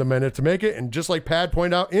they're in the minute to make it. And just like Pad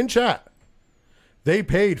pointed out in chat, they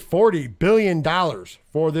paid $40 billion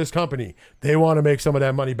for this company. They want to make some of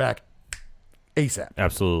that money back ASAP.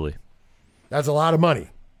 Absolutely. That's a lot of money.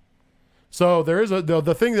 So there is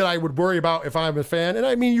the thing that I would worry about if I'm a fan, and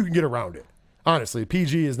I mean, you can get around it. Honestly,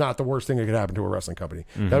 PG is not the worst thing that could happen to a wrestling company.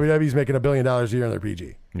 WWE's making $1 billion a year in their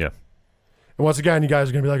PG. Yeah. And once again, you guys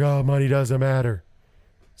are going to be like, oh, money doesn't matter.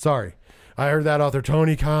 Sorry. I heard that out there.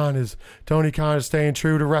 Tony Khan is staying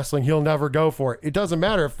true to wrestling. He'll never go for it. It doesn't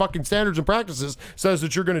matter if fucking standards and practices says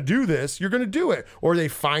that you're going to do this. You're going to do it, or they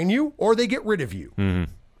fine you, or they get rid of you.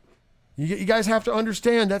 You guys have to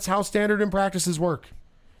understand that's how standard and practices work.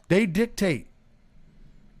 They dictate.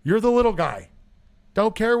 You're the little guy.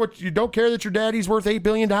 Don't care that your daddy's worth $8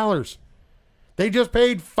 billion. They just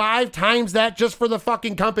paid 5 times that just for the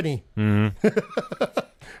fucking company.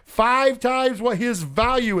 5 times what his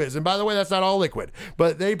value is. And by the way, that's not all liquid.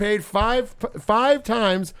 But they paid five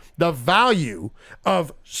times the value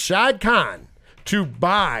of Shad Khan to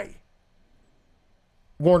buy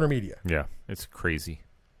Warner Media. Yeah, it's crazy.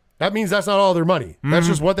 That means that's not all their money. That's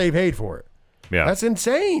just what they paid for it. Yeah. That's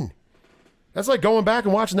insane. That's like going back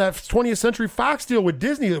and watching that 20th Century Fox deal with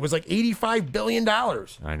Disney that was like $85 billion.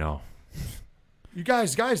 I know. You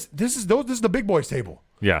guys, this is the big boys table.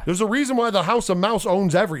 Yeah. There's a reason why the House of Mouse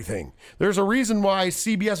owns everything. There's a reason why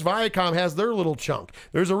CBS Viacom has their little chunk.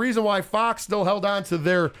 There's a reason why Fox still held on to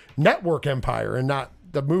their network empire and not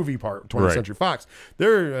the movie part, 20th Century Fox.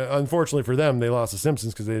 They're, unfortunately for them, they lost The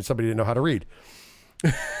Simpsons because somebody didn't know how to read.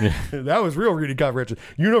 That was real reading comprehension.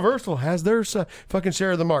 Universal has their fucking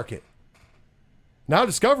share of the market. Now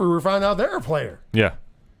Discovery, we're finding out they're a player. Yeah.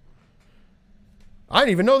 I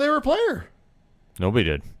didn't even know they were a player Nobody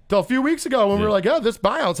did. till a few weeks ago when we were like, this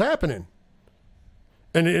buyout's happening.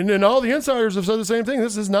 And all the insiders have said the same thing.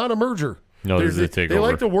 This is not a merger. No, this is a takeover. They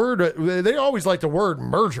like the word, they always like the word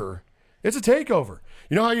merger. It's a takeover.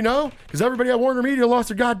 You know how you know? Because everybody at Warner Media lost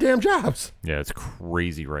their goddamn jobs. Yeah, it's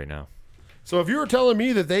crazy right now. So if you were telling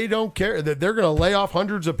me that they don't care, that they're going to lay off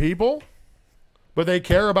hundreds of people, but they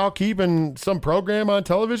care about keeping some program on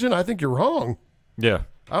television, I think you're wrong. Yeah.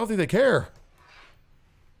 I don't think they care.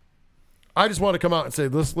 I just want to come out and say,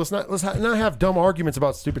 let's not have dumb arguments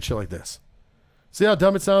about stupid shit like this. See how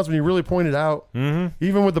dumb it sounds when you really point it out? Mm-hmm.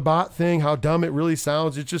 Even with the bot thing, how dumb it really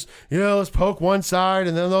sounds. It's just, let's poke one side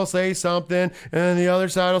and then they'll say something and then the other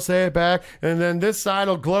side will say it back and then this side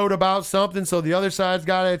will gloat about something so the other side's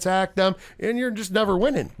got to attack them and you're just never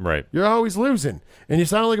winning. Right. You're always losing. And you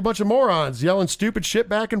sound like a bunch of morons yelling stupid shit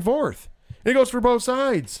back and forth. And it goes for both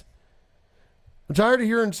sides. I'm tired of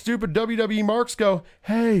hearing stupid WWE marks go,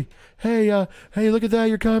 hey, look at that,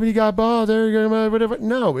 your company got bought. There you go, whatever.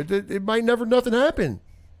 No, it might never nothing happen.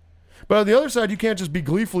 But on the other side, you can't just be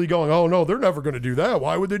gleefully going, oh no, they're never going to do that.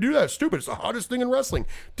 Why would they do that? Stupid. It's the hottest thing in wrestling.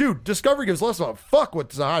 Dude, Discovery gives less of a fuck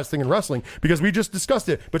what's the hottest thing in wrestling because we just discussed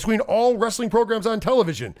it. Between all wrestling programs on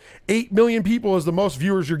television, 8 million people is the most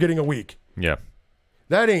viewers you're getting a week. Yeah.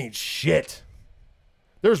 That ain't shit.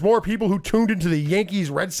 There's more people who tuned into the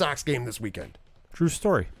Yankees-Red Sox game this weekend. True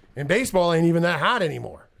story. And baseball ain't even that hot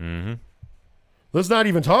anymore. Mm-hmm. Let's not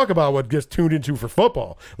even talk about what gets tuned into for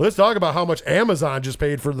football. Let's talk about how much Amazon just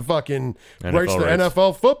paid for the fucking rights to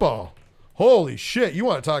NFL football. Holy shit. You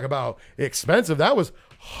want to talk about expensive. That was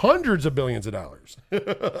hundreds of billions of dollars. You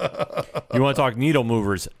want to talk needle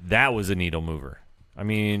movers? That was a needle mover. I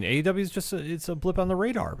mean, AEW is just it's a blip on the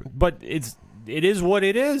radar. But it is what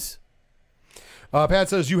it is. Pat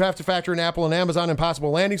says you have to factor in Apple and Amazon in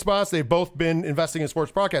possible landing spots. They've both been investing in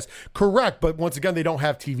sports broadcasts. Correct, but once again, they don't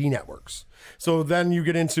have TV networks. So then you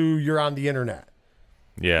get into you're on the internet.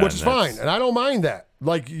 Yeah. Which is fine, and I don't mind that.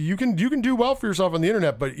 Like you can do well for yourself on the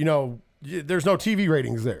internet, but there's no TV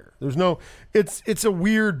ratings there. There's no it's a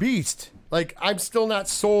weird beast. Like I'm still not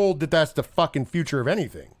sold that that's the fucking future of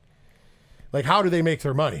anything. Like how do they make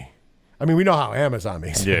their money? I mean, we know how Amazon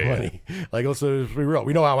makes their money. Like, let's be real.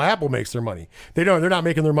 We know how Apple makes their money. They're not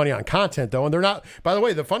making their money on content, though. And they're not, by the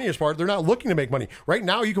way, the funniest part, they're not looking to make money. Right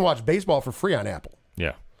now, you can watch baseball for free on Apple.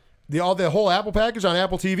 Yeah. The whole Apple package on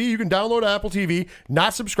Apple TV, you can download Apple TV,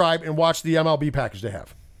 not subscribe, and watch the MLB package they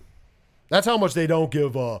have. That's how much they don't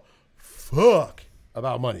give a fuck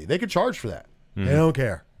about money. They could charge for that. Mm-hmm. They don't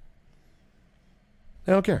care.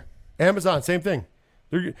 They don't care. Amazon, same thing.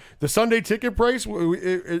 The Sunday ticket price,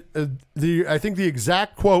 I think the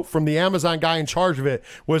exact quote from the Amazon guy in charge of it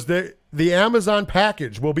was that the Amazon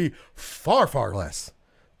package will be far, far less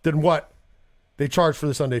than what they charge for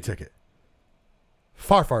the Sunday ticket.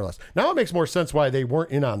 Far, far less. Now it makes more sense why they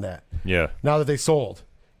weren't in on that. Yeah. Now that they sold.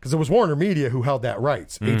 Because it was Warner Media who held that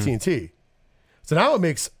rights, AT&T. So now it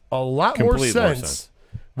makes a lot more sense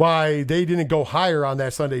why they didn't go higher on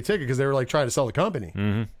that Sunday ticket because they were like trying to sell the company.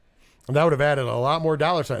 Mm-hmm. And that would have added a lot more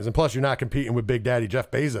dollar signs. And plus, you're not competing with Big Daddy Jeff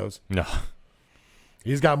Bezos. No.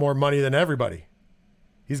 He's got more money than everybody.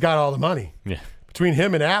 He's got all the money. Yeah. Between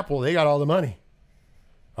him and Apple, they got all the money.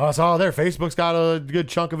 Oh, it's all there. Facebook's got a good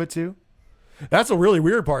chunk of it, too. That's a really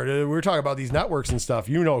weird part. We were talking about these networks and stuff.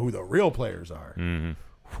 You know who the real players are. Mm-hmm.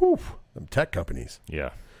 Whew. Them tech companies. Yeah.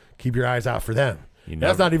 Keep your eyes out for them.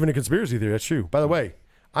 That's not even a conspiracy theory. That's true. By the way,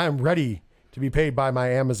 I am ready to be paid by my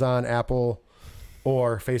Amazon, Apple,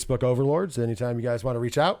 or Facebook overlords. Anytime you guys want to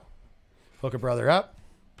reach out, hook a brother up.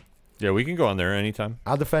 Yeah, we can go on there anytime.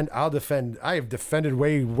 I'll defend. I have defended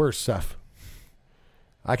way worse stuff.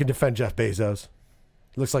 I can defend Jeff Bezos.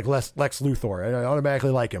 He looks like Lex Luthor. I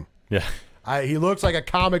automatically like him. Yeah. He looks like a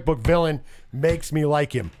comic book villain. Makes me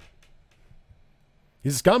like him.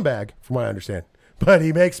 He's a scumbag, from what I understand. But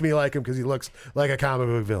he makes me like him because he looks like a comic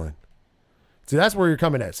book villain. See, that's where you're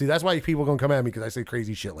coming at. See, that's why people going to come at me because I say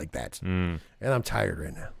crazy shit like that. And I'm tired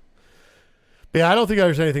right now. But yeah, I don't think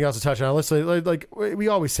there's anything else to touch on. Let's say, like we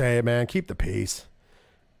always say, man, keep the peace.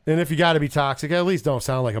 And if you got to be toxic, at least don't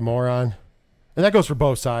sound like a moron. And that goes for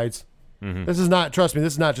both sides. This is not, trust me,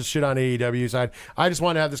 this is not just shit on AEW side. I just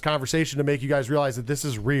want to have this conversation to make you guys realize that this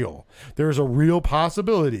is real. There is a real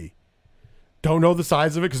possibility. Don't know the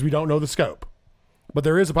size of it because we don't know the scope. But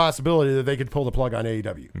there is a possibility that they could pull the plug on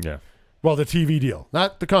AEW. Yeah. Well, the TV deal,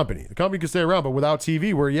 not the company. The company can stay around, but without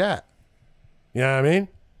TV, where you at? You know what I mean?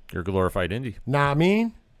 You're a glorified indie. Nah, I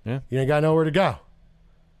mean? Yeah. You ain't got nowhere to go.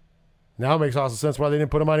 Now it makes also sense why they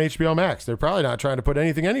didn't put them on HBO Max. They're probably not trying to put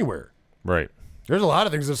anything anywhere. Right. There's a lot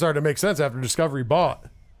of things that started to make sense after Discovery bought.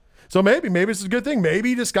 So maybe it's a good thing.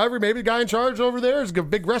 Maybe Discovery, maybe the guy in charge over there is a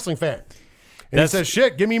big wrestling fan. And he says,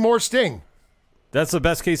 shit, give me more Sting. That's the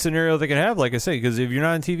best case scenario they can have, like I say, because if you're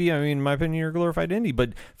not on TV, I mean, in my opinion, you're a glorified indie.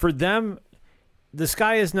 But for them, the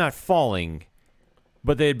sky is not falling,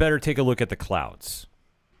 but they'd better take a look at the clouds.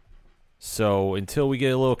 So until we get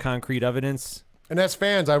a little concrete evidence. And as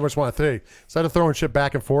fans, I just want to say, instead of throwing shit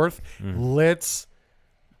back and forth, let's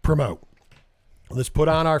promote. Let's put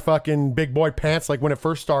on our fucking big boy pants like when it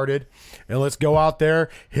first started, and let's go out there,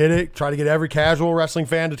 hit it, try to get every casual wrestling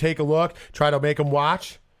fan to take a look, try to make them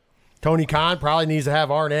watch. Tony Khan probably needs to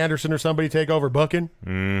have Arn Anderson or somebody take over booking.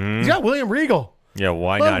 He's got William Regal. Yeah,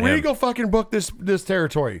 why Let not Regal him? fucking book this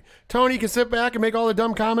territory. Tony can sit back and make all the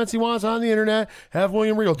dumb comments he wants on the internet. Have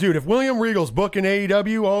William Regal. Dude, if William Regal's booking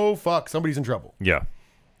AEW, oh, fuck, somebody's in trouble. Yeah.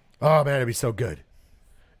 Oh, man, it'd be so good.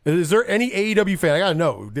 Is there any AEW fan, I got to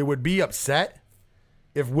know, that would be upset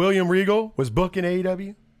if William Regal was booking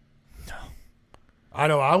AEW? No. I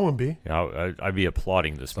know I wouldn't be. Yeah, I'd be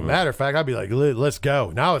applauding this move. Matter of fact, I'd be like, let's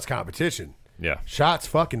go. Now it's competition. Yeah. Shots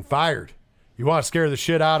fucking fired. You want to scare the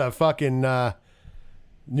shit out of fucking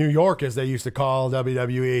New York, as they used to call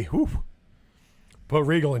WWE. Whew. Put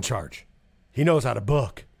Regal in charge. He knows how to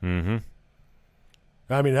book. Mm-hmm.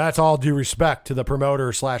 I mean, that's all due respect to the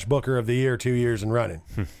promoter / booker of the year 2 years and running.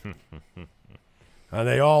 And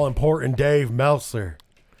the all-important Dave Meltzer.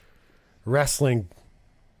 Wrestling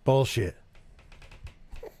bullshit.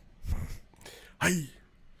 I'm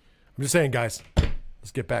just saying, guys,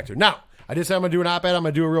 let's get back to it. Now, I did say I'm going to do an op-ed. I'm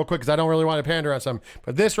going to do it real quick because I don't really want to pander on something.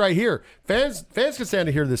 But this right here, fans can stand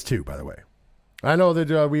to hear this too, by the way. I know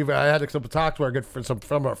that I had some talk to our good friends,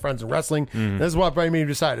 from our friends in wrestling. This is what made me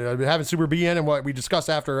decided. I've been having Super B in and what we discussed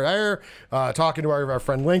after air, talking to our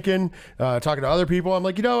friend Lincoln, talking to other people. I'm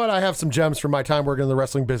like, you know what? I have some gems from my time working in the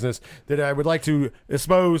wrestling business that I would like to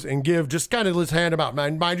expose and give. Just kind of let's hand them out.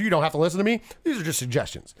 Mind you, you don't have to listen to me. These are just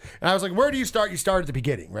suggestions. And I was like, where do you start? You start at the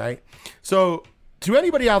beginning, right? So to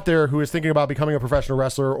anybody out there who is thinking about becoming a professional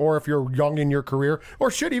wrestler, or if you're young in your career,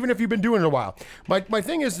 or shit, even if you've been doing it a while, my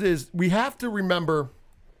thing is we have to remember,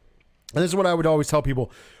 and this is what I would always tell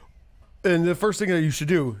people, and the first thing that you should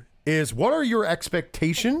do is, what are your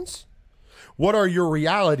expectations? What are your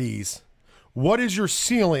realities? What is your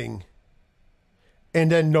ceiling?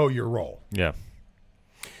 And then know your role. Yeah.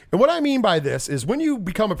 And what I mean by this is, when you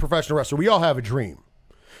become a professional wrestler, we all have a dream.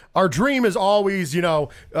 Our dream is always, to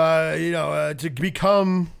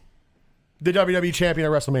become the WWE champion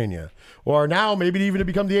at WrestleMania, or now maybe even to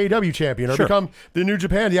become the AEW champion, or become the New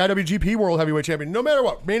Japan, the IWGP World Heavyweight Champion. No matter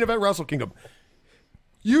what, main event Wrestle Kingdom.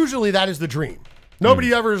 Usually that is the dream.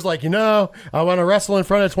 Nobody ever is like, I want to wrestle in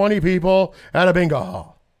front of 20 people at a bingo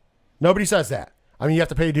hall. Nobody says that. I mean, you have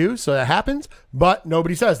to pay dues, so that happens, but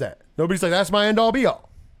nobody says that. Nobody's like, that's my end all be all.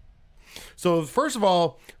 So first of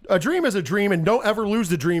all, a dream is a dream, and don't ever lose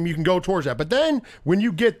the dream. You can go towards that. But then when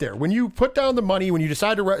you get there, when you put down the money, when you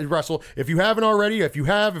decide to wrestle, if you haven't already, if you've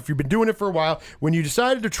been doing it for a while, when you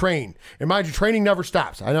decided to train, and mind you, training never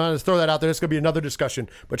stops. I know, let's throw that out there. It's going to be another discussion,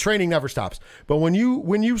 but training never stops. But when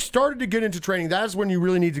you started to get into training, that's when you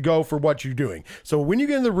really need to go for what you're doing. So when you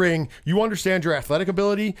get in the ring, you understand your athletic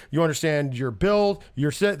ability, you understand your build,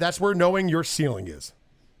 that's where knowing your ceiling is.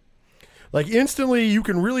 Like, instantly, you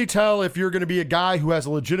can really tell if you're going to be a guy who has a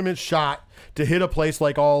legitimate shot to hit a place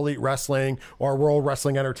like All Elite Wrestling or World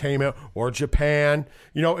Wrestling Entertainment or Japan.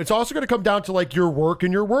 It's also going to come down to, like, your work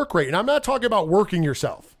and your work rate. And I'm not talking about working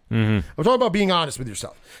yourself. I'm talking about being honest with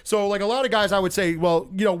yourself. So, like, a lot of guys, I would say, well,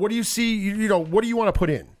 what do you see? What do you want to put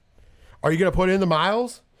in? Are you going to put in the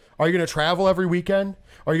miles? Are you going to travel every weekend?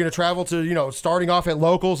 Are you going to travel to, starting off at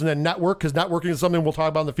locals and then network? Because networking is something we'll talk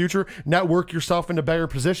about in the future. Network yourself into better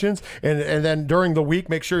positions. And then during the week,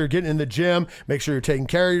 make sure you're getting in the gym. Make sure you're taking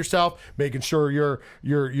care of yourself. Making sure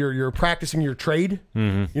you're practicing your trade.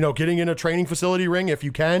 Getting in a training facility ring if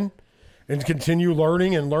you can. And continue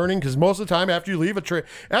learning because most of the time after you leave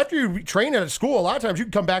after you train at a school, a lot of times you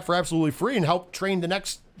can come back for absolutely free and help train the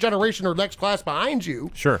next generation or next class behind you.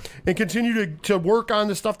 Sure. And continue to work on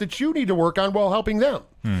the stuff that you need to work on while helping them.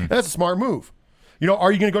 That's a smart move.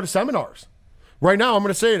 Are you going to go to seminars? Right now, I'm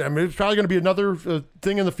going to say it. I mean, it's probably going to be another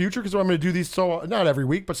thing in the future because I'm going to do these not every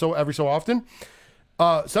week, but every so often.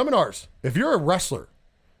 Seminars. If you're a wrestler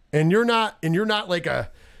and you're not like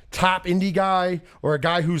a top indie guy or a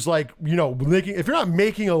guy who's like, if you're not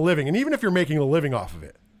making a living, and even if you're making a living off of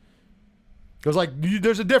it, because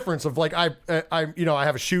there's a difference of like I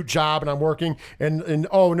have a shoot job and I'm working and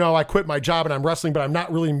oh no, I quit my job and I'm wrestling, but I'm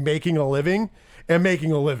not really making a living and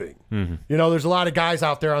making a living. There's a lot of guys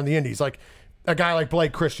out there on the indies, like a guy like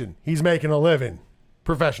Blake Christian, he's making a living,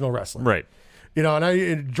 professional wrestling, right?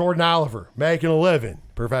 And Jordan Oliver making a living,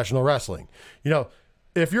 professional wrestling.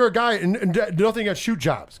 If you're a guy, and nothing against shoot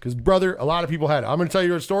jobs, because, brother, a lot of people had it. I'm going to tell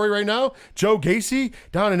you a story right now. Joe Gacy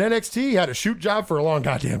down in NXT had a shoot job for a long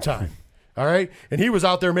goddamn time. All right? And he was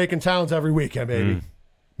out there making towns every weekend, baby.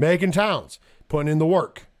 Making towns, putting in the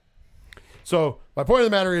work. So my point of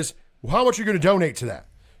the matter is, how much are you going to donate to that?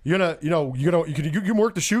 You're gonna, you can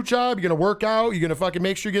work the shoot job. You're gonna work out. You're gonna fucking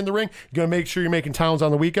make sure you get in the ring. You're gonna make sure you're making towns on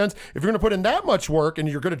the weekends. If you're gonna put in that much work and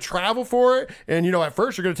you're gonna travel for it, and at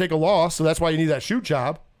first you're gonna take a loss, so that's why you need that shoot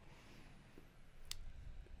job.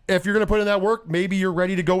 If you're gonna put in that work, maybe you're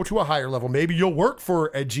ready to go to a higher level. Maybe you'll work for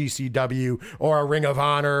a GCW or a Ring of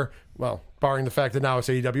Honor. Well, barring the fact that now it's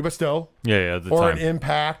AEW, but still, or an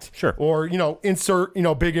Impact, sure, or insert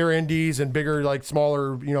bigger indies and bigger like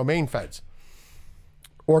smaller main feds.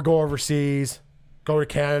 Or go overseas, go to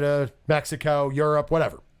Canada, Mexico, Europe,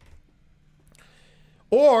 whatever.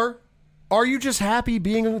 Or are you just happy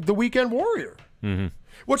being the weekend warrior?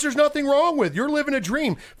 Which there's nothing wrong with. You're living a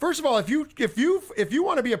dream. First of all, if you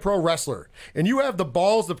want to be a pro wrestler and you have the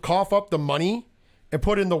balls to cough up the money and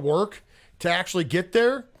put in the work to actually get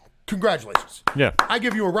there, congratulations. Yeah. I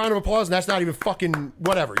give you a round of applause, and that's not even fucking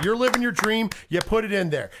whatever. You're living your dream. You put it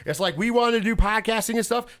in there. It's like we wanted to do podcasting and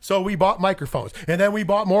stuff, so we bought microphones, and then we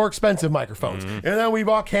bought more expensive microphones, and then we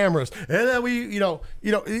bought cameras, and then we, you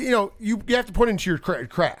have to put into your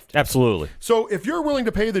craft. Absolutely. So if you're willing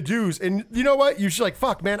to pay the dues, and you know what, you're just like,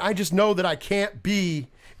 fuck, man, I just know that I can't be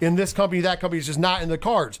in this company, that company is just not in the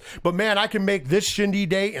cards. But man, I can make this shindy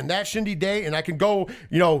day and that shindy day, and I can go,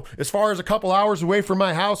 as far as a couple hours away from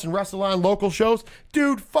my house and wrestle on local shows.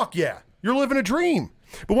 Dude, fuck yeah. You're living a dream.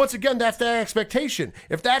 But once again, that's that expectation.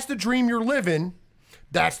 If that's the dream you're living,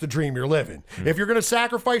 that's the dream you're living. If you're going to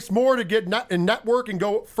sacrifice more to get and network and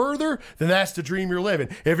go further, then that's the dream you're living.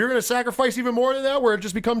 If you're going to sacrifice even more than that, where it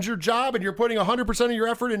just becomes your job and you're putting 100% of your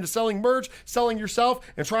effort into selling merch, selling yourself,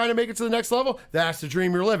 and trying to make it to the next level, that's the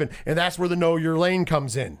dream you're living. And that's where the know your lane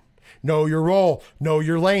comes in. Know your role, know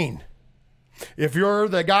your lane. If you're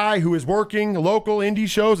the guy who is working local indie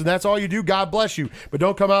shows and that's all you do, God bless you. But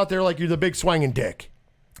don't come out there like you're the big swinging dick.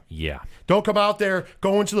 Yeah. Don't come out there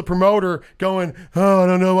going to the promoter going, oh, I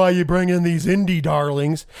don't know why you bring in these indie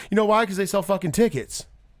darlings. You know why? Because they sell fucking tickets.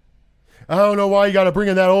 I don't know why you got to bring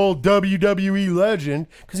in that old WWE legend,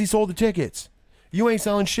 because he sold the tickets. You ain't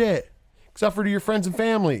selling shit, except for to your friends and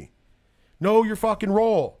family. Know your fucking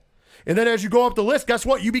role. And then as you go up the list, guess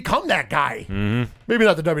what? You become that guy. Maybe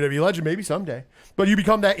not the WWE legend, maybe someday. But you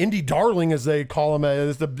become that indie darling, as they call him.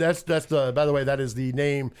 That's the. By the way, that is the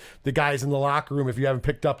name the guys in the locker room, if you haven't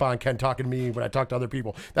picked up on Ken talking to me when I talk to other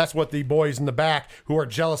people, that's what the boys in the back who are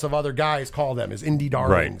jealous of other guys call them, is indie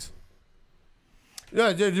darlings.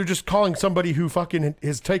 Right. Yeah, they're just calling somebody who fucking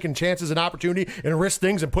has taken chances and opportunity and risked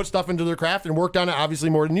things and put stuff into their craft and worked on it obviously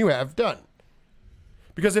more than you have done.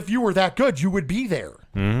 Because if you were that good, you would be there.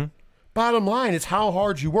 Bottom line, it's how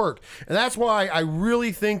hard you work. And that's why I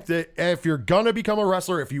really think that if you're going to become a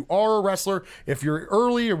wrestler, if you are a wrestler, if you're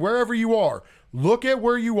early or wherever you are, look at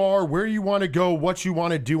where you are, where you want to go, what you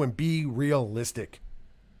want to do, and be realistic.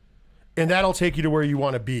 And that'll take you to where you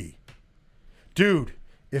want to be. Dude,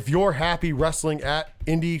 if you're happy wrestling at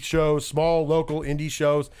indie shows, small local indie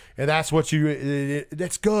shows, and that's what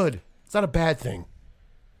that's good. It's not a bad thing.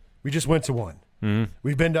 We just went to one.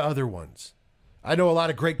 We've been to other ones. I know a lot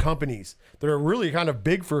of great companies that are really kind of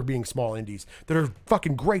big for being small indies that are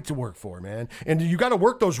fucking great to work for, man. And you got to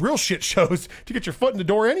work those real shit shows to get your foot in the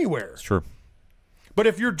door anywhere. It's true. But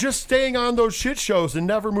if you're just staying on those shit shows and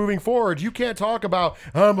never moving forward, you can't talk about,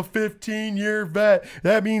 I'm a 15-year vet.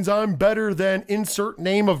 That means I'm better than insert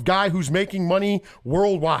name of guy who's making money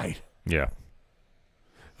worldwide. Yeah.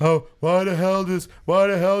 Oh, why the hell does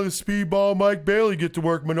Speedball Mike Bailey get to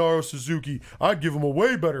work Minoru Suzuki? I'd give him a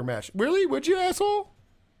way better match. Really? Would you, asshole?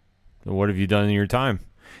 What have you done in your time?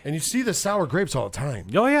 And you see the sour grapes all the time.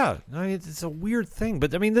 Oh, yeah. I mean, it's a weird thing.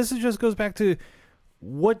 But, I mean, this just goes back to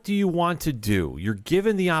what do you want to do? You're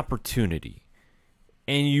given the opportunity,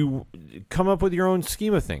 and you come up with your own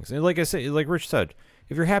scheme of things. And like I said, like Rich said,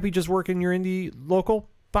 if you're happy just working your indie local,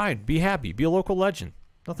 fine. Be happy. Be a local legend.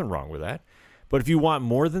 Nothing wrong with that. But if you want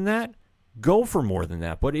more than that, go for more than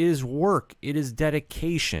that. But it is work. It is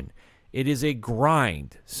dedication. It is a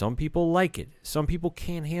grind. Some people like it. Some people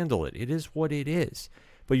can't handle it. It is what it is.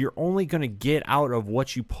 But you're only going to get out of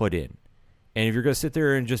what you put in. And if you're going to sit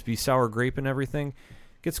there and just be sour grape and everything,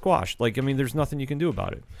 get squashed. Like, I mean, there's nothing you can do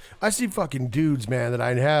about it. I see fucking dudes, man, that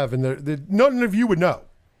I have, and none of you would know.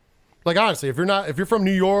 Like, honestly, if you're from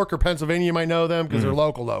New York or Pennsylvania, you might know them because they're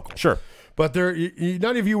local. Sure. But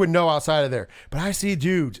none of you would know outside of there. But I see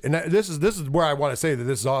dudes, and this is where I want to say that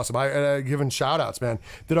this is awesome. I giving shout outs, man,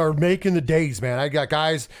 that are making the days, man. I got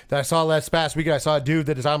guys that I saw last past weekend. I saw a dude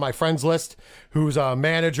that is on my friends list who's a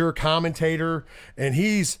manager, commentator, and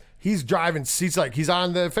he's driving. He's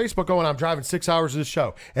on the Facebook going, I'm driving 6 hours of this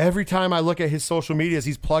show. Every time I look at his social medias,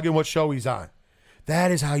 he's plugging what show he's on.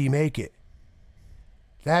 That is how you make it.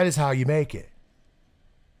 That is how you make it.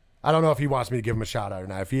 I don't know if he wants me to give him a shout out or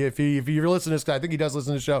not. If you're listening to this, I think he does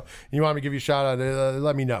listen to the show, and you want me to give you a shout out,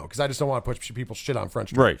 let me know, because I just don't want to put people's shit on French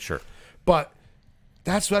Street. Right, sure. But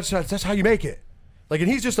that's how you make it. Like, and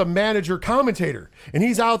he's just a manager commentator, and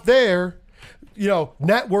he's out there,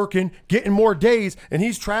 networking, getting more days, and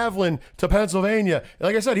he's traveling to Pennsylvania.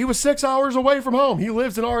 Like I said, he was 6 hours away from home. He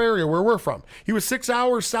lives in our area where we're from. He was 6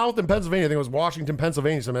 hours south in Pennsylvania. I think it was Washington,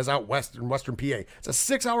 Pennsylvania. So it's out west in western PA. It's a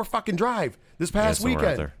 6 hour fucking drive this past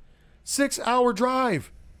weekend. 6 hour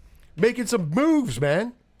drive. Making some moves,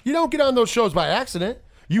 man. You don't get on those shows by accident.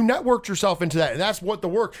 You networked yourself into that, and that's what the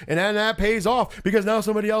work. And then that pays off because now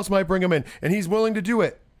somebody else might bring him in, and he's willing to do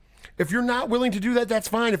it. If you're not willing to do that, that's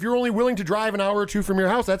fine. If you're only willing to drive an hour or two from your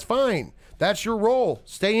house, that's fine. That's your role.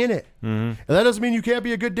 Stay in it. Mm-hmm. And that doesn't mean you can't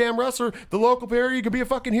be a good damn wrestler. The local area, you could be a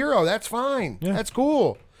fucking hero. That's fine. Yeah. That's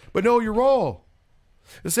cool. But know your role.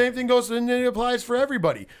 The same thing goes and it applies for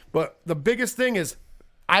everybody. But the biggest thing is,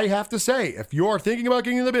 I have to say, if you're thinking about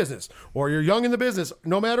getting in the business or you're young in the business,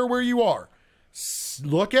 no matter where you are,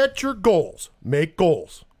 look at your goals. Make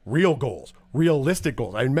goals. Real goals. Realistic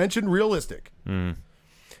goals. I mentioned realistic. Mm.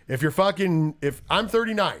 If I'm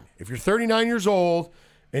 39, if you're 39 years old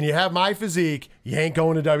and you have my physique, you ain't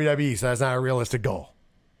going to WWE, so that's not a realistic goal.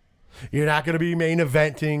 You're not going to be main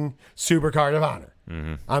eventing Supercard of Honor.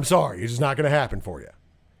 Mm-hmm. I'm sorry. It's just not going to happen for you.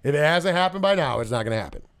 If it hasn't happened by now, it's not going to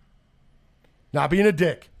happen. Not being a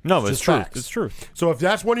dick. No, it's true. Facts. It's true. So if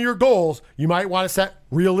that's one of your goals, you might want to set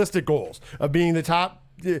realistic goals of being the top.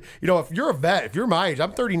 If you're a vet, if you're my age,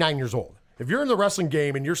 I'm 39 years old. If you're in the wrestling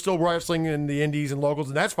game and you're still wrestling in the indies and locals,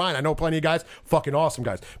 and that's fine. I know plenty of guys, fucking awesome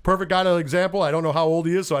guys. Perfect guy to example. I don't know how old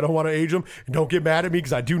he is, so I don't want to age him. And don't get mad at me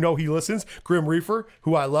because I do know he listens. Grim Reaper,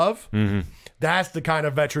 who I love. Mm-hmm. That's the kind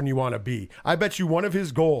of veteran you want to be. I bet you one of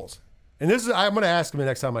his goals, and I'm going to ask him the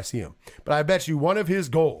next time I see him, but I bet you one of his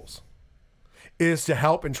goals is to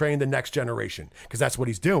help and train the next generation, because that's what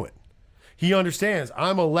he's doing. He understands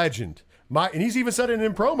I'm a legend. And he's even said it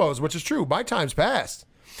in promos, which is true. My time's passed.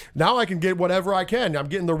 Now I can get whatever I can. I'm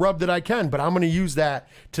getting the rub that I can, but I'm going to use that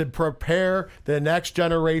to prepare the next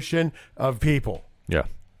generation of people. Yeah.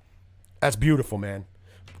 That's beautiful, man.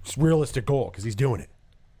 It's a realistic goal because he's doing it.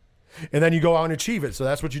 And then you go out and achieve it. So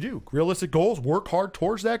that's what you do. Realistic goals, work hard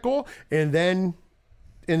towards that goal, and then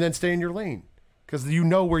stay in your lane because you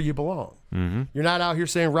know where you belong. Mm-hmm. You're not out here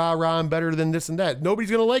saying, rah, rah, I'm better than this and that. Nobody's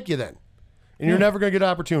going to like you then. And you're never going to get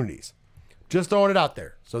opportunities. Just throwing it out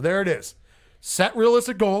there. So there it is. Set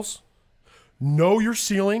realistic goals. Know your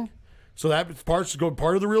ceiling. So that part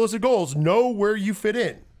of the realistic goals. Know where you fit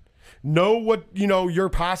in. Know what your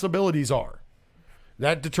possibilities are.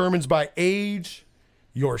 That determines by age,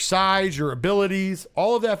 your size, your abilities.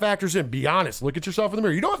 All of that factors in. Be honest. Look at yourself in the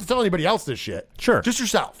mirror. You don't have to tell anybody else this shit. Sure. Just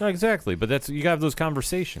yourself. No, exactly. But you got to have those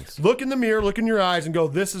conversations. Look in the mirror, look in your eyes, and go,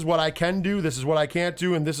 this is what I can do, this is what I can't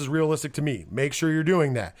do, and this is realistic to me. Make sure you're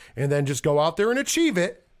doing that. And then just go out there and achieve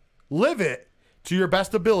it. Live it to your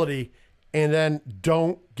best ability, and then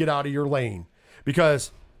don't get out of your lane.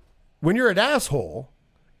 Because when you're an asshole,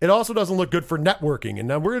 it also doesn't look good for networking. And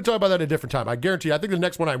we're going to talk about that at a different time. I guarantee you, I think the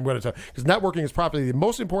next one I'm going to talk, because networking is probably the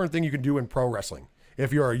most important thing you can do in pro wrestling.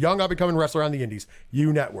 If you're a young up-and-coming wrestler on the indies,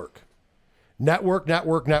 you network. Network,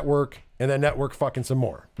 and then network fucking some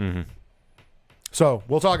more. Mm-hmm. So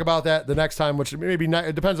we'll talk about that the next time, which maybe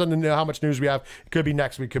it depends on how much news we have. It could be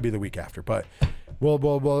next week, could be the week after, but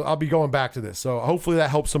I'll be going back to this. So hopefully that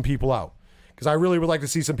helps some people out, because I really would like to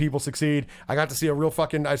see some people succeed. I got to see I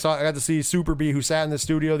got to see Super B, who sat in the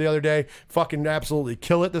studio the other day, fucking absolutely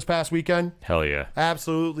kill it this past weekend. Hell yeah.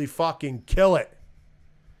 Absolutely fucking kill it.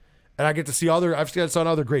 And I get to see I've seen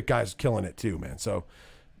other great guys killing it too, man. So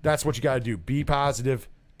that's what you got to do. Be positive,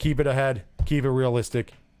 keep it ahead, keep it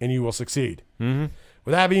realistic, and you will succeed. Mm-hmm.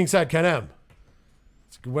 With that being said, Ken M,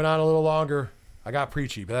 it went on a little longer. I got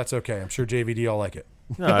preachy, but that's okay. I'm sure JVD will like it.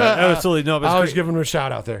 No, absolutely no. But I always give him a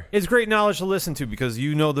shout out there. It's great knowledge to listen to, because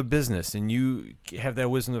you know the business and you have that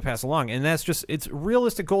wisdom to pass along. And it's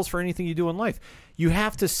realistic goals for anything you do in life. You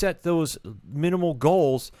have to set those minimal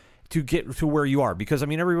goals to get to where you are, because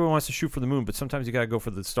everyone wants to shoot for the moon, but sometimes you got to go for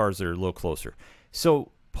the stars that are a little closer.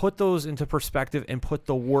 So put those into perspective and put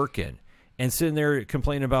the work in, and sitting there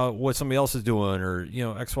complaining about what somebody else is doing, or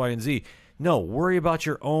X, Y, and Z. No, worry about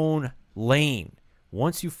your own lane.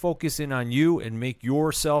 Once you focus in on you and make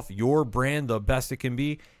yourself, your brand, the best it can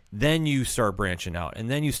be, then you start branching out, and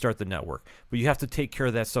then you start the network. But you have to take care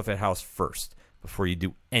of that stuff at house first before you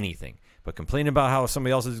do anything. But complaining about how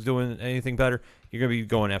somebody else is doing anything better, you're going to be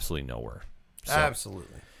going absolutely nowhere.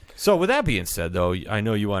 Absolutely. So with that being said, though, I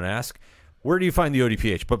know you want to ask, where do you find the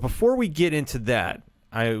ODPH? But before we get into that,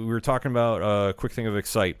 we were talking about a quick thing of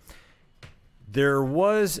Excite. There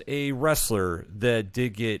was a wrestler that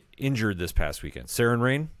did get injured this past weekend, Saren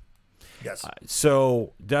Rain. Yes.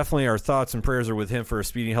 So definitely our thoughts and prayers are with him for a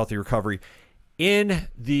speedy, healthy recovery. In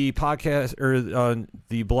the podcast or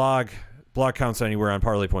the blog counts anywhere on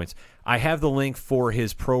Parlay Points, I have the link for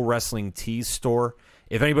his Pro Wrestling Tees store.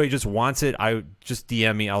 If anybody just wants it, I just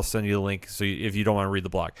DM me. I'll send you the link. So if you don't want to read the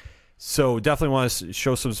blog. So definitely want to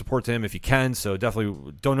show some support to him if you can. So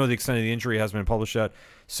definitely don't know the extent of the injury. It hasn't been published yet.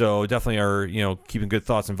 So definitely are, keeping good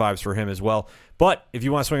thoughts and vibes for him as well. But if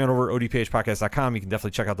you want to swing on over to odphpodcast.com, you can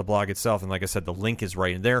definitely check out the blog itself. And like I said, the link is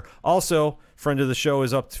right in there. Also, friend of the show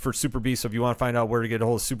is up for Super B. So if you want to find out where to get a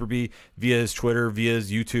hold of Super B via his Twitter, via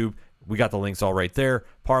his YouTube, we got the links all right there.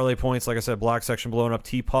 Parlay Points, like I said, blog section blowing up.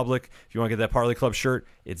 TeePublic, if you want to get that Parlay Club shirt,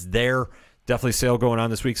 it's there. Definitely sale going on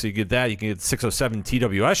this week, so you get that. You can get the 607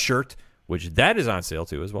 TWS shirt, which that is on sale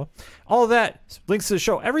too as well. All of that, links to the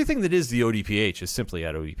show, everything that is the ODPH is simply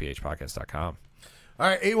at odphpodcast.com. All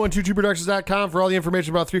right, 812productions.com for all the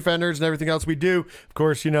information about Three Fat Nerds and everything else we do. Of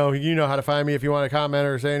course, you know how to find me. If you want to comment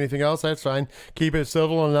or say anything else, that's fine. Keep it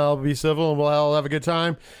civil, and I'll be civil, and we'll all have a good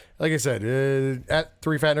time. Like I said, at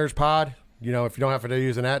Three Fat Nerds Pod. If you don't have to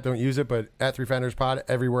use an at, don't use it. But at Three Fat Nerds Pod,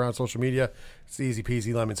 everywhere on social media. It's easy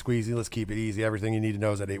peasy, lemon squeezy. Let's keep it easy. Everything you need to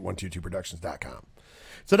know is at 812productions.com.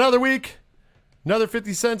 It's another week. Another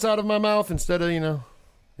 50 cents out of my mouth instead of, in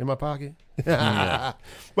my pocket. Yeah.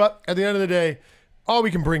 But at the end of the day, all we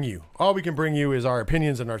can bring you is our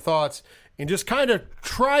opinions and our thoughts, and just kind of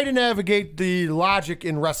try to navigate the logic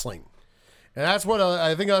in wrestling. And that's what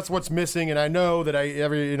I think that's what's missing. And I know that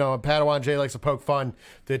Padawan Jay likes to poke fun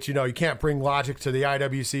that, you can't bring logic to the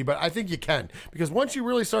IWC, but I think you can, because once you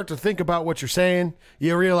really start to think about what you're saying,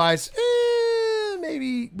 you realize,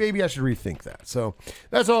 maybe I should rethink that. So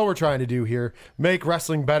that's all we're trying to do here. Make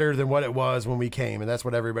wrestling better than what it was when we came. And that's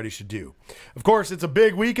what everybody should do. Of course, it's a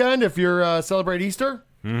big weekend if you're celebrate Easter.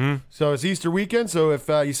 Mm-hmm. So it's Easter weekend. So if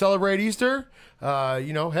you celebrate Easter,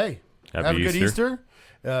 hey, have a good Easter.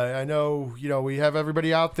 I know, we have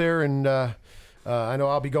everybody out there, and I know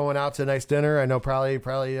I'll be going out to a nice dinner. I know probably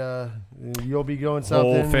you'll be going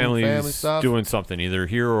something. Whole family stuff. doing something, either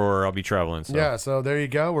here or I'll be traveling. So. Yeah, so there you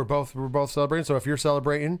go. We're both celebrating. So if you're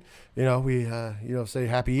celebrating, we say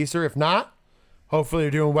Happy Easter. If not, hopefully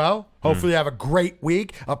you're doing well. Hopefully you have a great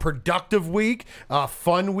week, a productive week, a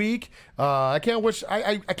fun week. I can't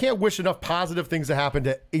wish enough positive things to happen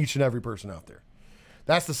to each and every person out there.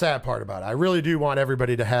 That's the sad part about it. I really do want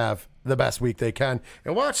everybody to have the best week they can.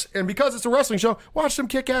 And because it's a wrestling show, watch some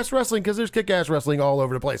kick-ass wrestling, because there's kick-ass wrestling all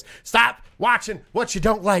over the place. Stop watching what you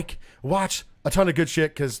don't like. Watch a ton of good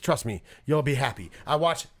shit, because trust me, you'll be happy. I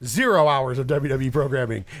watch 0 hours of WWE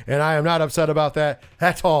programming, and I am not upset about that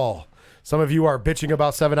at all. Some of you are bitching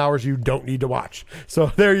about 7 hours you don't need to watch. So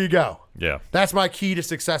there you go. Yeah. That's my key to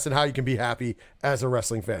success and how you can be happy as a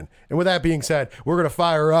wrestling fan. And with that being said, we're going to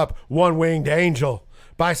fire up One Winged Angel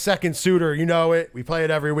by Second Suitor. You know it. We play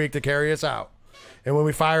it every week to carry us out. And when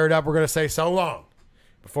we fire it up, we're going to say so long.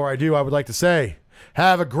 Before I do, I would like to say,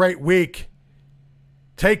 have a great week.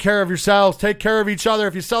 Take care of yourselves. Take care of each other.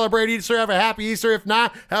 If you celebrate Easter, have a happy Easter. If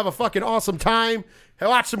not, have a fucking awesome time.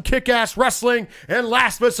 Watch some kick-ass wrestling. And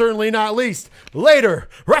last but certainly not least, later,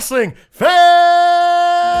 wrestling fans!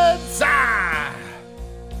 Ah!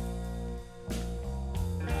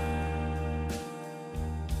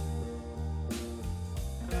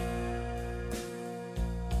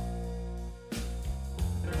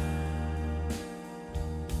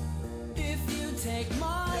 If you take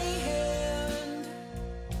my hand,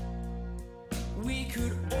 we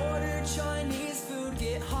could order Chinese food,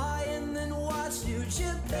 get high, and then watch New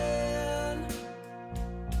Japan.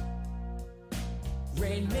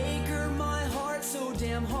 Rainmaker, my heart so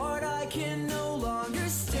damn hard I can no longer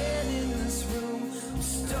stand in this room. I'm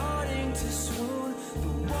starting to swoon.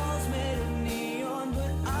 The walls made of neon,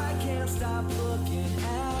 but I can't stop looking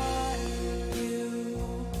at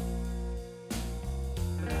you.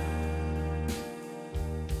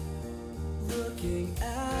 Looking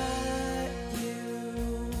at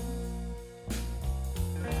you.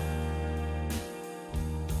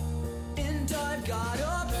 And I've got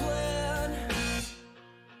a plan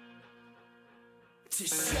to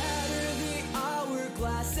shatter the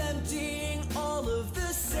hourglass, emptying all of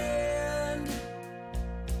the sand.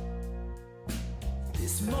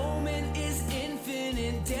 This moment is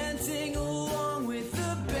infinite, dancing along with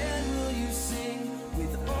the band. Will you sing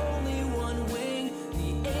with only one wing?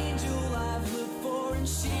 The angel I've looked for, and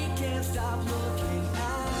she can't stop looking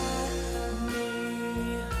at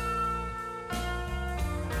me.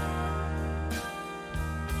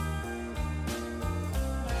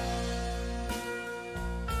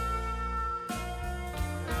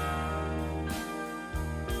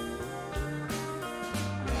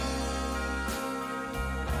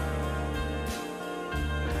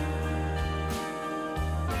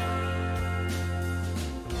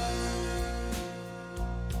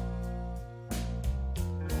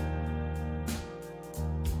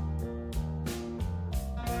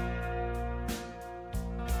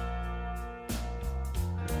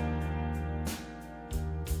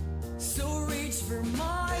 So reach for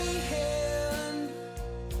my hand.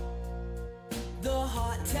 The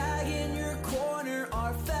hot tag in your corner,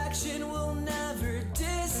 our faction will never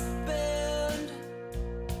disband.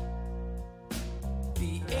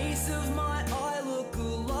 The ace of my eye, look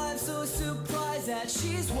alive, so surprised that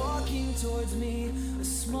she's walking towards me. A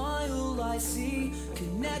smile I see,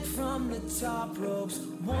 connect from the top ropes.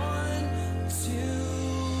 1,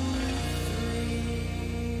 2,